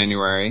beginning of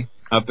January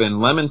up in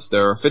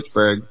Leominster or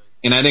Fitchburg,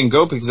 and I didn't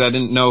go because I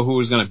didn't know who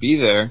was going to be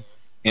there,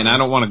 and I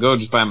don't want to go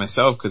just by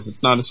myself because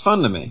it's not as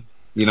fun to me.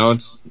 You know,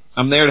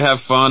 I'm there to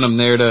have fun, I'm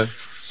there to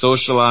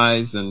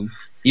socialize, and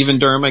even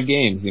during my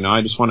games,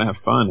 I just want to have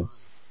fun.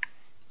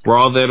 We're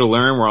all there to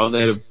learn, we're all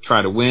there to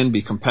try to win,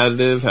 be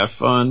competitive, have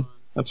fun.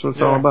 That's what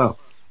it's all about.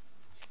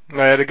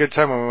 I had a good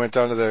time when we went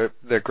down to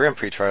their Grand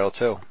Prix trial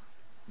too.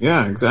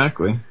 Yeah,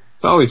 exactly.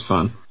 It's always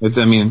fun. It's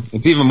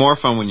even more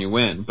fun when you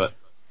win, but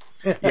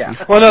yeah.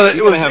 Well, no,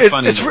 you're gonna have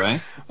fun either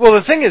way. Well,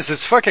 the thing is,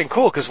 it's fucking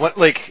cool because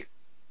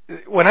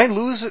when I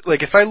lose,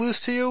 like if I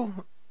lose to you,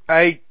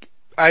 I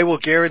will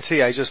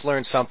guarantee I just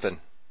learned something.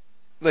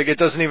 Like it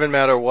doesn't even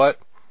matter what.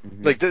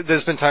 Mm-hmm. Like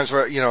there's been times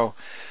where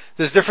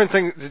there's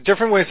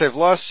different ways I've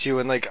lost you,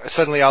 and like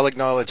suddenly I'll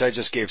acknowledge I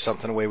just gave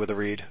something away with a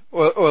read,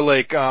 or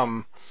like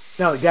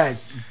No,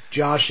 guys,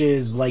 Josh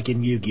is like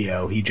in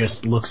Yu-Gi-Oh! He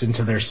just looks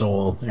into their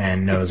soul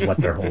and knows what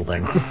they're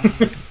holding.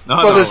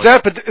 There's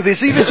that, but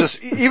there's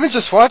even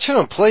just watching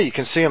him play, you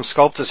can see him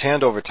sculpt his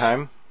hand over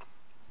time.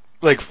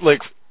 Like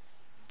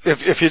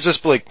if you're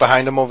just like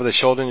behind him over the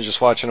shoulder and you're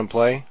just watching him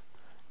play,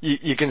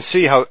 you can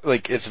see how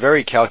like it's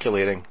very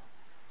calculating,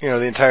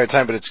 the entire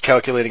time, but it's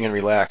calculating and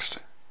relaxed.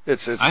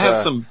 I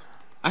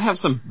have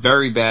some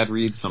very bad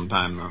reads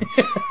sometime though.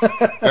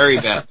 Very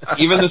bad.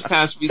 Even this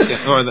past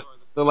weekend or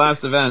the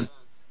last event,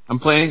 I'm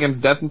playing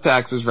against Death and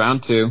Taxes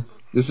round 2.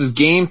 This is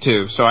game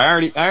 2, so I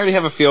already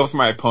have a feel for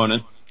my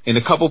opponent, and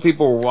a couple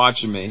people were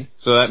watching me,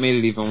 so that made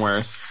it even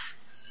worse.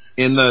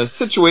 And the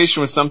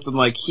situation was something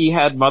like he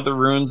had Mother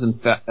Runes and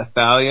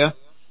Thalia,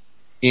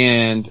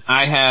 and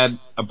I had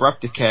Abrupt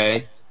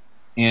Decay,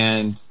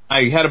 and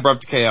I had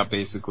Abrupt Decay up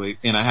basically,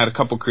 and I had a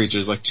couple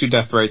creatures, like 2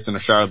 Deathrights and a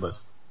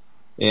Shardless.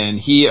 And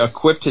he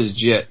equipped his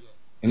Jit,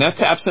 and that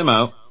taps him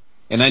out,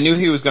 and I knew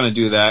he was going to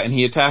do that, and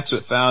he attacks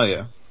with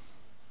Thalia.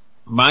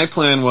 My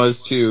plan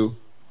was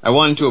I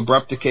wanted to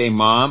Abrupt Decay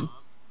Mom,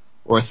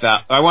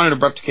 I wanted to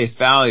Abrupt Decay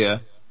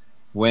Thalia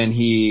when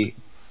he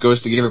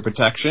goes to give her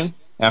protection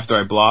after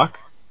I block.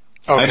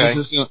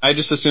 Okay. I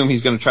just assume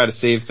he's going to try to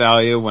save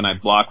Thalia when I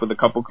block with a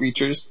couple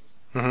creatures.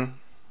 Mm-hmm.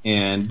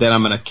 And then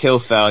I'm going to kill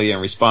Thalia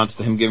in response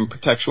to him giving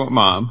protection with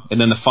Mom. And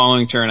then the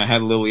following turn I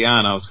had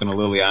Liliana, I was going to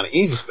Liliana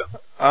Egypt him.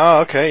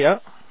 Oh, okay, yeah.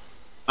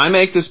 I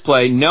make this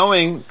play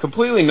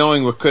completely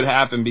knowing what could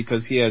happen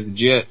because he has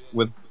Jit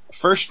with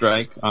First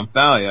Strike on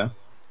Thalia,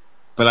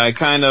 but I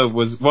kind of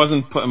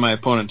wasn't putting my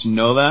opponent to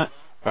know that.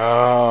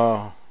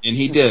 Oh. And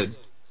he did.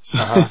 So,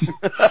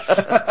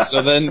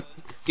 so then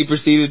he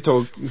proceeded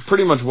to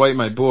pretty much wipe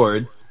my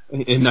board,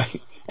 and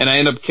and I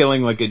end up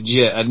killing like a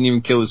Jit. I didn't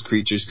even kill his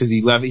creatures because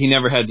he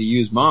never had to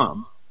use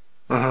Mom.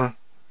 Uh-huh.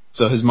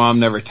 So his Mom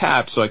never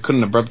tapped, so I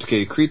couldn't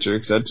abrupticate a creature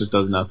because that just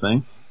does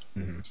nothing.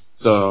 Mm-hmm.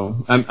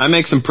 So I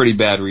make some pretty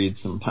bad reads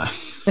sometimes.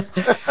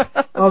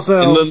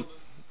 Also, and then,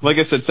 like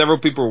I said, several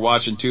people were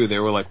watching too. They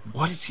were like,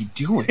 "What is he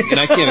doing?" And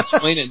I can't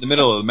explain it in the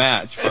middle of the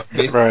match. But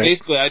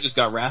basically, I just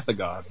got Wrath of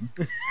God.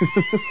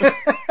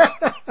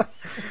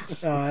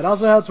 It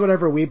also helps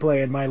whenever we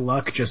play and my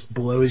luck just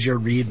blows your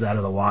reads out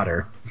of the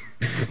water.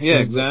 Yeah,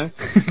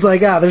 exactly. It's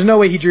like, there's no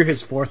way he drew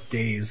his 4th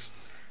daze.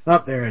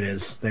 Oh, there it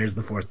is. There's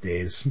the 4th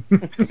daze.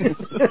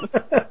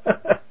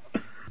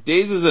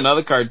 Daze is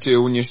another card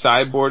too. When you're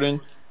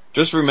sideboarding,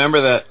 just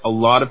remember that a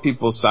lot of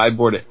people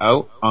sideboard it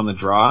out on the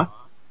draw.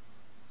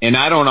 And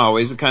I don't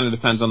always. It kind of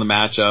depends on the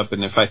matchup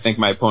and if I think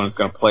my opponent's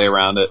going to play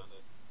around it.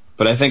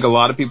 But I think a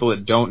lot of people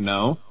that don't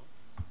know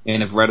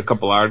and have read a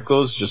couple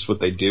articles, just what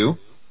they do.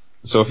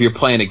 So if you're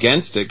playing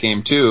against it,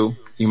 game 2,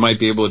 you might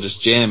be able to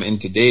just jam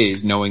into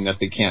Daze knowing that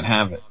they can't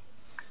have it.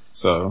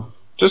 So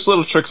just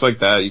little tricks like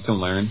that you can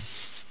learn.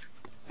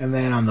 And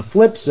then on the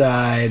flip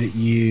side,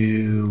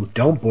 you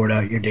don't board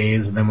out your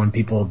days, and then when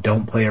people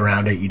don't play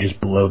around it, you just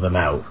blow them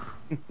out.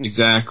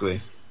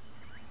 Exactly.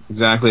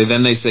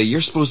 Then they say,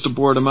 you're supposed to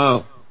board them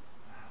out.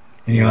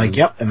 And you're like,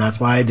 yep, and that's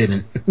why I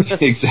didn't.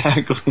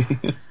 Exactly.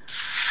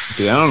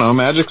 Yeah, I don't know.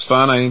 Magic's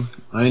fun.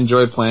 I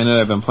enjoy playing it.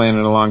 I've been playing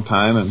it a long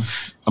time, and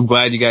I'm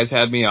glad you guys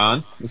had me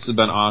on. This has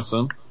been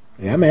awesome.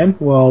 Yeah, man.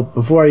 Well,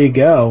 before you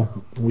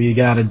go, we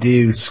gotta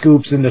do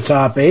scoops into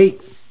top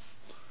 8.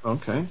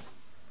 Okay.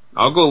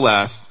 I'll go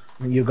last.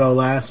 You go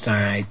last,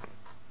 alright.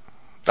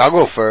 I'll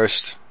go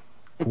first.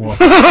 Cool.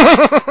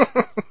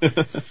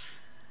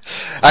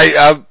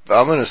 I'm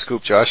gonna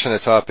scoop Josh in the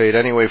top 8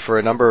 anyway for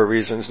a number of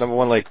reasons. Number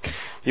one, when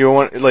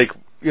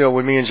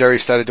me and Jerry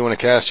started doing a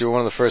cast, you were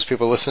one of the first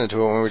people listening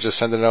to it when we were just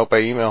sending it out by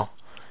email.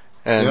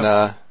 And,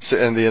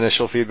 and the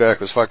initial feedback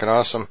was fucking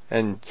awesome.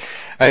 And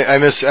I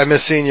miss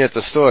seeing you at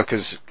the store,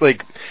 cause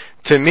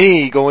to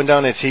me, going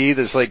down to T,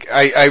 there's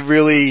I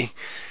really,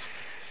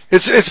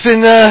 it's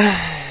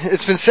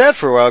been sad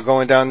for a while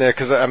going down there,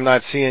 cause I'm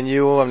not seeing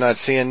you, I'm not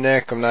seeing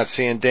Nick, I'm not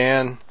seeing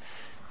Dan.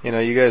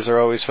 You guys are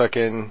always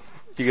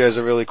you guys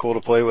are really cool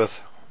to play with,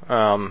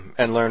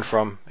 and learn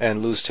from,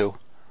 and lose to.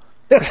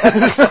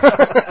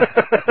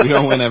 We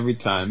don't win every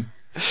time.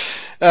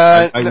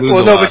 I lose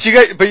a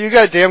lot. but you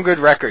got damn good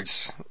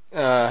records.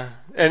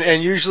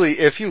 And usually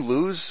if you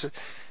lose,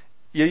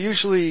 you're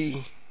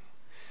usually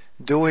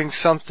doing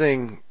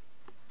something,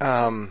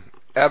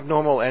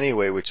 abnormal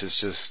anyway, which is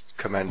just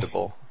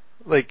commendable.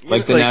 Like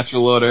the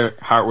natural order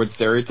Heartwood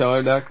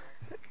Storyteller deck?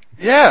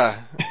 Yeah.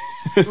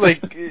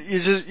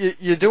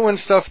 You're doing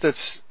stuff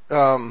that's,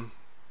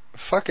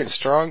 fucking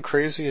strong,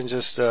 crazy, and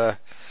just,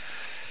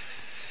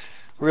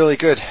 really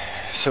good.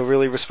 So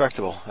really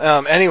respectable.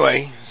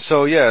 Anyway,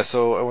 so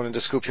I wanted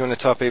to scoop you in the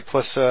top 8.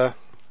 Plus,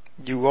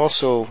 you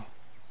also,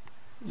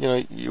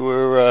 you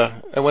were,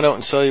 I went out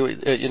and saw you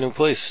at your new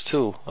place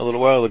too a little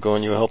while ago,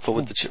 and you were helpful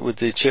with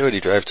the charity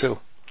drive too.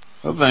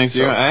 Well, thank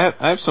you. I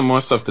have some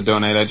more stuff to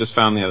donate. I just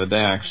found the other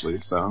day actually,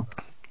 so.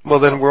 Well,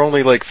 then we're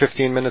only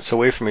 15 minutes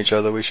away from each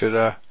other. We should,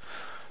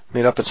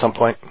 meet up at some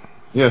point.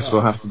 Yes,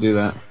 we'll have to do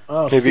that.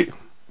 Oh, maybe.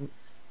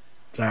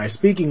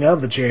 Speaking of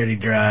the charity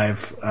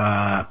drive,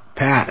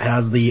 Pat,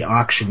 how's the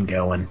auction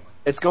going?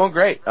 It's going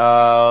great.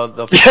 Pat,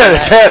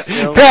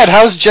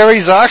 how's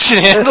Jerry's auction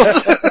handled?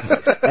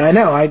 I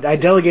know, I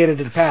delegated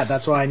it to Pat.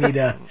 That's why I need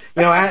to,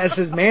 as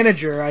his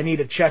manager, I need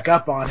to check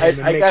up on him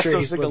and make sure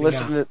he's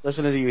living up.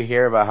 Listening to you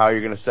hear about how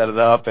you're going to set it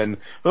up and,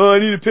 I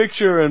need a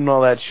picture and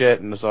all that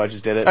shit, and so I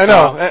just did it. I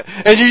know.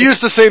 And you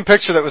used the same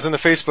picture that was in the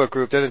Facebook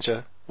group, didn't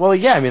you? Well,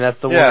 yeah, that's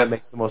the one that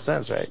makes the most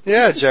sense, right?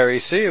 Yeah, Jerry,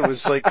 see, it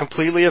was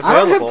completely available.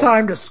 I don't have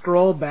time to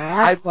scroll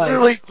back. I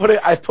literally put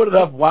it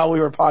up while we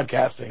were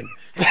podcasting.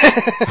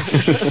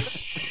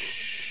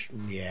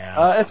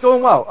 Yeah. It's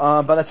going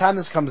well. By the time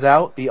this comes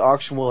out, the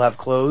auction will have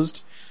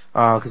closed,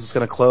 cause it's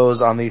gonna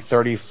close on the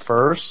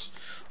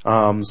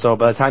 31st. So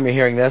by the time you're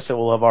hearing this, it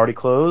will have already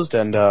closed,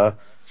 and,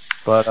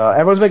 but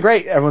everyone's been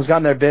great. Everyone's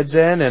gotten their bids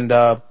in,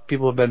 and,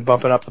 people have been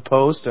bumping up the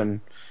post,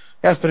 and,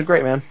 yeah, it's been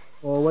great, man.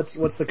 Well,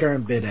 what's the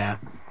current bid at?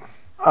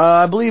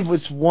 I believe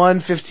it's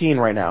 115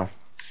 right now.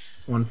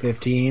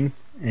 115,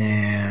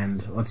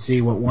 and let's see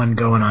what one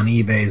going on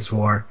eBay's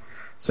for.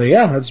 So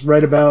yeah, that's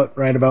right about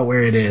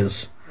where it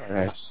is.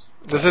 Nice.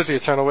 This is the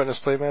Eternal Witness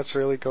playmats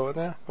really going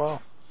there?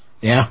 Wow.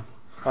 Yeah.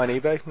 On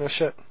eBay? No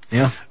shit.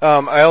 Yeah.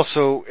 I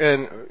also,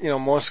 and,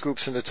 more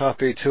scoops in the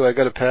top 8 too. I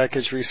got a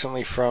package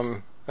recently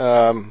from,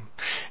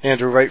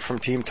 Andrew Wright from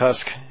Team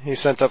Tusk. He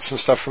sent up some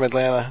stuff from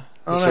Atlanta.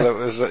 Oh, so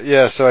nice. that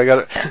was, so I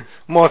got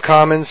more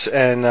commons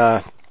and,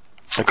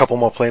 a couple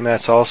more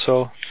playmats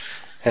also.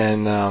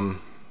 And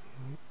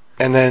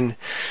then,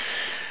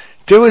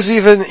 there was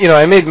even,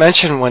 I made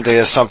mention one day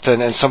of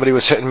something, and somebody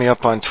was hitting me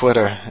up on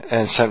Twitter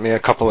and sent me a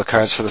couple of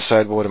cards for the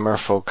sideboard of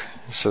Merfolk.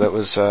 So that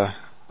was, that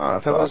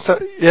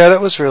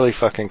was really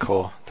fucking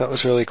cool. That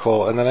was really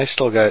cool. And then I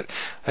still got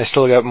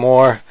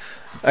more.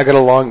 I got a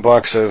long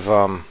box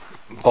of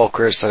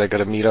bulkers that I got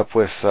to meet up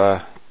with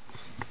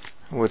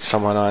with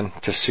someone on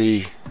to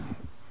see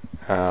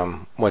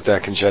what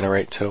that can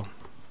generate too.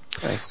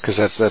 Nice. Because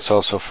that's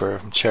also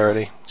for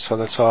charity. So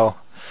that's all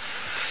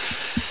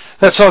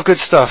good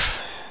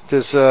stuff.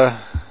 There's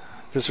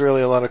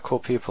really a lot of cool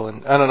people,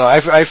 and I don't know.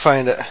 I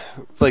find it,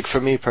 like, for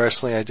me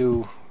personally, I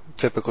do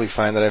typically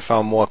find that I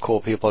found more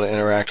cool people to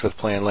interact with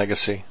playing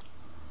Legacy.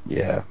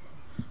 Yeah.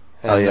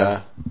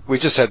 And, we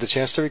just had the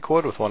chance to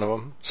record with one of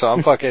them, so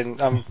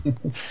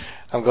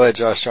I'm glad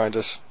Josh joined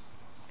us.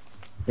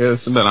 Yeah,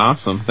 this has been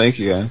awesome. Thank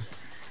you, guys.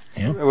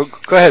 Yeah. Well,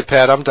 go ahead,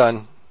 Pat. I'm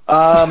done.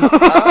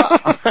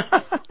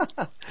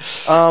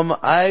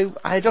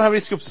 I don't have any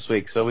scoops this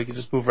week, so we can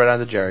just move right on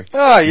to Jerry.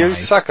 Oh, you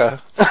Nice. sucker.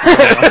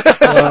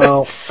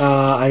 Well,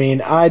 I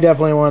mean, I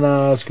definitely want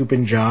to scoop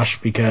in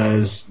Josh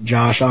because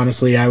Josh,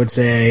 honestly, I would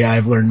say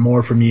I've learned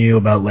more from you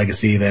about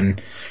Legacy than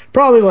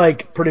probably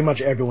like pretty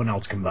much everyone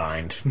else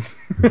combined.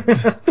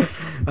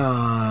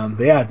 But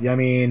yeah, I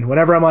mean,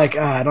 whenever I'm like,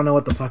 I don't know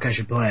what the fuck I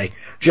should play.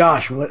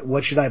 Josh,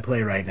 what should I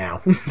play right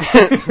now?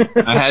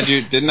 I had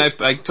you, didn't I?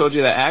 I told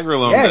you that aggro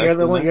loan. Yeah, deck,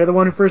 you're the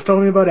one who first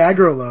told me about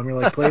aggro loam. You're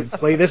like,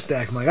 play this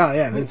deck. I'm like, oh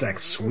yeah, this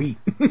deck's sweet.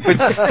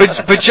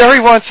 But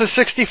Jerry wants the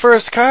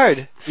 61st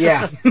card.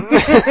 Yeah.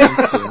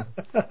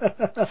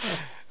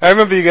 I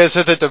remember you guys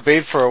had that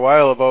debate for a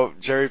while about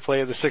Jerry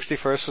playing the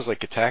 61st was like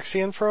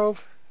Gataxian Probe.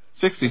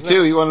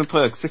 62. You wanted to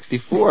play like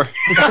 64.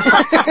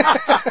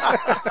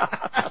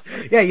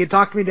 Yeah, you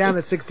talked me down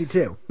at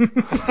 62.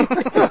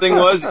 The thing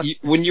was,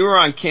 when you were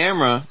on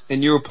camera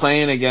and you were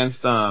playing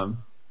against, I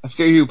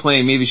forget who you were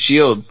playing, maybe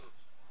Shields,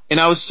 and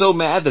I was so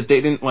mad that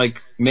they didn't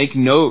like make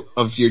note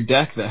of your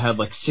deck that had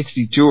like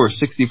 62 or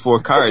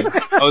 64 cards.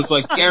 I was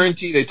like,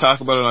 guaranteed they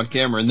talk about it on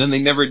camera, and then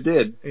they never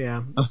did.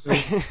 Yeah.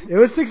 It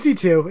was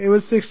 62. It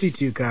was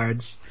 62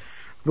 cards.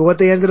 But what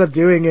they ended up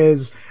doing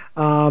is,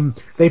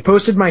 they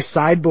posted my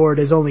sideboard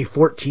as only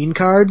 14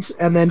 cards,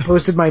 and then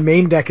posted my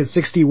main deck as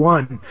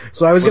 61.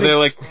 So I was getting,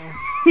 like,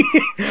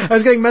 I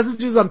was getting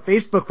messages on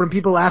Facebook from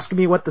people asking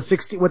me what the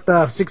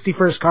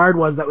 61st card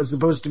was that was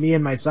supposed to be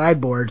in my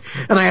sideboard,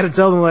 and I had to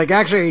tell them, like,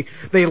 actually,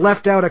 they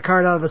left out a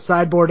card out of the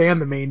sideboard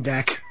and the main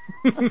deck.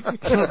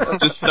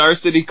 just Star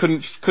City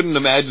couldn't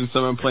imagine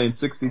someone playing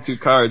 62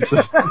 cards.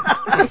 Like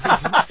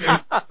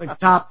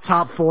top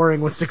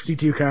 4ing with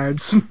 62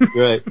 cards.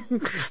 Right.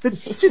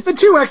 The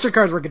 2 extra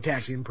cards were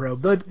Gataxian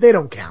Probe. They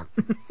don't count.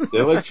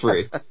 They're like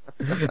free.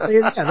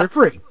 Yeah, they're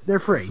free. They're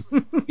free.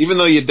 Even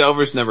though your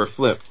Delvers never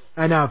flipped.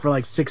 I know, for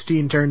like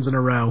 16 turns in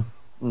a row.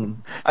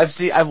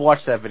 I've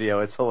watched that video.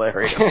 It's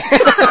hilarious.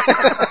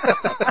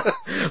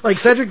 Like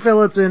Cedric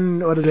Phillips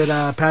and, what is it,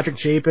 Patrick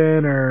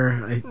Chapin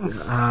or,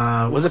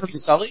 Was it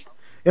Sully?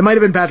 It might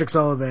have been Patrick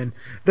Sullivan.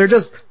 They're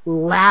just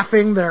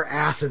laughing their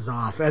asses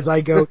off as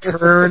I go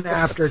turn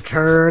after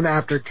turn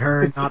after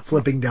turn, not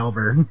flipping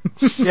Delver.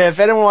 Yeah, if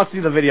anyone wants to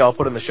see the video, I'll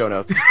put it in the show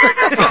notes.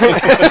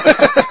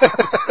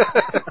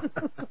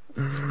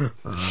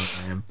 Oh,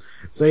 man.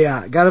 So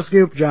yeah, gotta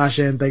scoop Josh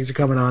in. Thanks for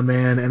coming on,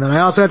 man. And then I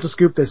also have to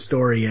scoop this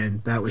story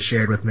in that was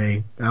shared with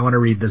me. I want to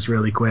read this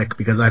really quick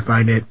because I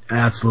find it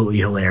absolutely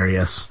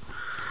hilarious.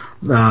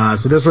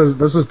 So this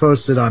was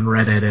posted on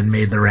Reddit and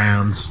made the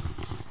rounds.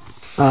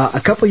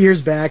 A couple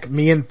years back,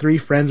 me and 3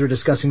 friends were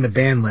discussing the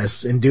ban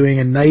lists and doing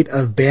a night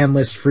of ban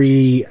list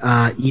free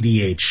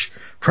EDH.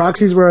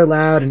 Proxies were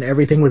allowed and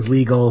everything was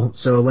legal,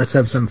 so let's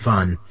have some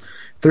fun.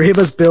 3 of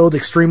us build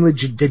extremely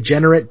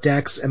degenerate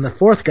decks, and the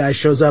 4th guy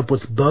shows up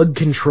with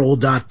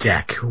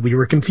bugcontrol.deck. We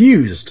were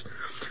confused.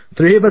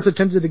 3 of us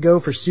attempted to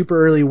go for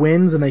super early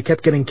wins, and they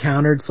kept getting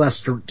countered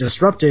 /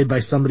 disrupted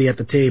by somebody at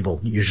the table,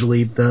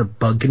 usually the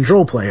bug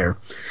control player.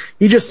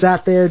 He just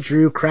sat there,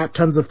 drew crap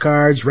tons of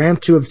cards,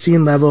 ramped to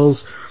obscene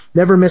levels,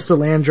 never missed a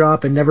land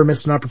drop, and never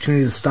missed an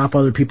opportunity to stop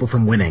other people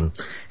from winning.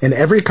 And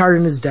every card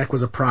in his deck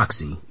was a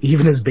proxy,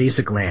 even his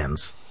basic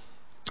lands.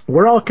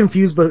 We're all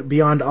confused but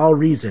beyond all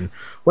reason.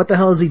 What the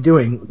hell is he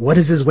doing? What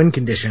is his win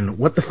condition?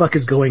 What the fuck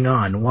is going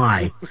on?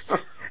 Why?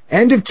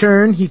 End of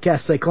turn, he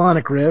casts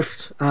Cyclonic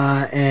Rift,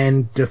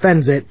 and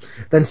defends it,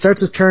 then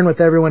starts his turn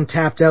with everyone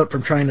tapped out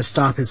from trying to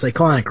stop his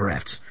Cyclonic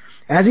Rift.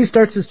 As he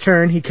starts his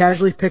turn, he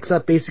casually picks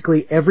up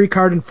basically every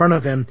card in front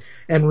of him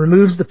and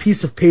removes the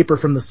piece of paper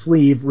from the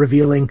sleeve,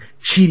 revealing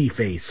Cheaty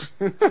Face.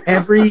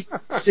 Every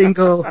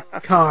single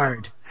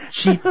card.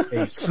 Cheat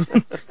Face.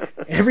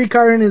 Every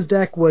card in his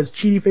deck was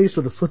Cheaty Face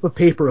with a slip of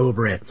paper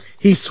over it.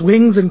 He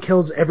swings and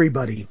kills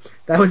everybody.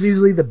 That was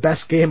easily the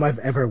best game I've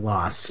ever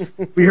lost.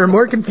 We were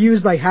more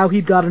confused by how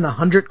he'd gotten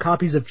 100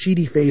 copies of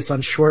Cheaty Face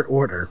on short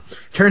order.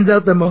 Turns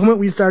out the moment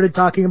we started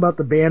talking about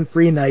the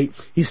ban-free night,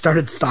 he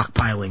started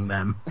stockpiling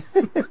them.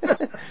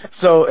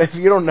 So if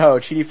you don't know,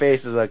 Cheaty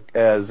Face is a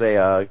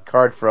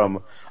card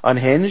from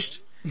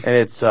Unhinged, and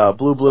it's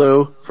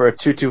blue for a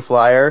 2/2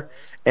 flyer.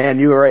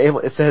 And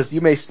it says you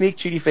may sneak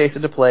Cheaty Face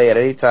into play at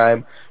any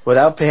time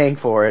without paying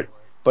for it,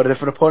 but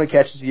if an opponent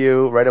catches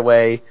you right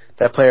away,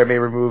 that player may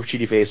remove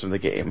Cheaty Face from the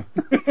game.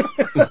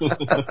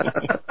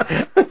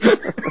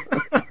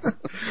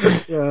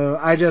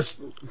 I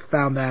just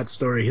found that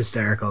story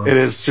hysterical. It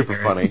is super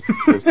funny.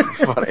 It's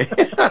super funny.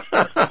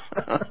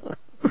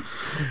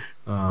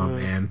 Oh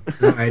man.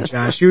 Alright,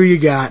 Josh, who you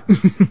got?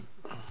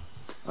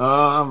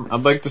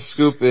 I'd like to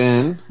scoop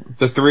in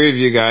the three of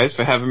you guys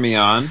for having me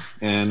on,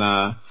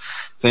 and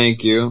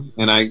thank you.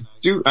 And I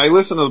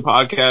listen to the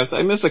podcast.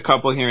 I miss a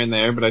couple here and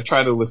there, but I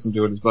try to listen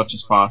to it as much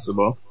as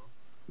possible.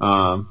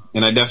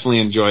 And I definitely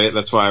enjoy it.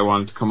 That's why I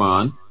wanted to come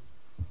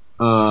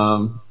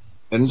on.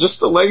 And just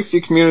the legacy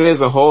community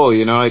as a whole,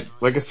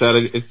 like I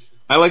said,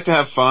 I like to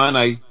have fun.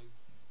 I've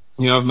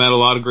met a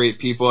lot of great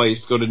people. I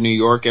used to go to New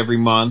York every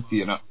month,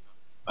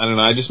 I don't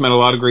know, I just met a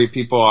lot of great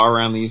people all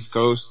around the East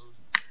Coast.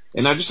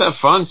 And I just have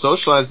fun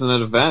socializing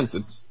at events.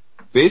 It's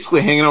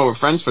basically hanging out with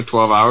friends for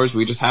 12 hours.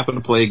 We just happen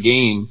to play a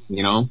game,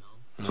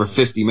 for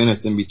 50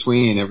 minutes in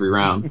between every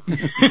round.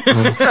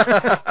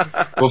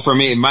 Well, for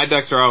me, my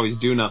decks are always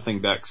do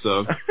nothing decks,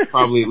 so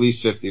probably at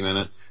least 50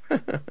 minutes.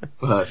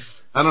 But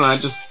I don't know,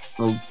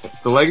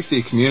 the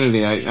legacy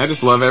community, I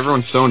just love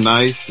everyone's so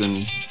nice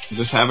and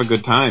just have a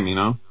good time,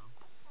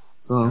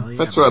 So yeah,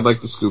 that's what I'd like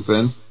to scoop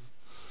in.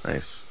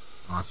 Nice.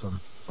 Awesome.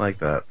 Like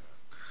that.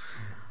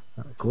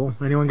 Cool.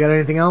 Anyone got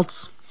anything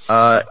else?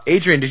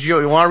 Adrian,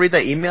 you want to read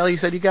that email you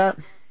said you got?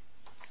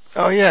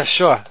 Oh yeah,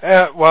 sure.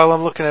 While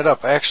I'm looking it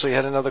up, I actually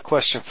had another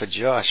question for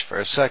Josh for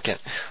a second.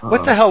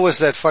 What the hell was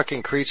that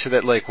fucking creature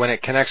that, like, when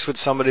it connects with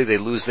somebody, they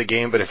lose the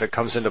game, but if it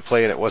comes into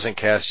play and it wasn't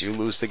cast, you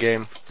lose the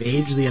game?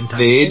 Phage the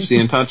Untouchable. Phage the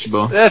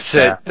Untouchable. That's it.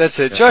 Yeah. That's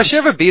it. Josh, you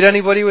ever beat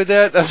anybody with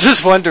that? I'm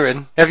just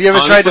wondering. Have you ever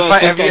tried to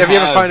find? Have you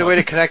ever found a way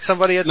to connect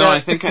somebody at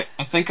that? No,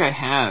 I think I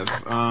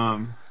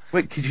have.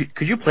 Wait,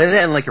 could you play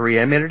that in like a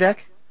reanimator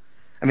deck?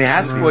 I mean, it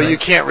has to be. Well, right? you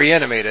can't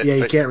reanimate it. Yeah,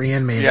 you but can't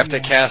reanimate it. You have to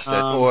cast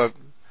it, or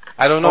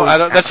I don't know.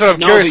 That's what I'm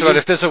curious about.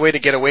 If there's a way to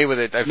get away with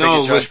it, I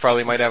figure Josh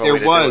probably might have a way to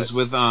do it. There was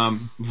with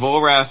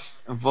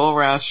Volras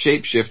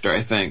Shapeshifter,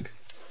 I think.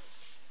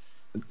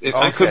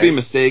 I could be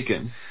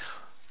mistaken,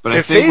 but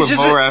I think with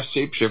Volras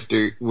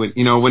Shapeshifter,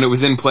 when it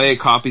was in play, it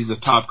copies the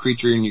top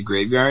creature in your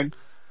graveyard.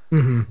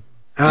 Mm-hmm.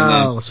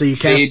 Oh, so you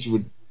can't. Phage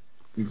would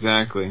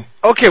exactly.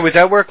 Okay, would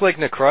that work like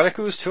Necrotic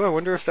Ooze too? I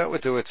wonder if that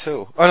would do it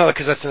too. Oh no,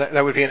 because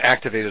that would be an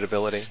activated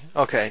ability.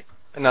 Okay,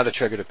 not a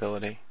triggered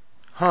ability.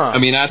 Huh. I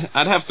mean,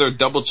 I'd have to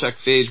double check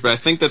Phage, but I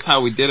think that's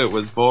how we did it.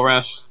 Was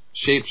Volras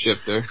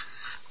Shapeshifter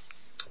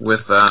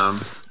with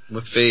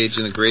Phage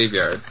in the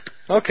graveyard.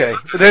 Okay.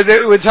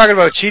 We're talking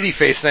about Cheaty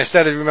Face, and I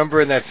started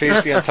remembering that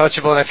Face the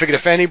Untouchable, and I figured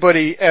if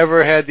anybody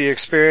ever had the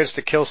experience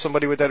to kill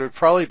somebody with that, it would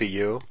probably be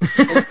you.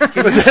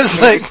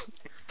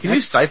 Can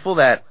you stifle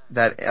that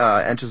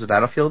enters the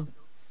battlefield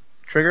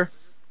trigger?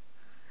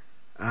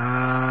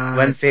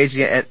 When Phage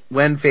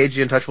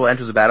the Untouchable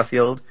enters the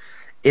battlefield,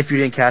 if you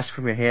didn't cast it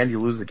from your hand, you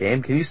lose the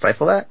game. Can you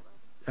stifle that?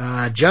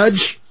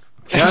 Judge.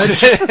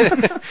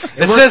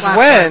 It says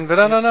when, but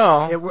I don't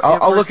know.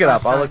 I'll look it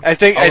up. I'll look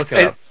it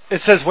up. It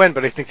says when,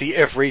 but I think the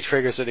if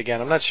re-triggers it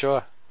again. I'm not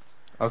sure.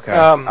 Okay.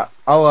 I'll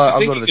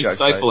go to the judge.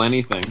 Stifle Site.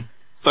 Anything.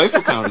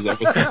 Stifle counters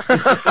everything.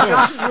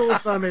 Josh's rule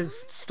of thumb is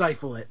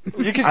stifle it.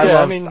 You can,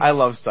 I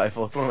love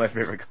Stifle. It's one of my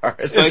favorite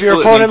cards. If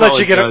your opponent lets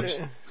you get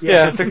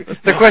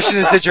the question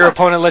is, did your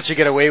opponent let you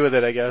get away with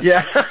it, I guess.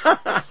 Yeah.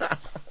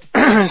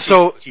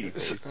 So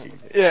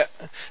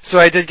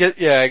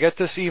I got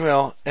this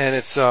email, and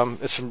it's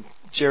from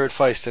Jared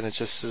Feist, and it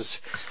just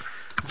says,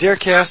 Dear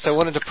Cast, I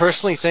wanted to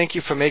personally thank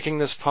you for making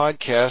this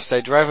podcast. I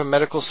drive a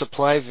medical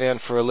supply van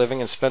for a living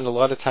and spend a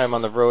lot of time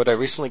on the road. I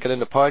recently got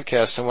into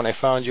podcasts, and when I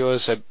found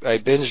yours, I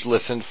binge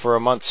listened for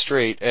a month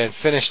straight and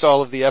finished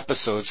all of the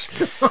episodes.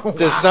 Wow.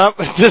 There's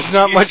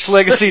not much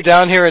legacy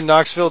down here in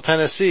Knoxville,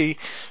 Tennessee,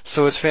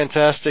 so it's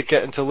fantastic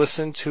getting to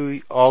listen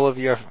to all of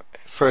your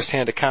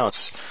first-hand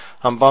accounts.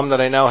 I'm bummed that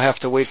I now have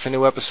to wait for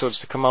new episodes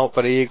to come out,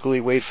 but I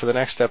eagerly wait for the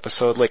next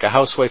episode like a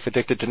housewife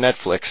addicted to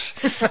Netflix.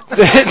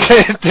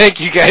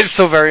 Thank you guys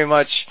so very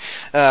much.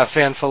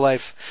 Fan for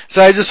life.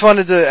 So I just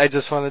wanted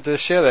to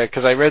share that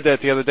because I read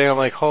that the other day and I'm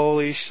like,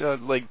 holy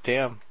shit, like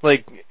damn.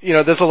 Like,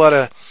 there's a lot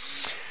of,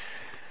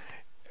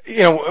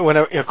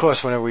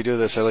 whenever we do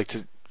this, I like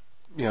to,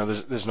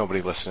 there's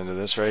nobody listening to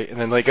this, right? And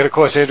then, of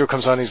course, Andrew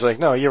comes on, he's like,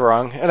 no, you're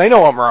wrong. And I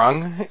know I'm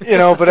wrong,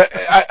 but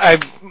I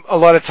a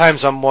lot of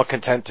times I'm more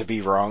content to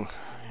be wrong,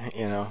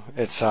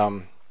 it's,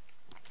 but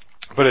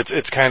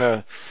it's kind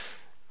of,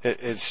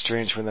 it's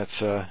strange when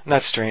that's,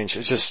 not strange,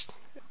 it's just,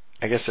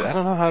 I guess, I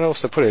don't know how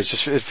else to put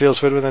it. It feels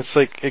good when it's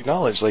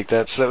acknowledged like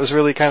that. So that was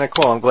really kind of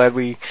cool. I'm glad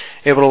we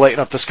able to lighten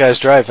up this guy's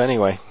drive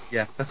anyway.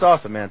 Yeah, that's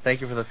awesome, man. Thank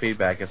you for the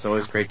feedback. It's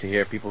always great to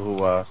hear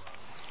people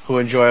who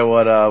enjoy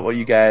what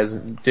you guys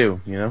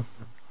do,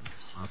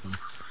 Awesome.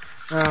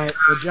 Alright,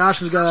 well Josh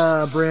has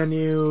got a brand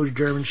new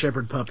German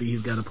Shepherd puppy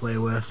he's got to play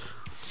with,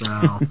 so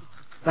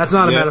that's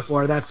not a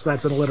metaphor, that's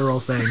a literal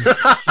thing.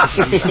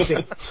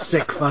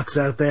 sick fucks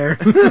out there.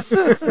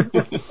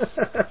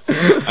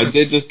 I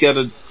did just get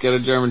a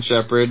German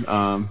Shepherd,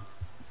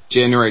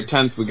 January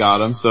 10th we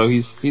got him, so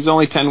he's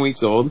only 10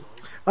 weeks old.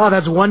 Oh,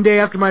 that's one day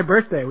after my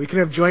birthday. We could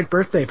have joint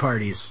birthday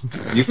parties.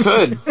 You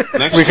could.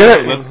 Next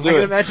year, let's do it. I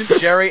can imagine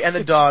Jerry and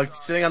the dog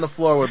sitting on the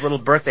floor with little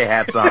birthday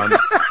hats on.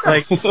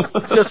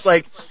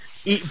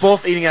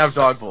 Both eating out of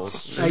dog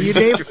bowls. You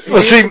named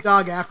the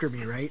dog after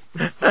me, right?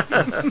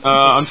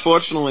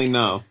 Unfortunately,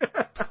 no.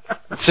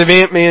 So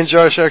me and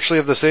Josh actually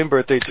have the same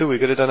birthday too. We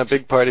could have done a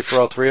big party for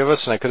all three of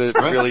us, and I could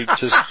have really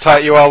just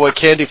taught you all what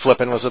candy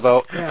flipping was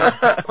about.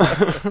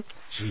 Yeah.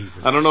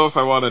 Jesus. I don't know if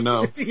I want to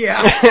know.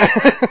 Yeah.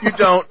 You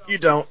don't. You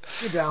don't.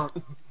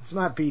 It's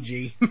not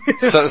PG.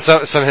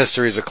 Some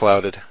histories are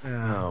clouded.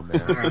 Oh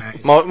man. All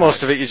right.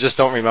 Most of it you just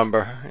don't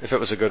remember if it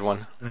was a good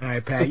one. All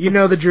right, Pat. You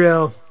know the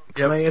drill.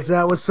 Yep. Play us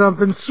out with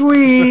something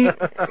sweet.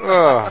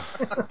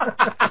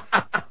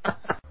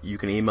 You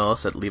can email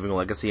us at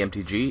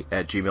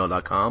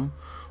leavingalegacy.mtg@gmail.com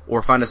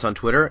or find us on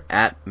Twitter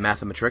at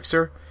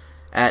Mathematrickster,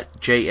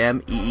 at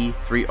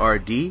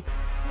JMEE3RD,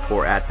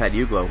 or at Pat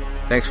Uglow.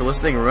 Thanks for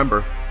listening.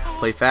 Remember,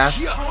 play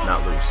fast,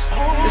 not loose.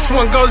 This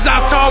one goes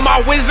out to all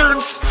my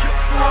wizards.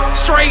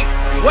 Straight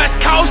West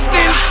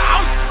Coastin'.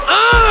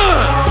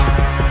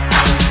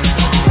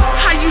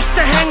 I used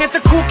to hang at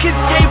the cool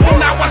kids table,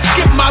 now I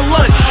skip my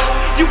lunch.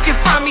 You can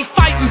find me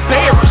fighting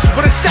bears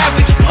with a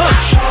savage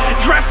punch.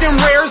 Drafting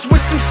rares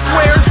with some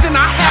squares and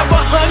I have a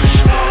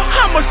hunch.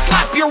 I'ma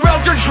slap your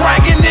elder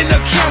dragon in a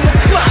camel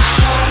clutch.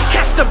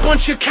 Cast a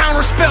bunch of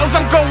counter spells,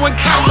 I'm going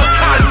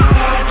kamikaze.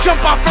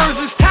 Jump off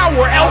Urza's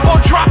tower, elbow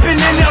dropping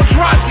in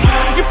Eldrazi.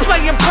 You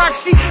playing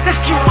proxy?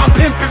 That's cute, I'm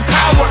pimping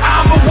power.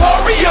 I'm a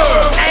warrior,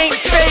 ain't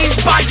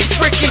fazed by you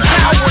freaking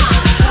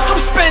cowards. I'm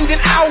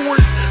spending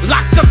hours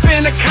locked up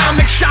in a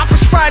comic shop.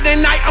 It's Friday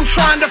night, I'm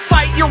trying to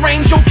fight. Your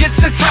angel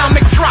gets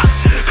atomic drop.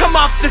 Come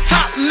off the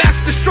top, mass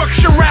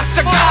destruction, wrath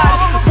to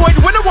God. Void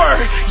Winnower,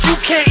 you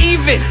can't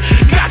even.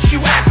 Got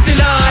you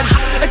acting odd.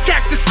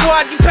 Attack the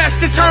squad, you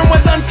passed the turn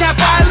with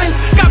untapped islands.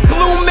 Got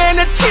blue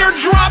mana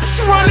teardrops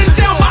running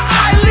down my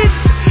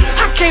eyelids.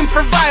 I came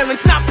for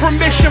violence, not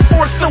permission,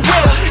 force or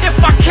will.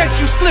 If I catch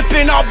you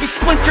slipping, I'll be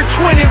splinter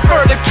twinning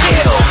for the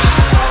kill.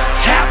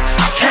 Tap,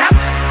 tap,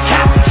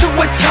 tap to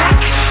attack.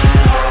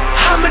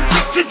 I'm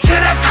addicted to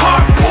that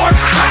cardboard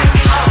crack.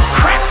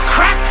 Crack,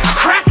 crack,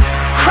 crack,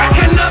 crack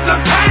another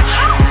pack.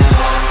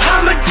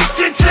 I'm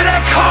addicted to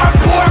that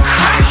cardboard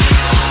crack.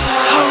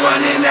 I'm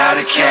running out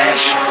of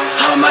cash,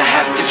 I'ma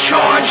have to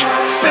charge.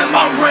 Spend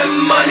my rent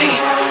money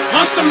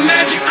on some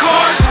magic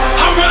cards.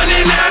 I'm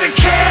running out of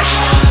cash,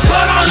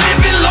 but I'm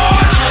living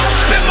large.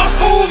 Spend my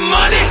food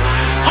money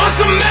on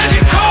some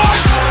magic cards.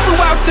 Flew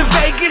out to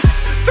Vegas,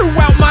 threw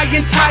out my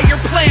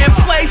entire plan.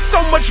 Play so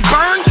much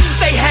burn,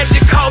 they had to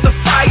call the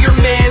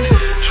fireman.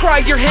 Try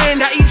your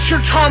hand, I eat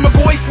your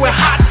Tarmogoyf with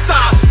hot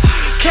sauce.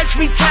 Catch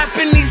me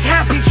tapping these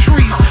happy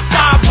trees,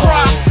 Bob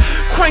Ross.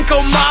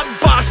 Quenko mob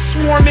boss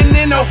swarming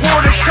in a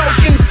horde of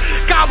tokens.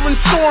 Goblin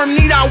storm,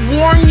 need I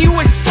warn you,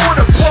 it's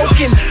sorta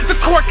broken. The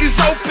cork is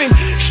open,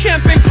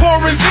 champagne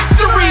pouring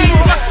victory.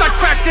 Plus I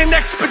cracked an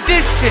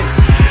expedition.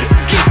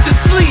 Get to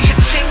sleep,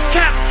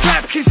 tap,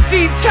 tap,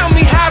 concede, tell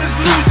me how does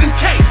losing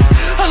taste?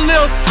 A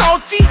little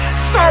salty,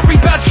 sorry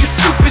about your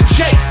stupid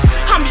jace.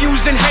 I'm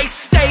using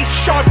haste, stay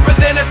sharper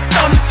than a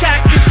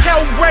thumbtack. You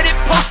tell Reddit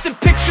posting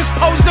pictures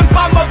posing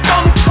by my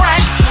bum crack.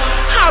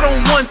 I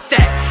don't want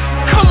that,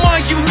 come on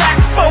you lack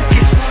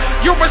focus.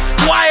 You're a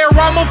squire,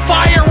 I'm a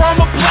fire,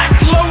 I'm a black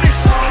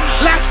lotus.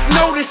 Last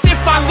notice,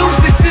 if I lose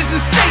this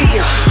isn't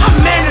savior. I'm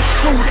mana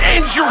screwed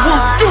and you're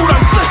rude, dude, I'm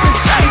flipping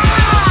tape.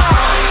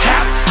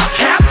 Tap,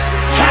 tap,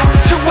 tap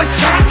to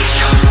attack.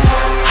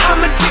 I'm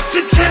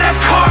addicted to that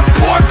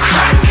cardboard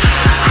crack.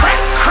 Crack,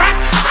 crack,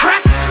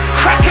 crack,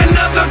 crack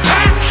another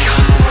pack.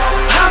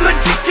 I'm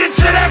addicted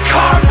to that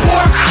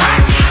cardboard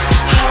crack.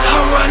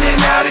 I'm running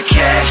out of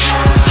cash,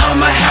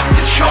 I'ma have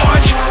to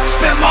charge.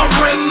 Spend my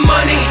rent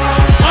money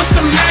on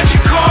some magic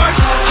cards.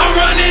 I'm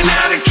running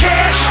out of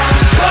cash,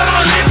 but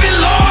I'm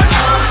living large.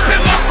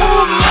 Spend my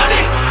food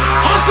money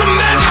on some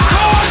magic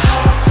cards.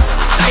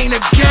 Ain't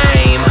a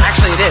game,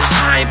 actually it is.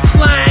 I ain't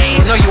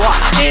playing, no you are.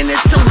 And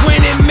it's a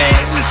winning man,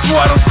 that's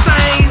what I'm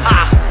saying.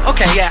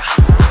 Okay, yeah.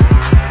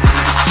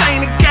 This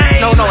ain't a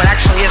game. No, it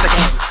actually is a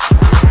game.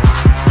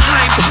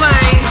 I ain't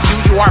playing.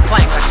 You are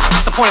playing,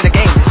 that's the point of the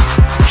game is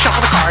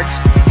shuffle the cards,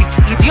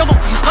 you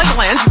play the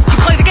lands, you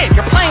play the game,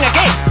 you're playing